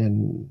Bitcoin.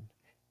 And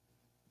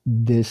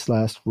this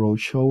last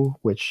roadshow,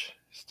 which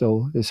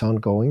still is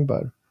ongoing,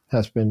 but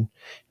has been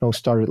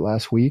started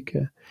last week,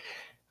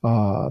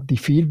 the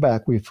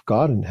feedback we've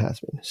gotten has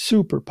been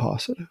super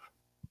positive.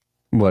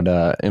 What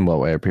in what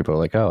way are people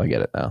like, oh, I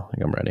get it now,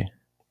 like I'm ready?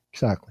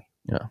 Exactly.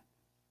 Yeah.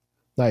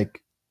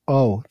 Like,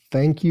 oh,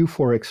 thank you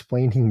for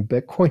explaining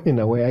Bitcoin in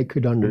a way I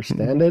could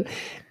understand it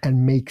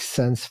and make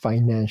sense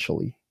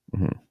financially.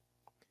 Mm-hmm.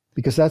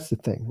 Because that's the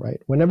thing,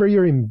 right? Whenever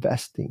you're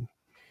investing,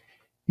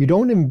 you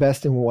don't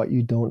invest in what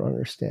you don't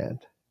understand.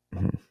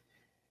 Mm-hmm.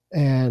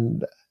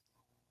 And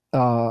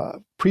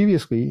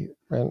previously,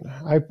 and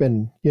I've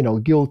been,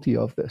 guilty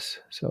of this.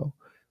 So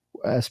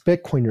as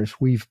Bitcoiners,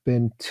 we've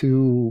been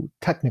too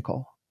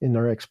technical in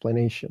our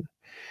explanation.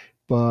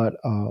 But,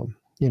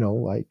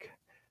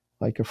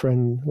 like a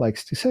friend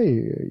likes to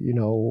say,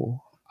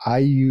 I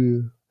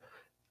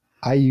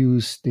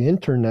use the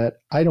internet.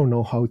 I don't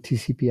know how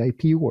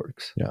TCP/IP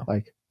works. Yeah.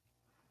 Like,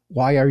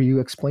 why are you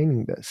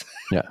explaining this?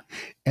 Yeah.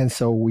 And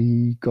so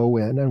we go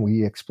in and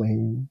we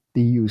explain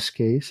the use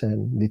case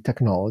and the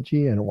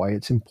technology and why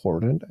it's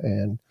important,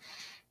 and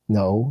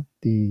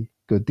the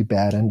good, the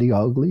bad, and the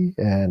ugly.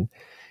 And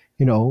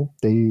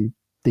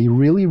they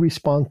really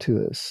respond to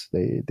this.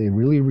 They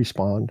really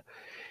respond.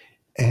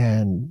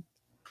 And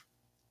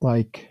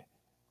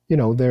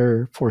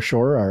there for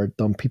sure are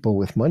dumb people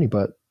with money,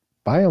 but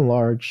by and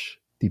large,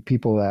 the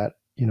people that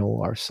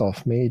are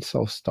self-made,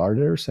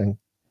 self-starters, and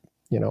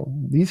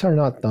these are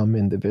not dumb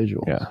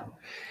individuals. Yeah.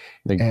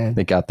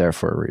 They got there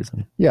for a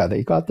reason. Yeah,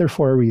 they got there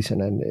for a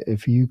reason. And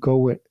if you go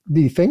with,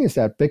 the thing is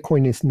that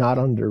Bitcoin is not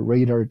on their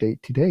radar day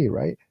to day,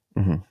 right?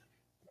 Mm-hmm.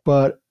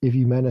 But if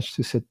you manage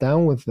to sit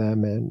down with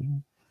them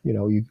and,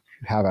 you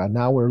have an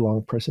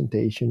hour-long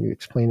presentation, you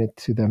explain it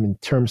to them in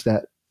terms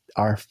that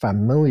are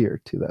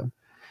familiar to them.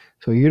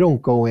 So you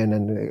don't go in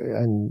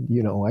and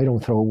I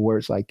don't throw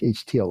words like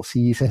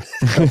HTLCs and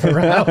stuff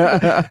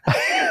around.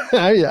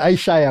 I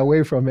shy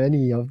away from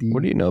any of the.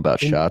 What do you know about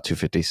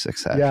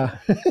SHA-256 hash? Yeah,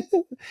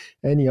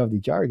 any of the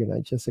jargon. I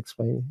just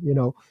explain.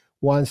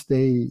 Once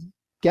they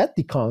get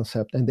the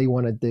concept and they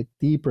want to dig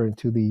deeper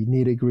into the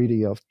nitty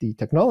gritty of the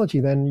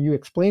technology, then you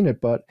explain it.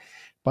 But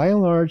by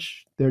and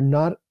large, they're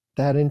not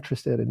that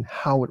interested in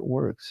how it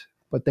works,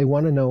 but they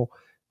want to know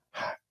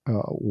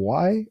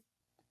why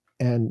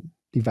and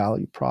the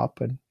value prop,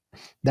 and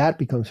that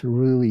becomes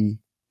really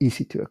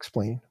easy to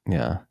explain.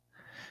 Yeah, and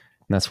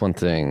that's one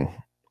thing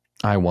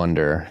I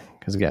wonder,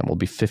 because again, we'll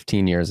be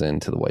 15 years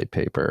into the white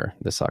paper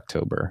this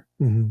October.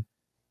 Mm-hmm.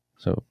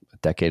 So a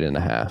decade and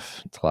a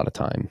half. It's a lot of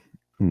time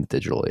in the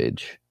digital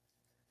age.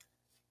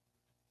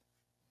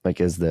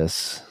 Like, is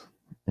this,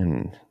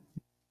 and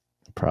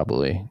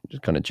probably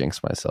just going to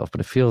jinx myself, but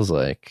it feels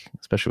like,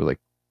 especially with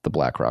like the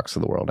BlackRocks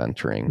of the world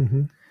entering,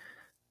 Mm-hmm.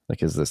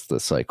 like, is this the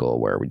cycle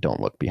where we don't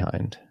look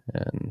behind?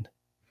 And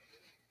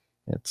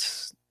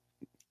it's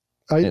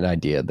an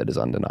idea that is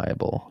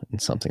undeniable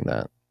and something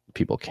that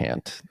people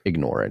can't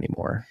ignore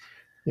anymore.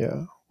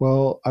 Yeah.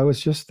 Well, I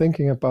was just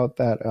thinking about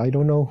that. I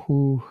don't know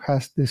who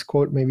has this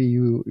quote. Maybe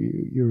you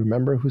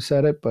remember who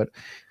said it, but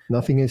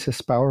nothing is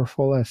as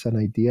powerful as an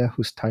idea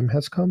whose time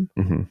has come.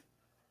 Mm-hmm.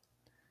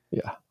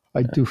 Yeah,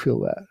 I do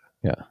feel that.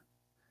 Yeah.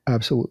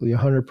 Absolutely,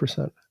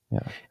 100%.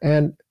 Yeah.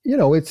 And,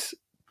 it's,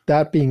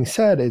 that being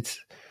said,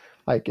 it's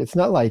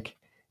not like,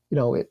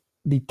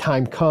 the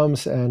time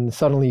comes and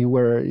suddenly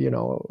we're,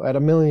 at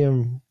 $1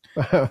 million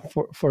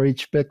for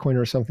each Bitcoin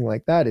or something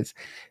like that. It's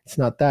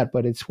not that,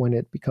 but it's when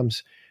it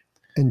becomes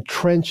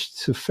entrenched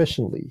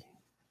sufficiently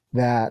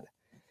that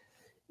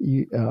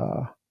it's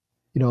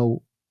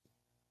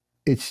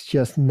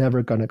just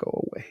never going to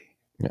go away.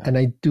 Yeah. And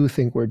I do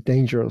think we're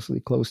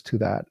dangerously close to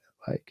that.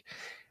 Like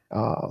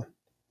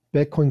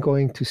Bitcoin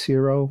going to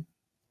zero,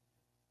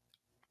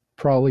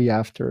 probably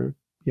after,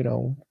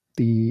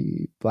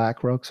 the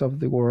BlackRocks of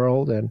the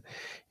world and,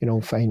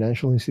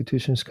 financial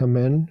institutions come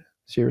in.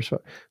 Seriously,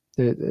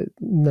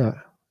 no,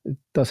 it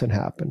doesn't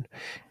happen.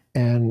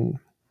 And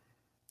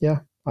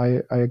yeah,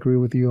 I agree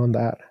with you on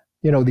that.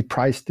 The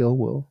price still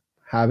will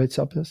have its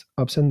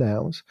ups and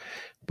downs,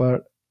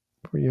 but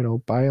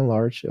by and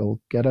large, it'll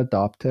get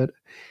adopted.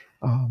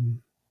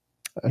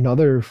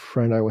 Another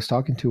friend I was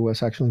talking to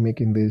was actually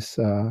making this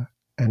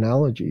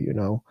analogy.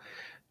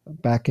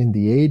 Back in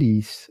the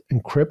 80s,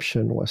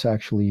 encryption was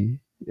actually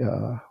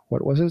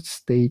what was it?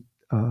 State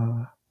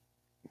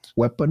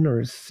weapon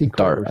or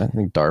secret? I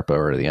think DARPA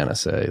or the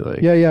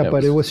NSA. Yeah,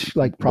 but it was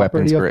like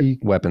property of the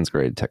weapons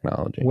grade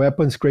technology.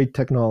 Weapons grade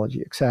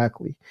technology,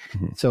 exactly.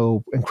 Mm-hmm.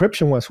 So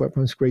encryption was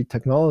weapons grade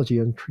technology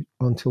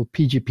until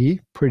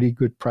PGP, pretty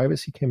good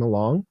privacy, came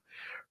along,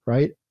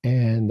 right?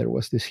 And there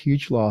was this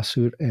huge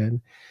lawsuit,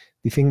 and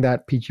the thing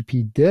that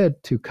PGP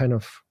did to kind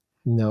of,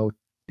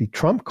 the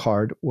trump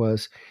card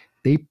was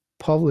they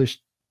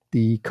published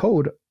the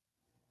code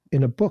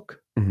in a book.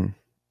 Mm-hmm.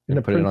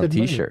 And put it on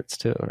T-shirts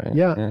too, right?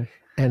 Yeah.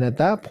 And at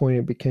that point,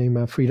 it became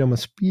a freedom of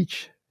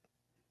speech,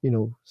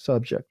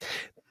 subject.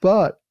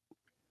 But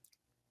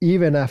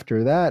even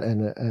after that,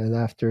 and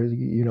after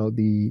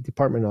the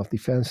Department of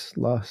Defense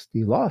lost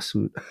the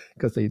lawsuit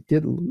because they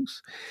did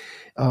lose.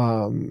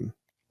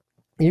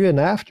 Even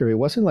after, it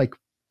wasn't like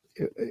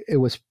it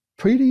was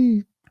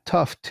pretty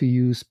tough to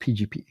use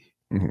PGP.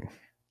 Mm-hmm.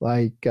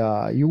 Like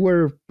you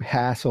were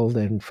hassled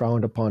and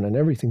frowned upon and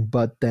everything,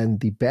 but then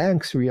the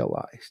banks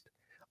realized,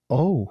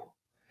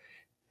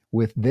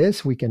 with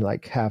this we can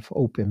have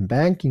open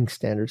banking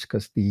standards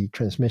because the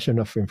transmission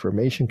of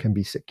information can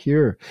be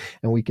secure,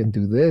 and we can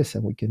do this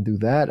and we can do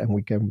that, and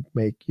we can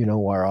make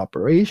our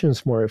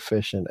operations more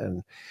efficient,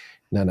 and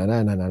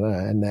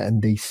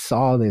and they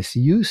saw this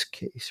use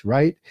case,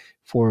 right,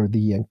 for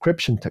the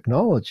encryption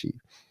technology,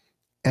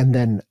 and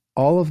then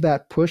all of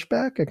that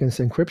pushback against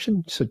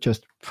encryption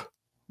just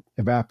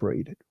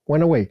evaporated,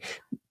 went away.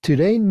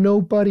 Today,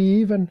 nobody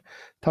even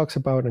talks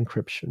about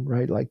encryption,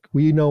 right? Like,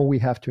 we know we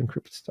have to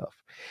encrypt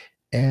stuff.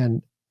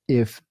 And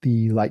if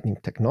the Lightning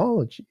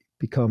technology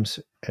becomes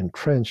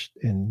entrenched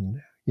in,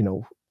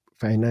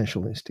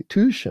 financial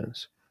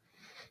institutions,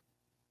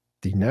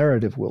 the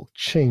narrative will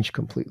change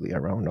completely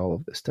around all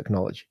of this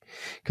technology.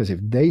 Because if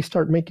they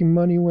start making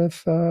money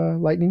with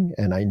Lightning,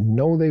 and I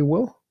know they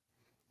will,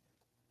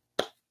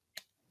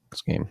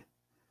 it's game.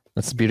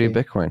 That's the beauty of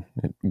Bitcoin.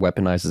 It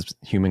weaponizes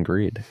human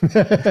greed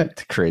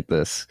to create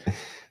this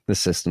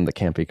system that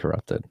can't be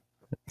corrupted.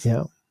 It's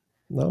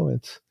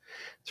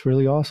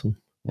really awesome.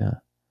 Yeah.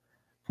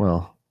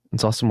 Well,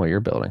 it's awesome what you're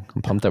building.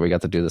 I'm pumped that we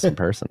got to do this in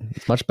person.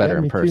 It's much better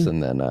in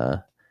person than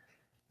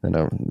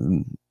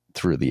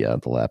through the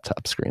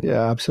laptop screen.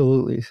 Yeah,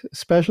 absolutely.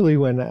 Especially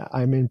when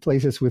I'm in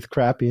places with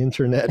crappy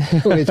internet,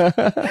 which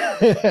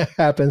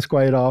happens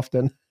quite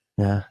often.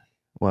 Yeah.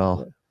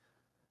 Well. Yeah.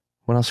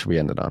 What else should we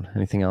end it on?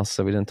 Anything else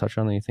that we didn't touch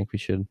on that you think we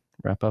should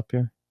wrap up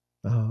here?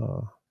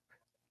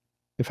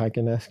 If I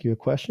can ask you a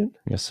question?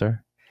 Yes,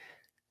 sir.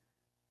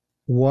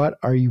 What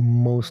are you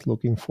most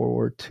looking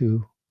forward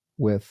to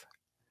with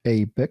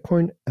A,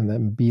 Bitcoin, and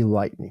then B,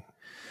 Lightning?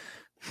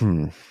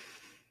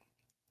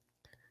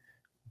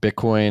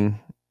 Bitcoin,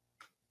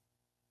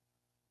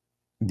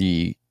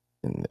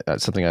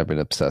 something I've been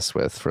obsessed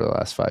with for the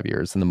last 5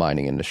 years in the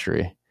mining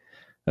industry.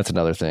 That's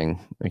another thing.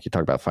 Like you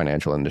talk about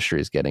financial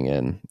industries getting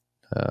in,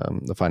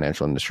 the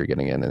financial industry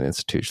getting in, and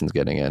institutions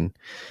getting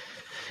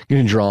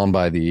drawn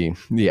by the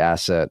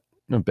asset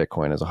of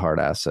Bitcoin as a hard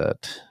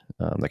asset.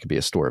 That could be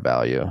a store of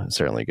value,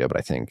 certainly good, but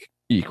I think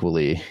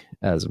equally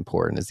as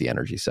important is the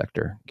energy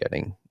sector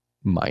getting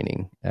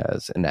mining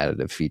as an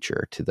additive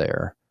feature to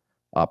their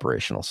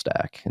operational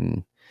stack.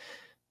 And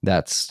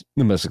that's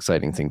the most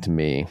exciting thing to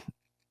me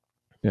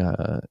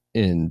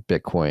in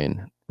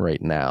Bitcoin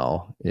right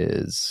now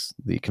is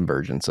the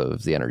convergence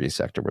of the energy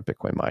sector with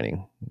Bitcoin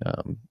mining,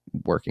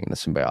 working in a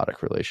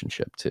symbiotic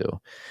relationship to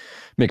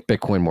make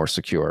Bitcoin more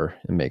secure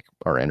and make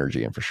our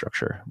energy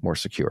infrastructure more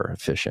secure,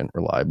 efficient,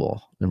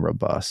 reliable, and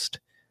robust.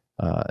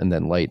 And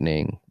then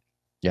Lightning,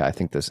 I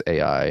think this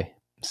AI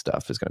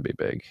stuff is going to be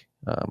big.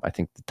 I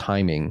think the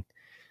timing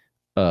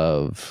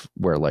of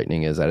where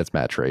Lightning is at its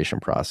maturation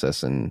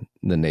process and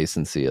the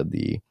nascency of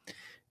the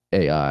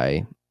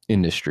AI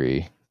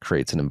industry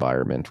creates an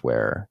environment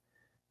where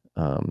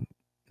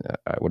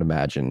I would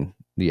imagine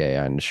the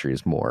AI industry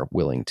is more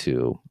willing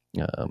to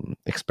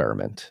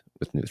experiment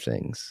with new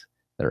things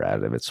that are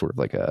additive. It's sort of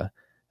like a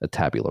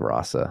tabula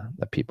rasa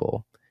that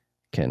people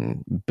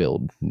can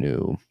build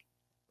new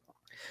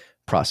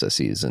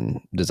processes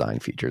and design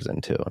features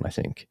into. And I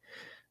think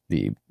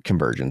the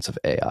convergence of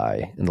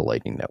AI and the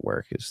Lightning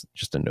Network is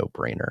just a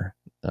no-brainer,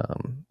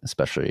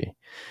 especially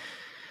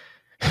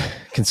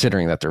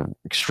considering that they're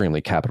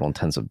extremely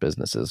capital-intensive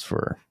businesses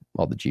for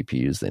all the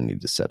GPUs they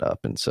need to set up.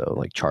 And so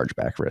like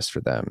chargeback risk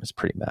for them is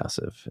pretty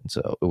massive. And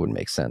so it would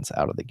make sense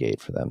out of the gate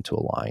for them to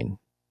align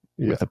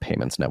with a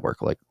payments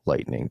network like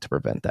Lightning to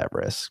prevent that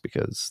risk,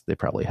 because they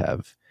probably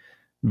have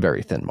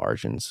very thin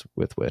margins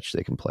with which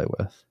they can play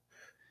with.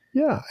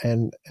 Yeah,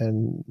 and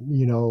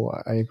you know,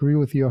 I agree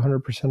with you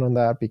 100% on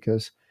that,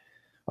 because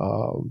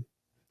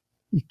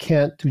you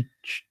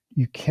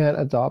can't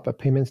adopt a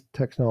payments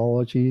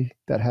technology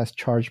that has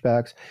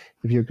chargebacks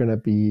if you're going to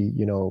be,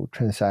 you know,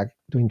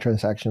 doing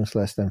transactions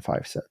less than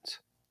 5 cents.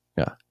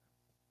 Yeah,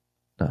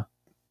 no,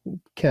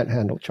 can't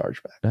handle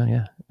chargeback.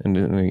 Yeah, and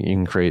you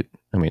can create.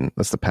 I mean,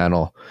 that's the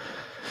panel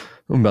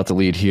I'm about to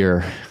lead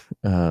here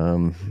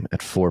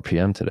at 4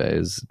 p.m. today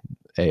is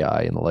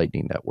AI and the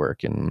Lightning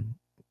Network, and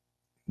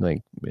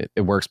like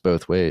it works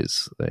both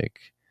ways. Like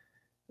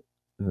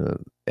the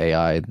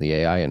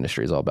AI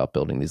industry is all about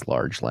building these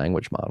large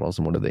language models,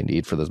 and what do they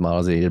need for those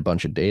models? They need a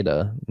bunch of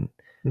data.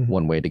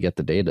 One way to get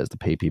the data is to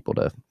pay people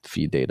to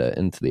feed data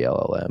into the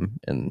LLM,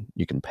 and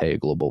you can pay a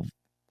global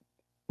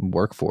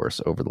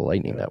workforce over the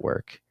Lightning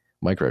Network,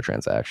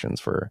 microtransactions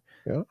for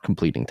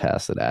completing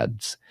tasks that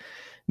adds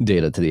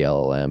data to the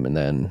LLM. And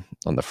then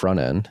on the front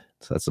end,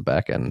 so that's the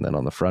back end, and then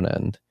on the front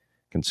end,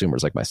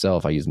 consumers like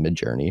myself, I use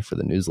Midjourney for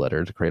the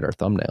newsletter to create our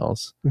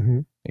thumbnails.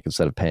 Like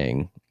instead of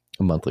paying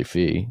a monthly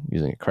fee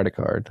using a credit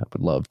card, I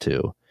would love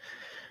to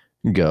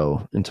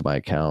go into my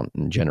account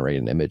and generate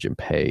an image and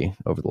pay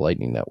over the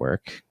Lightning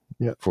Network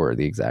for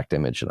the exact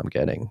image that I'm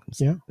getting.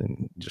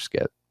 And just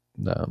get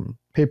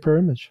pay per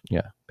image.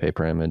 Pay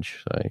per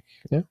image.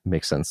 Like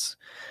makes sense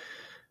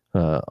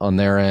on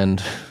their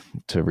end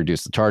to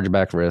reduce the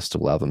chargeback risk, to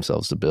allow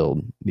themselves to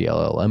build the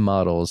LLM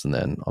models, and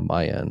then on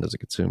my end as a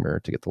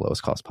consumer to get the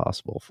lowest cost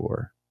possible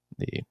for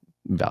the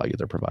value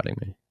they're providing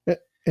me.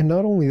 And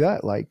not only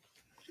that, like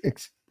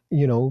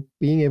you know,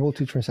 being able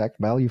to transact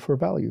value for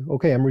value.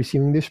 Okay, I'm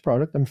receiving this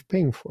product, I'm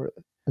paying for it,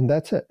 and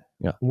that's it.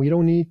 We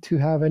don't need to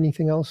have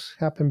anything else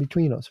happen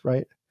between us,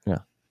 right?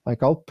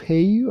 Like I'll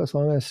pay you as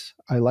long as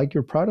I like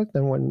your product,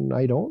 and when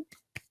I don't,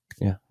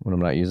 when I'm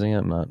not using it,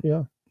 I'm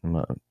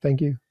not.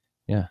 Thank you.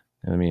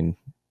 I mean,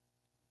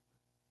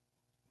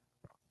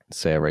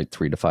 say I write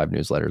 3 to 5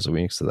 newsletters a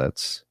week, so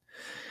that's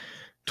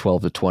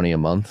 12 to 20 a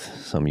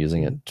month. So I'm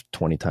using it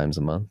 20 times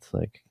a month.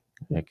 Like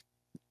I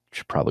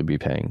should probably be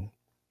paying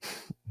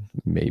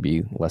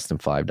maybe less than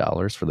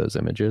 $5 for those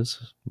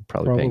images.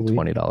 Probably paying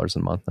 $20 a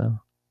month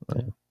now.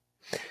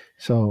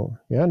 So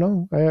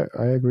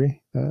I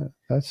agree.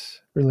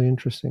 That's really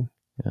interesting.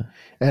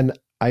 And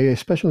I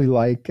especially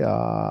like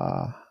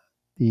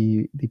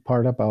the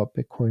part about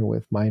Bitcoin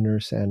with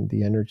miners and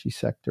the energy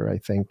sector. I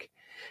think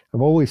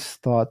I've always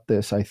thought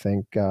this. I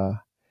think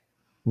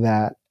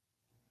that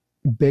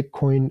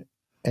Bitcoin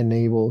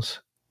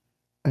enables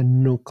a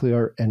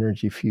nuclear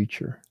energy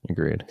future.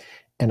 Agreed.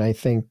 And I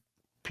think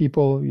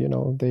people, you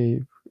know,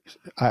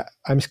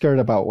 I'm scared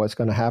about what's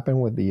going to happen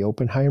with the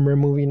Oppenheimer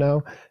movie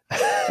now,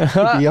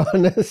 to be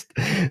honest.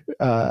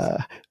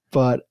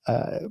 But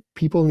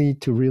people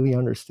need to really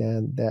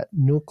understand that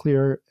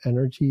nuclear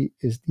energy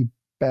is the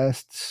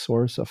best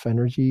source of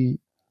energy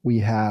we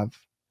have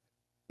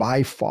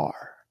by far.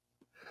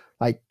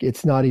 Like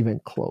it's not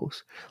even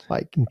close.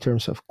 Like in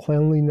terms of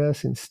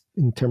cleanliness,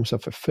 in terms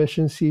of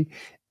efficiency,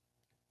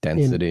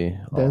 density,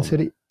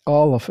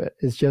 all of it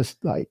is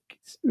just like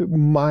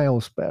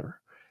miles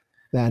better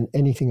than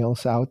anything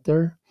else out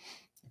there.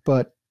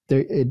 But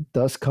it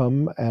does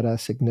come at a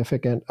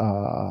significant,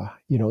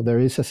 there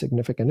is a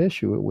significant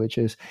issue, which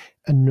is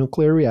a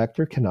nuclear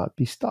reactor cannot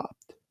be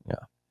stopped. Yeah.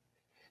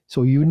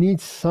 So you need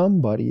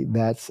somebody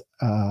that's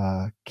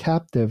a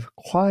captive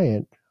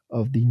client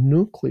of the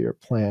nuclear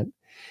plant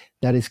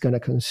that is going to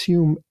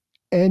consume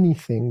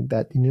anything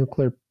that the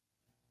nuclear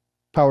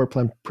power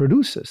plant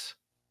produces.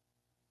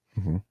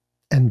 Mm-hmm.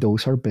 And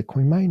those are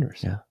Bitcoin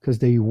miners, because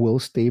they will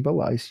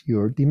stabilize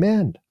your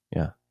demand.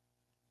 Yeah.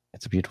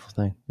 It's a beautiful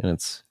thing.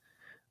 And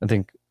I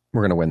think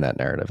we're going to win that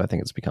narrative. I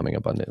think it's becoming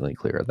abundantly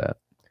clear that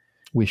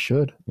we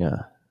should.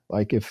 Yeah.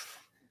 Like if,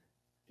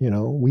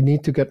 we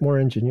need to get more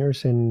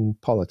engineers in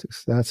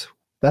politics.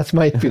 That's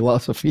my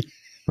philosophy.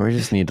 We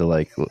just need to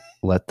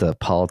let the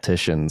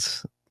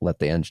politicians let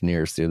the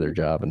engineers do their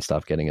job and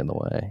stop getting in the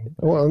way.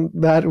 Well,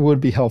 that would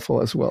be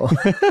helpful as well.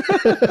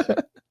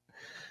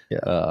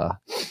 Yeah.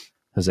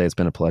 Jose, it's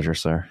been a pleasure,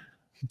 sir.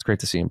 It's great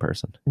to see you in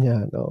person.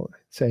 Yeah, no,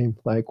 same,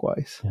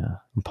 likewise. Yeah,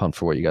 I'm pumped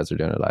for what you guys are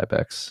doing at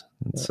IBEX.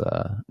 It's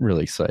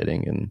really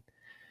exciting, and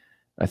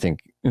I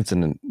think it's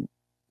a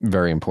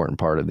very important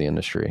part of the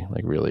industry.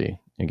 Like really,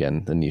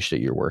 again, the niche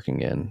that you're working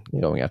in,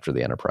 going after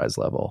the enterprise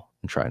level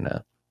and trying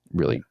to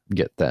really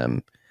get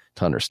them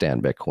to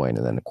understand Bitcoin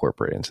and then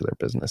incorporate it into their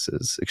business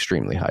is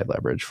extremely high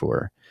leverage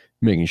for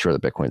making sure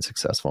that Bitcoin's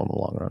successful in the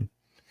long run.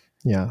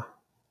 Yeah.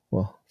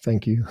 Well,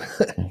 thank you.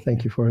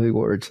 Thank you for the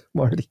words,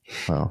 Marty.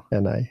 Wow.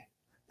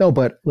 No,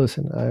 but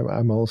listen,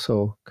 I'm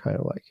also kind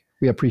of like,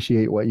 we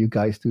appreciate what you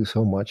guys do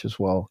so much as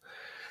well.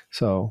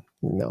 So,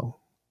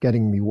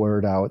 getting the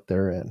word out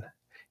there and,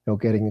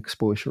 getting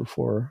exposure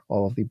for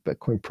all of the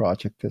Bitcoin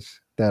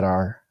projects that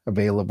are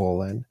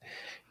available. And,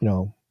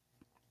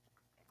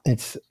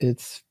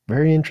 it's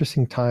very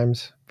interesting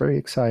times, very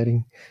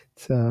exciting.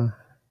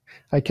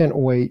 I can't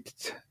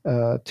wait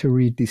to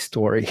read the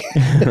story.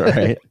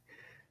 Right.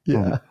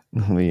 Yeah.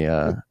 We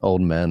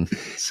old men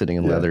sitting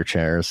in leather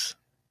chairs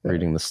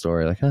reading the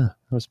story, like, that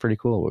was pretty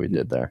cool what we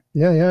did there.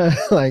 Yeah.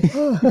 Like,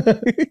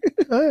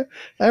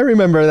 I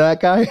remember that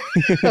guy.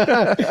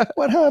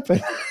 What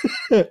happened?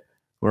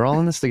 We're all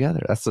in this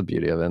together. That's the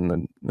beauty of it.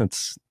 And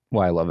that's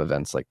why I love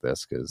events like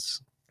this,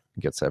 because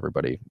it gets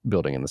everybody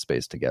building in the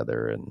space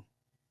together. And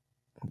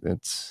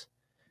it's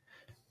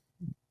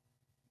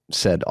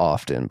said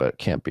often, but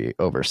can't be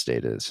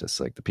overstated. It's just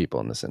like the people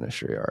in this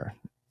industry are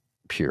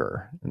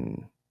pure,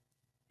 and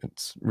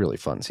it's really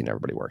fun seeing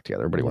everybody work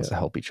together. Everybody wants to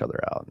help each other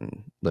out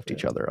and lift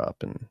each other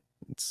up. And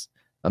it's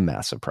a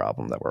massive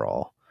problem that we're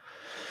all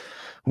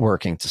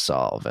working to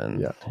solve.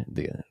 And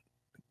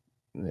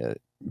the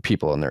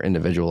people and their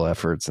individual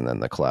efforts and then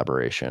the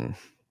collaboration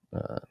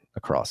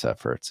across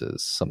efforts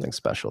is something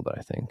special that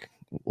I think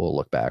we'll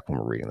look back when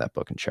we're reading that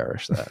book and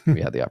cherish that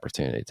we had the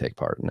opportunity to take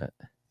part in it.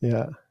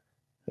 Yeah.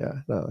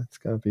 No, it's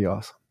going to be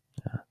awesome.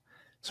 Yeah.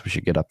 So we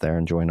should get up there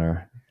and join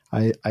our...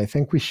 I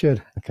think we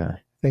should. Okay.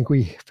 I think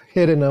we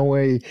hidden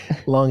away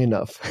long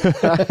enough.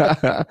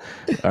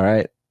 All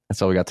right.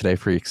 That's all we got today,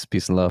 freaks.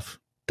 Peace and love.